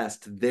the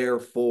test,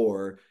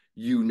 therefore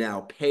you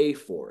now pay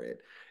for it.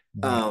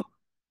 Right. Um,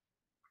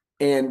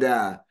 and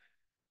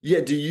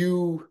yeah, do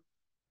you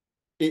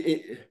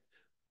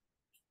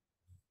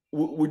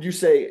would you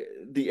say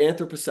the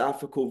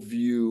anthroposophical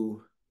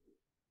view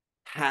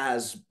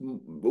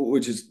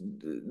which is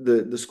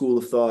the school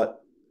of thought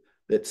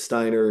that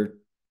Steiner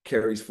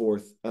carries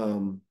forth,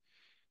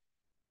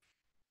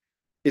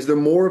 is there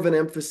more of an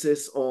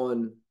emphasis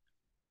on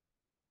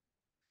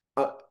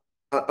a,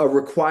 a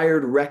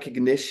required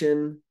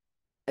recognition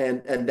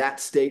and that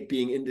state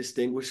being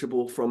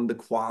indistinguishable from the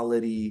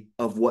quality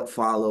of what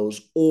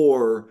follows,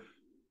 or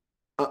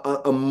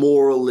a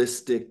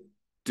moralistic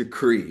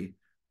decree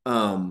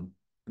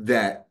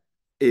that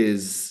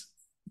is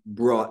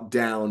brought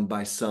down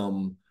by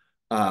some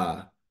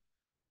uh,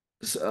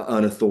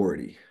 an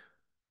authority?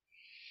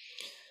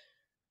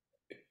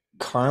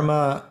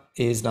 Karma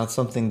is not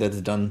something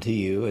that's done to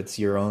you, it's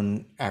your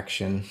own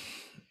action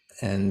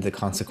and the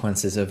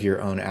consequences of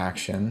your own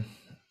action.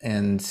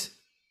 And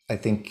I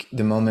think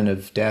the moment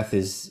of death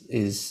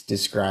is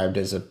described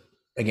as a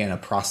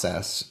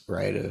process,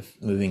 right, of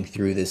moving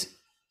through this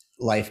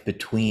life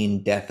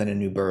between death and a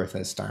new birth,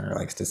 as Steiner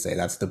likes to say.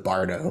 That's the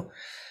bardo.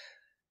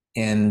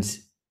 And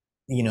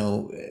you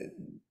know,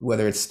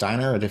 whether it's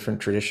Steiner or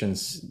different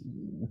traditions,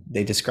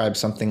 they describe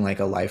something like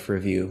a life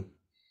review.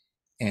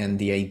 And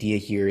the idea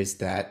here is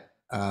that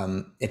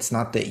it's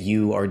not that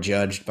you are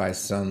judged by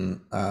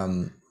some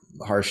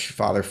harsh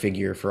father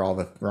figure for all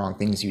the wrong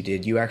things you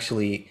did. You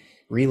actually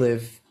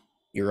relive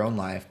your own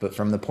life, but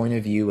from the point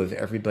of view of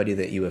everybody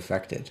that you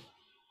affected.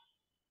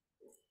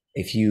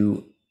 If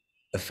you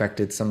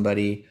affected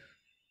somebody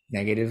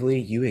negatively,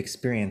 you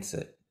experience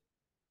it.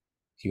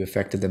 If you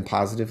affected them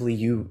positively,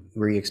 you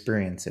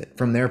re-experience it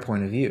from their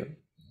point of view,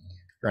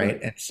 right?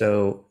 Right. And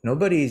so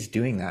nobody's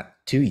doing that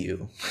to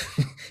you.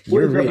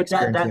 Well, You're but that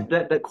re-experiencing. that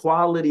that that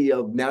quality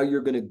of now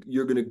you're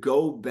gonna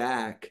go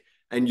back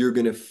and you're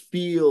gonna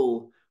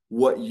feel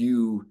what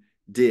you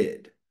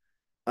did.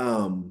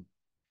 Um,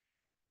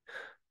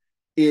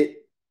 it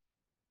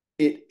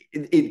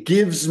it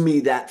gives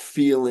me that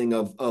feeling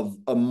of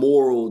a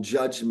moral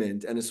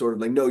judgment and a sort of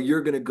like, no,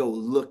 you're going to go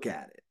look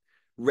at it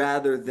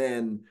rather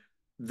than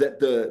that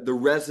the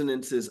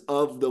resonances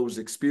of those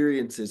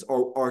experiences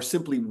are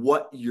simply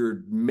what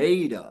you're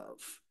made of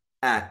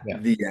at Yeah.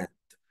 the end.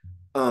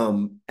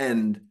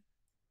 And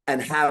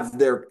have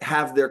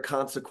their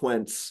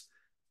consequence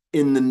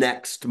in the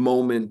next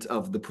moment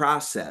of the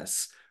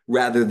process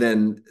rather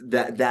than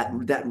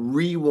that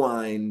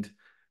rewind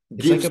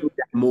It's like gives a, me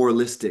that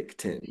moralistic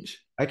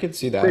tinge. I could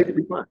see It could that.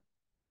 be fun.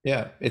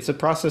 Yeah, it's a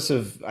process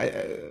of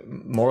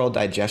moral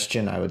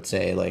digestion, I would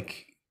say,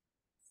 like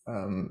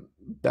um,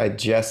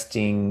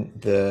 digesting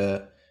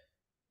the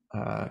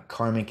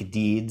karmic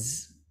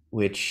deeds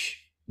which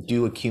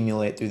do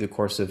accumulate through the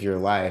course of your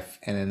life,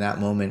 and in that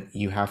moment,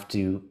 you have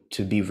to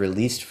be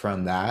released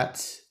from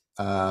that.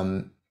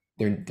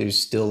 There's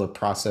still a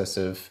process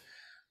of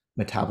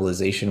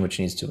metabolization which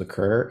needs to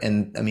occur,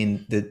 and I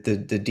mean,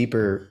 the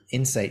deeper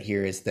insight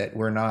here is that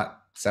we're not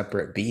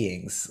separate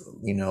beings.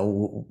 You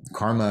know,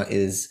 karma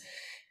is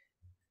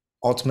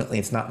ultimately,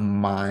 it's not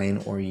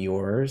mine or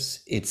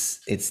yours. It's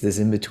this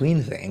in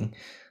between thing,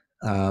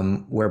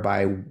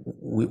 whereby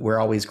we're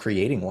always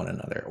creating one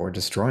another or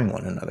destroying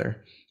one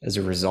another as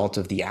a result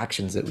of the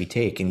actions that we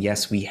take. And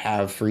yes, we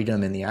have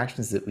freedom in the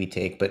actions that we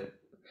take, but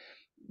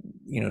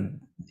you know,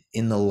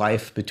 in the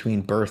life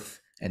between birth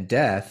and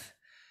death,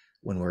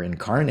 when we're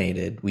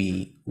incarnated,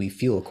 we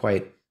feel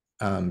quite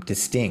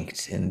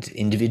distinct and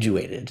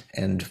individuated,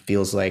 and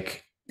feels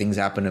like things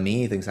happen to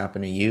me, things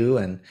happen to you,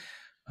 and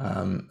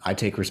I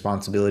take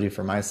responsibility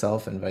for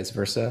myself, and vice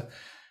versa.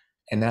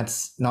 And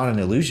that's not an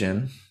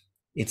illusion.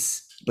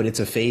 But it's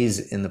a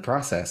phase in the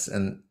process.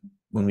 And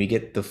when we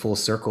get the full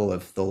circle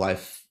of the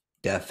life,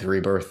 death,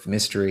 rebirth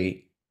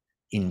mystery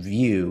in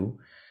view,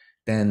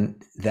 then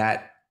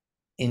that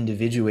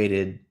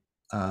individuated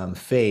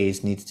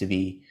phase needs to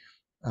be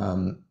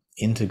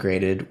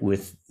integrated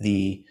with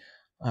the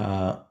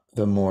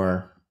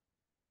more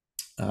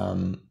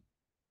um,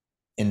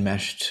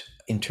 enmeshed,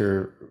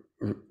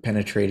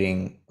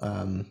 interpenetrating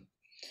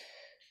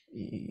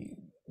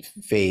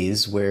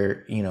phase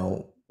where, you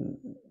know,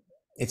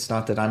 it's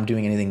not that I'm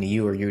doing anything to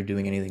you or you're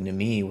doing anything to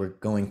me. We're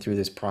going through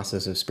this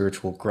process of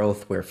spiritual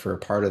growth where, for a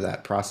part of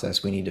that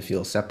process, we need to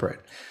feel separate.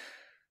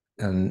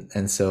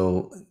 And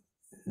so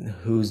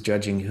who's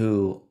judging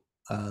who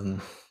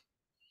um,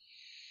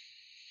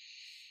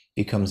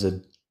 becomes a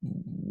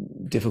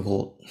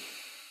difficult,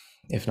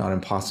 if not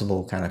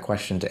impossible, kind of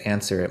question to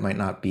answer. It might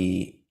not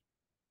be,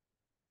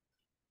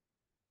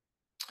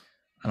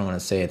 I don't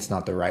want to say it's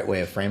not the right way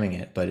of framing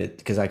it, but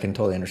because I can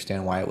totally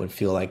understand why it would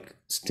feel like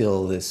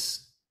still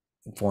this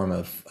form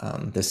of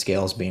the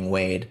scales being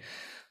weighed.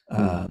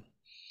 Hmm. Uh,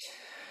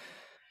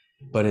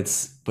 but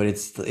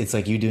it's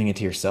like you doing it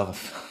to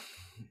yourself,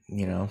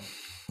 you know,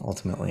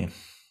 ultimately.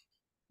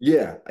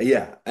 Yeah,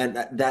 yeah.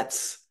 And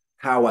that's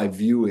how I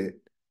view it.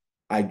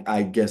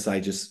 I guess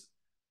I just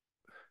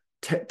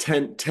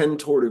tend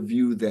toward a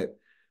view that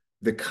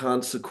the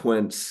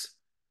consequence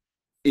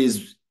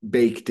is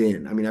baked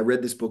in. I mean, I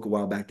read this book a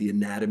while back, The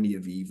Anatomy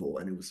of Evil,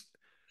 and it was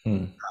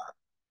Hmm.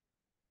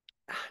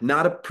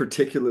 not a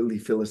particularly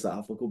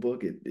philosophical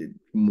book. It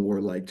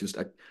more like just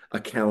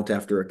account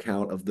after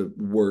account of the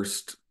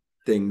worst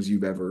things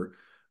you've ever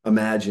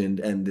imagined,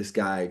 and this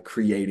guy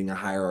creating a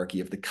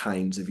hierarchy of the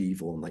kinds of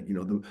evil, and like, you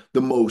know,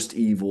 the most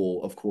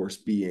evil, of course,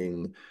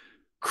 being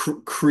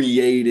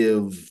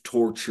creative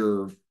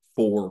torture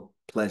for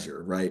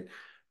pleasure, right?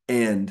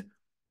 And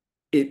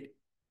it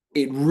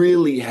it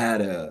really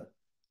had a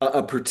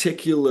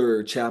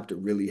particular chapter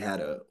really had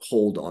a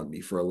hold on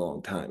me for a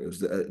long time. It was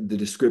the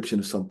description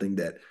of something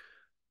that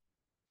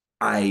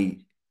I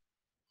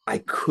I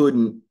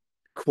couldn't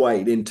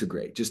quite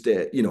integrate. Just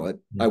you know,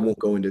 I won't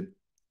go into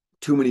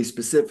too many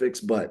specifics,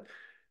 but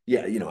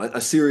yeah, you know,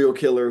 a serial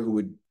killer who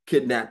would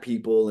kidnap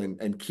people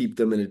and keep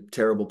them in a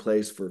terrible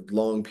place for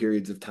long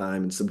periods of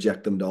time and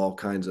subject them to all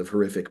kinds of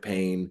horrific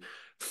pain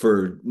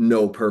for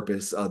no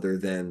purpose other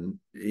than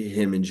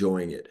him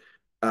enjoying it.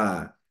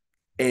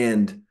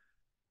 And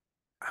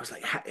I was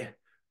like,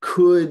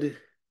 could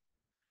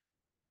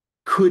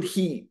could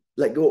he,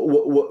 like,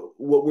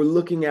 what we're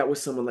looking at with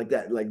someone like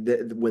that, like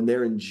when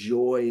they're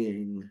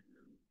enjoying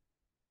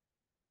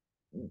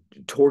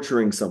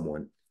torturing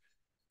someone.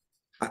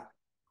 I,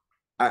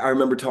 I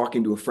remember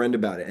talking to a friend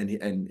about it,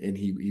 and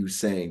he was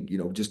saying, you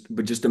know,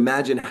 just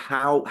imagine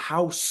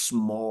how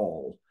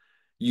small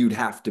you'd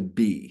have to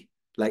be,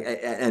 like,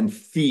 and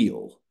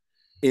feel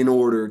in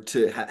order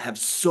to have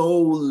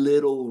so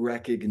little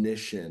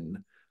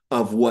recognition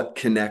of what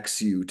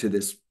connects you to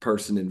this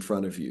person in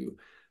front of you,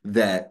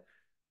 that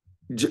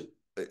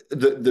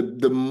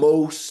the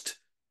most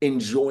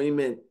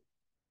enjoyment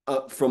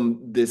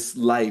from this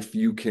life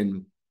you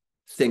can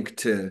think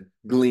to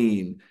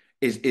glean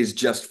is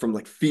just from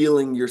like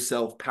feeling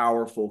yourself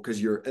powerful because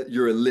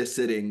you're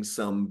eliciting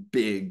some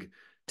big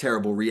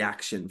terrible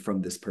reaction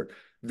from this person,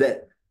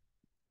 that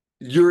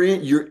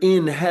you're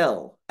in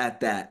hell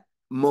at that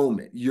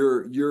moment.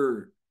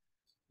 You're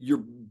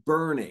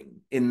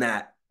burning in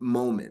that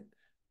moment.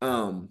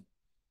 um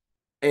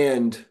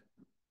and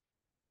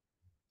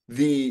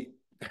the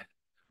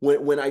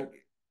when I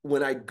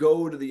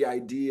go to the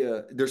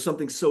idea, there's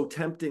something so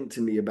tempting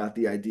to me about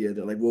the idea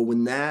that, like, well,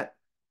 when that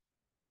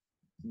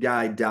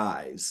guy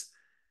dies,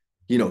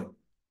 you know,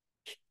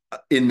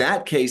 in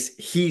that case,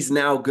 he's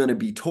now going to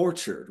be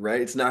tortured,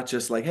 right? It's not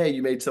just like, hey,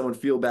 you made someone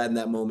feel bad in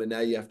that moment. Now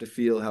you have to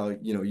feel how,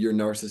 your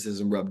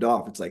narcissism rubbed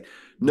off. It's like,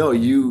 no,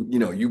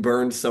 Mhm. you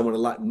burned someone a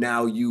lot.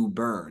 Now you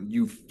burn.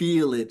 You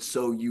feel it,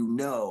 so you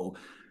know.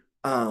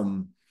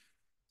 Um,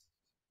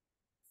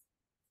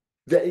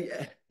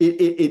 that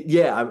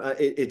yeah,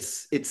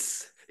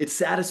 it's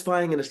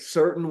satisfying in a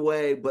certain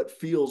way, but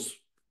feels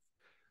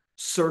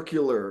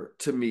circular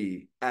to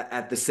me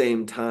at the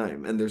same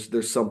time. And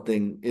there's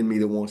something in me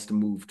that wants to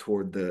move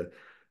toward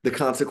the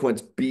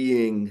consequence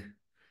being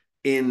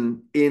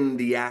in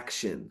the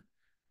action,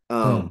 Hmm.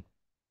 um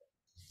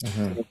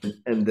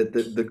Mhm. and that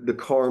the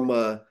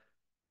karma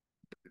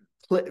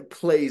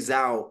plays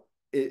out.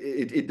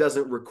 It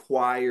doesn't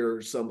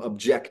require some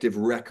objective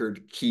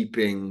record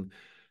keeping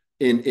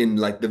in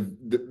like the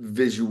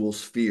visual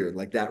sphere.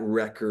 Like that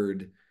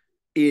record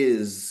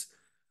is,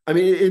 I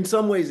mean, in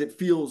some ways it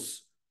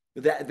feels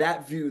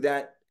that view,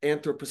 that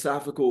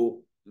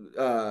anthroposophical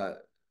uh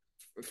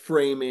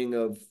framing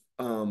of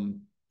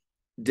um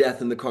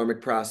death and the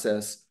karmic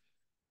process.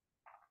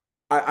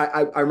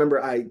 I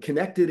remember I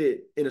connected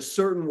it in a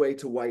certain way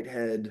to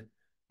Whitehead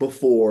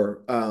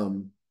before,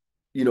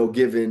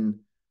 given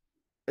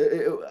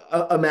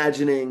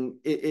imagining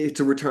it's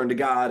a return to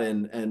God,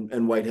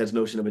 and Whitehead's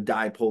notion of a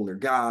dipolar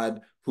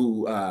God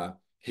who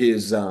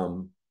his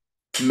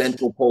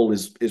mental pole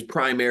is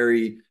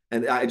primary.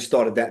 And I just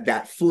thought of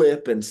that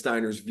flip and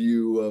Steiner's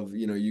view of,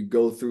 you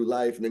go through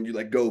life and then you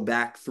like go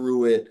back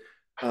through it.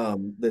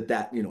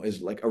 That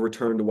is like a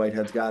return to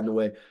Whitehead's God in a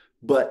way.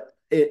 But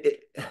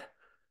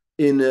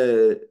in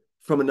a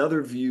from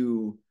another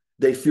view,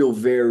 they feel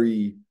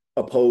very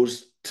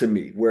opposed to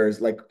me.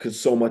 Whereas like, because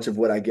so much of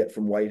what I get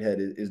from Whitehead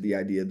is the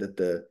idea that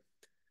the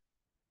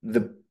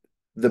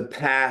the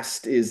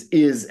past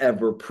is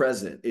ever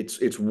present.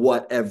 It's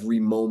what every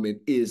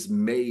moment is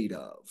made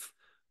of.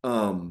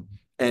 Um,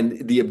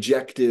 and the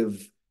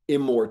objective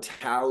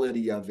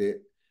immortality of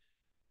it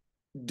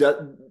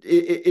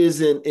it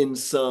isn't in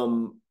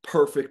some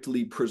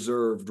perfectly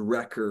preserved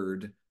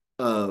record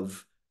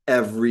of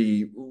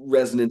every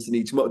resonance in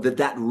each mode.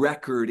 That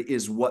record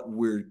is what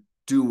we're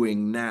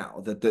doing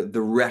now. That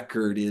the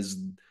record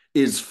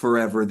is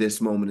forever,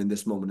 this moment and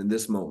this moment and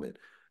this moment.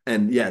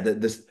 And yeah, that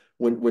this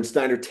when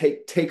Steiner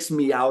takes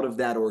me out of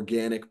that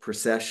organic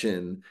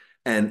procession,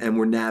 and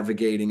we're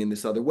navigating in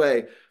this other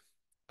way,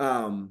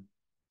 um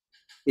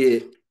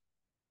it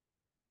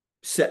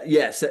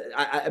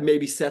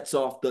maybe sets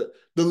off the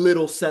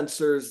little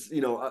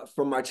sensors,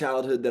 from my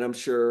childhood, that I'm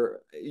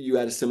sure you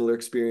had a similar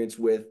experience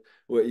with,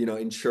 where,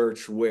 in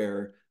church,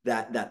 where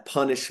that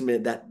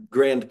punishment, that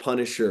grand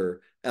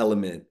punisher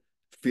element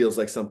feels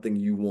like something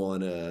you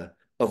want to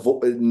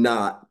avoid.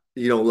 Not,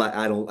 you don't like,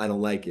 I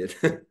don't like it.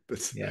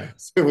 But Yeah.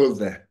 simple as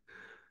that.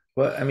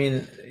 Well, I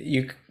mean,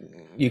 you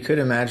could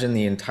imagine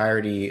the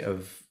entirety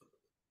of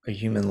a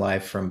human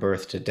life from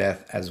birth to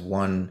death as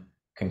one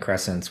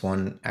concrescence,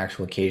 one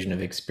actual occasion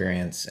of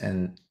experience,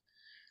 and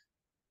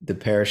the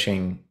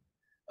perishing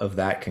of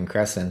that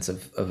concrescence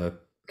of a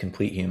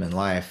complete human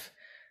life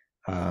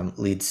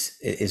leads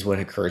is what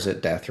occurs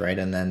at death, right?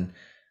 And then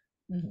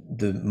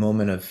the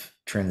moment of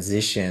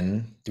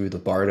transition through the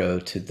bardo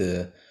to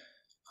the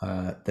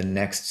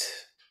next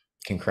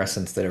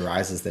concrescence that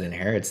arises that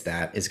inherits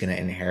that is going to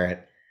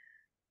inherit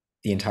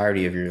the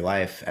entirety of your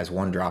life as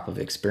one drop of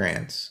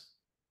experience,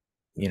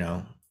 you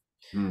know.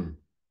 Mm,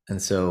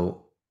 And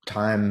so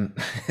time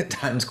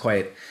time's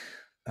quite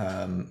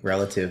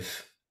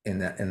relative in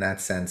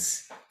that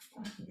sense,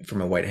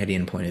 from a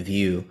Whiteheadian point of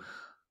view.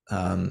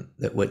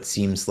 That what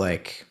seems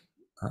like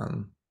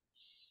um,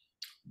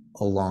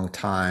 a long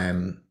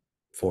time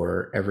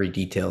for every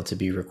detail to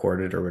be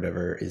recorded or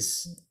whatever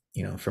is,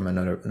 from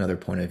another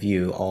point of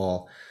view,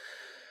 all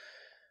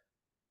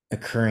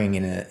occurring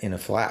in a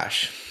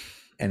flash.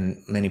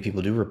 And many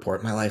people do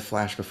report, my life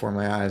flashed before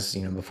my eyes,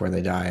 before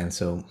they die. And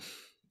so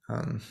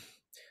um,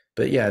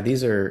 but yeah,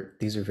 these are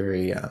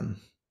very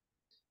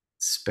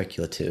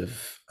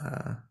speculative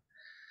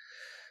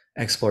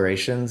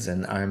explorations,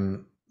 and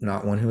I'm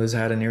not one who has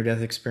had a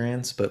near-death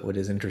experience. But what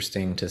is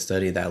interesting to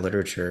study that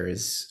literature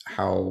is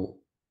how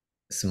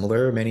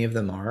similar many of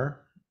them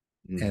are,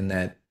 mm, and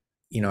that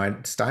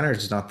Steiner's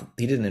just not,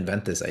 he didn't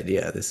invent this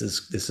idea. This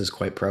is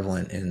quite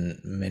prevalent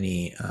in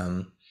many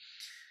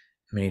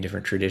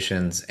different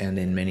traditions and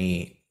in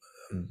many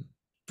um,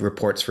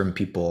 reports from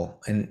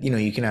people. And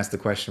you can ask the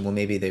question, well,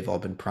 maybe they've all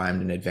been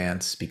primed in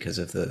advance because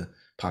of the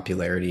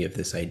popularity of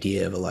this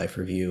idea of a life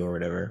review or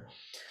whatever.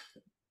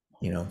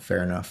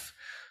 Fair enough.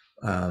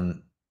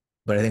 um,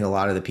 but I think a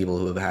lot of the people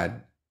who have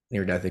had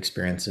near death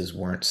experiences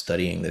weren't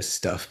studying this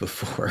stuff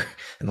before,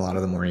 and a lot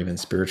of them weren't even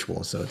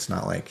spiritual, so it's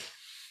not like,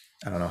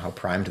 I don't know how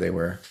primed they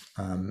were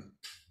to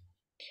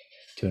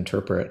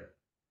interpret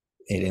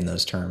it in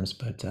those terms.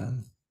 But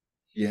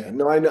yeah,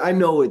 no, I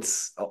know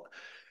it's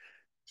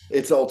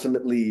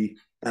ultimately,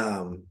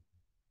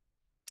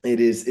 it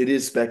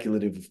is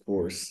speculative, of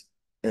course.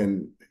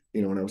 And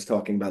when I was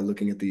talking about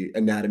looking at the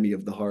anatomy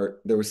of the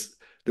heart, there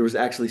was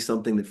actually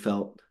something that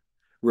felt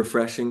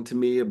refreshing to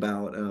me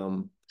about,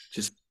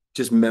 just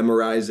just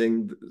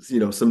memorizing,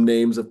 some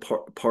names of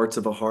parts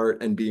of a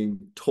heart and being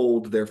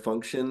told their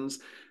functions.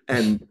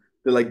 And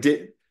they're like,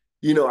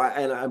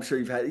 and I'm sure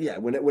you've had, yeah,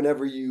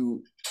 whenever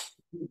you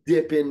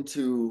dip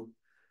into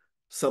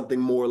something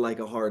more like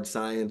a hard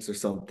science or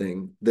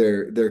something,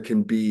 there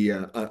can be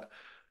a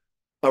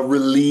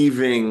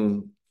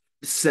relieving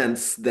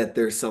sense that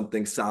there's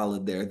something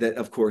solid there. That,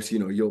 of course,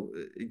 you'll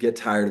get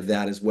tired of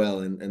that as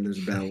well, and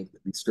there's a balance to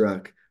be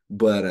struck.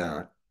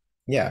 But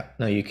Yeah,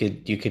 no, you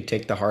could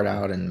take the heart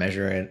out and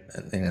measure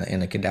it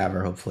in a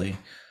cadaver, hopefully,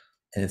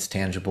 and it's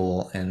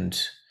tangible.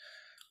 And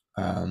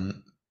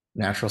um,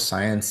 natural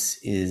science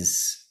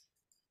is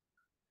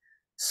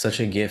such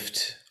a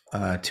gift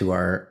to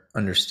our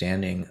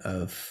understanding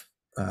of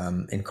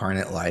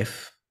incarnate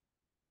life,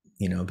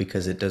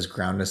 because it does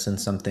ground us in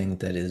something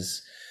that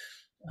is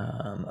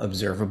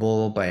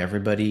observable by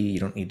everybody. You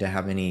don't need to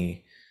have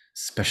any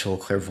special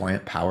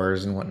clairvoyant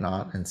powers and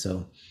whatnot. And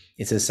so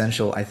it's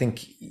essential, I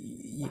think,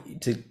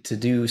 to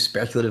do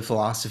speculative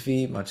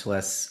philosophy, much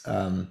less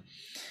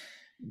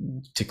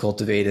to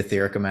cultivate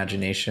etheric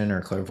imagination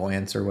or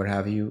clairvoyance or what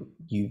have you.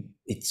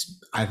 It's,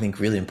 I think,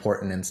 really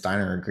important, and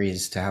Steiner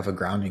agrees, to have a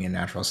grounding in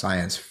natural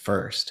science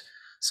first.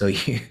 So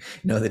you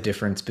know the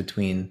difference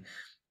between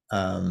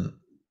um,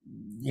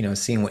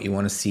 seeing what you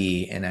want to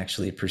see and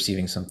actually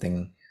perceiving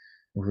something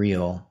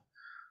real.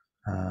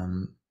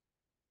 Um,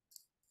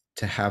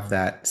 to have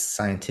that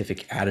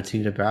scientific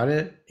attitude about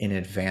it in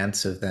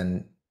advance of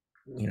then,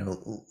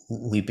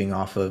 leaping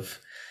off of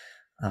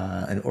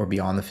or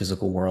beyond the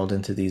physical world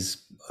into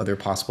these other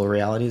possible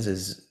realities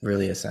is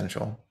really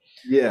essential.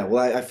 yeah,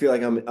 well, I feel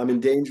like I'm in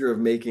danger of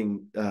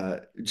making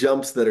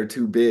jumps that are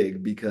too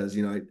big because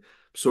I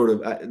sort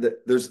of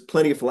there's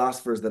plenty of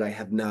philosophers that I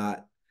have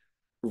not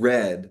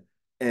read,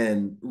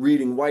 and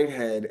reading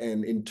Whitehead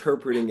and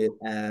interpreting it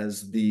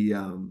as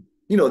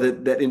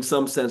that in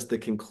some sense the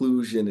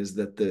conclusion is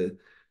that the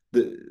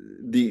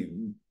the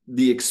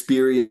the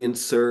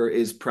experiencer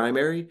is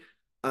primary.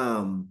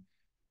 Um,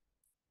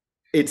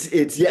 it's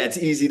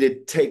easy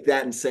to take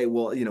that and say,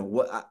 well,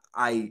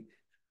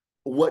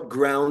 what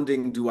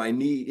grounding do I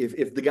need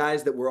if the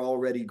guys that were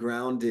already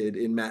grounded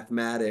in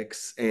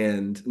mathematics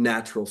and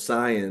natural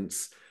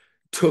science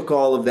took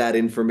all of that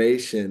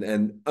information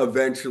and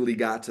eventually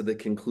got to the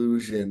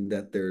conclusion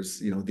that there's,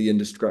 the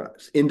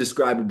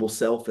indescribable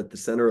self at the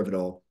center of it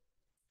all.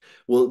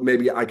 Well,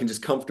 maybe I can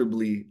just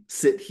comfortably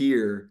sit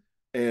here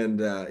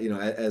and,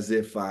 as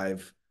if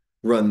I've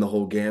run the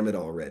whole gamut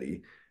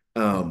already.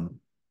 Um,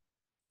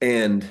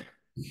 and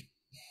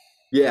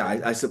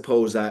yeah, I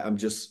suppose I'm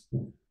just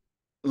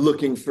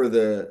looking for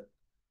the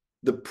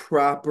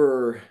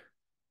proper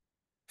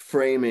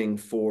framing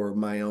for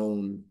my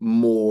own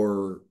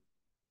more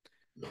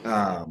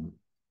um,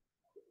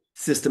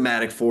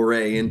 systematic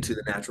foray into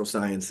the natural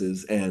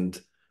sciences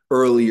and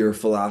earlier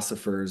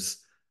philosophers.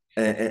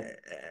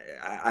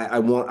 I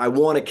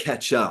want to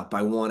catch up.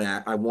 I want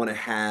to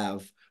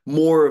have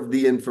more of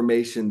the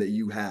information that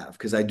you have,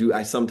 because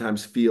I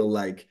sometimes feel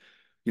like,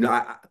 you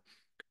know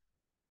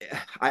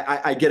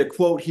I get a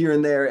quote here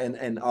and there,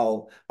 and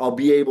I'll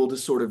be able to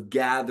sort of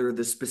gather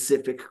the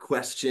specific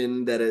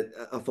question that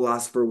a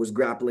philosopher was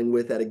grappling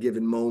with at a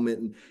given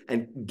moment,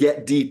 and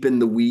get deep in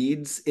the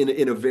weeds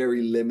in a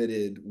very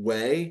limited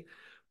way.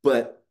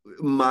 But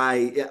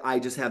I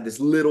just have this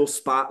little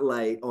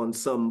spotlight on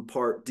some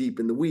part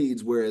deep in the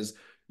weeds, whereas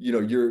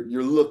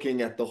you're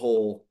looking at the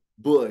whole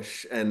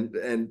bush and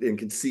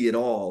can see it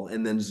all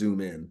and then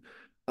zoom in.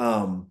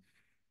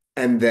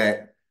 And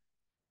that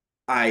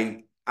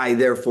I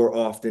therefore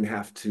often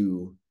have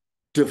to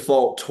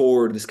default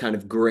toward this kind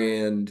of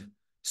grand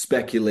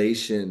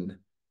speculation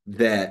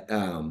that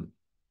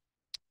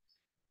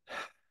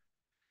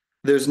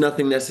there's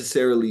nothing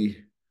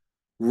necessarily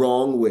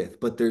wrong with,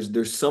 but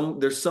there's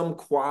some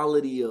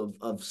quality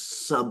of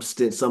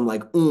substance, some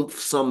like oomph,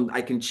 some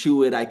I can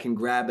chew it, I can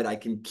grab it, I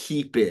can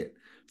keep it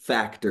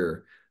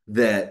factor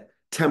that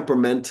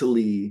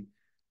temperamentally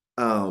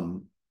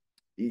um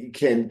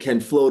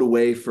can float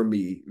away from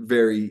me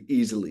very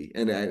easily.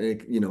 And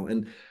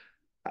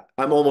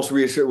I'm almost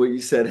reassured what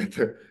you said at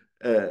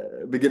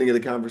the beginning of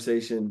the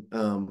conversation.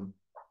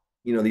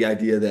 The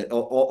idea that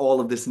all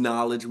of this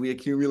knowledge we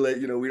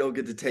accumulate, we don't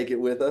get to take it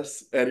with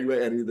us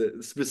anyway. Any of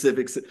the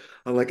specifics,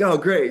 I'm like, oh,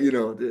 great,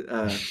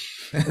 Yeah.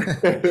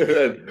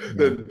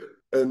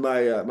 and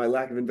my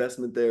lack of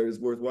investment there is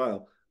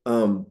worthwhile.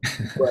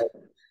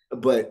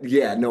 But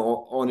yeah,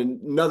 no. On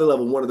another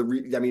level, one of I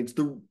mean, it's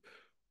the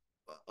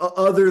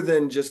other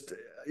than just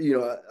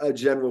a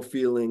general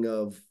feeling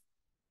of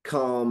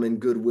calm and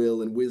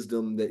goodwill and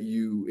wisdom that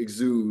you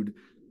exude,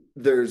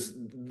 there's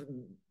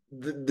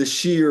the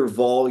sheer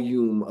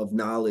volume of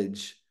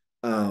knowledge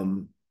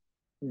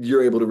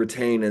you're able to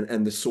retain,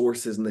 and the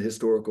sources and the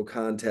historical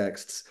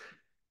contexts.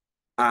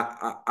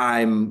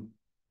 I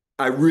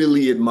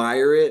really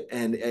admire it,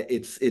 and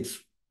it's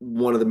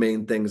one of the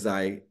main things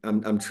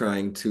I'm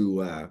trying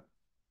to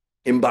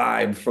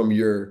imbibe from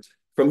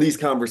these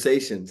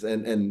conversations,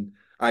 and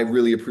I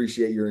really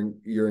appreciate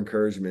your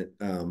encouragement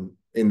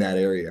in that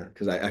area,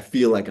 because I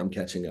feel like I'm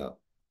catching up.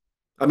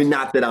 I mean,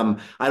 not that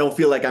I don't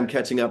feel like I'm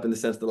catching up in the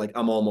sense that like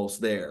I'm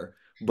almost there,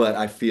 but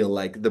I feel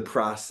like the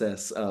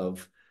process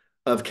of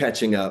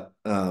catching up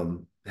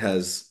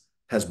has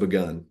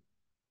begun.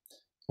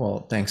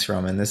 Well, thanks,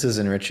 Roman. This is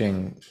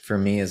enriching for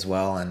me as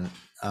well. And,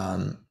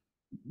 um,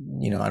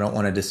 I don't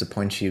want to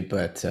disappoint you,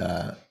 but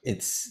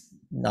it's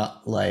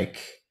not like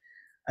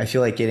I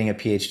feel like getting a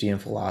PhD in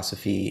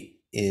philosophy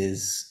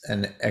is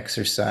an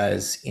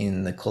exercise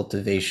in the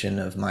cultivation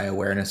of my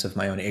awareness of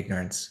my own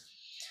ignorance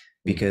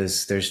Mhm.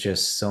 because there's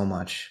just so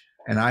much.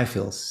 And I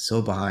feel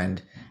so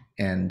behind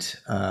and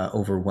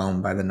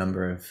overwhelmed by the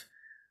number of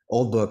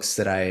old books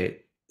that I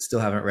still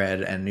haven't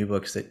read and new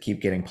books that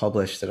keep getting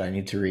published that I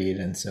need to read.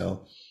 And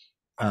so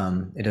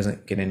it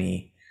doesn't get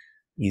any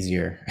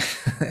easier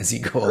as you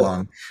go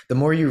along. The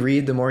more you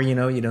read, the more you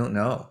know you don't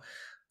know,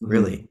 Mhm.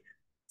 really.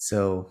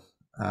 So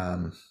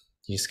um,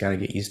 you just got to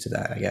get used to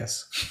that, I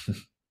guess.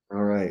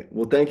 All right.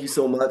 Well, thank you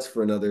so much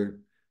for another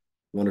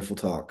wonderful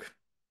talk.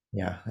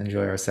 Yeah,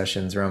 enjoy our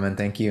sessions, Roman.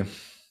 Thank you.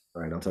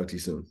 All right. I'll talk to you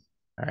soon.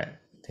 All right,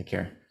 take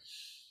care.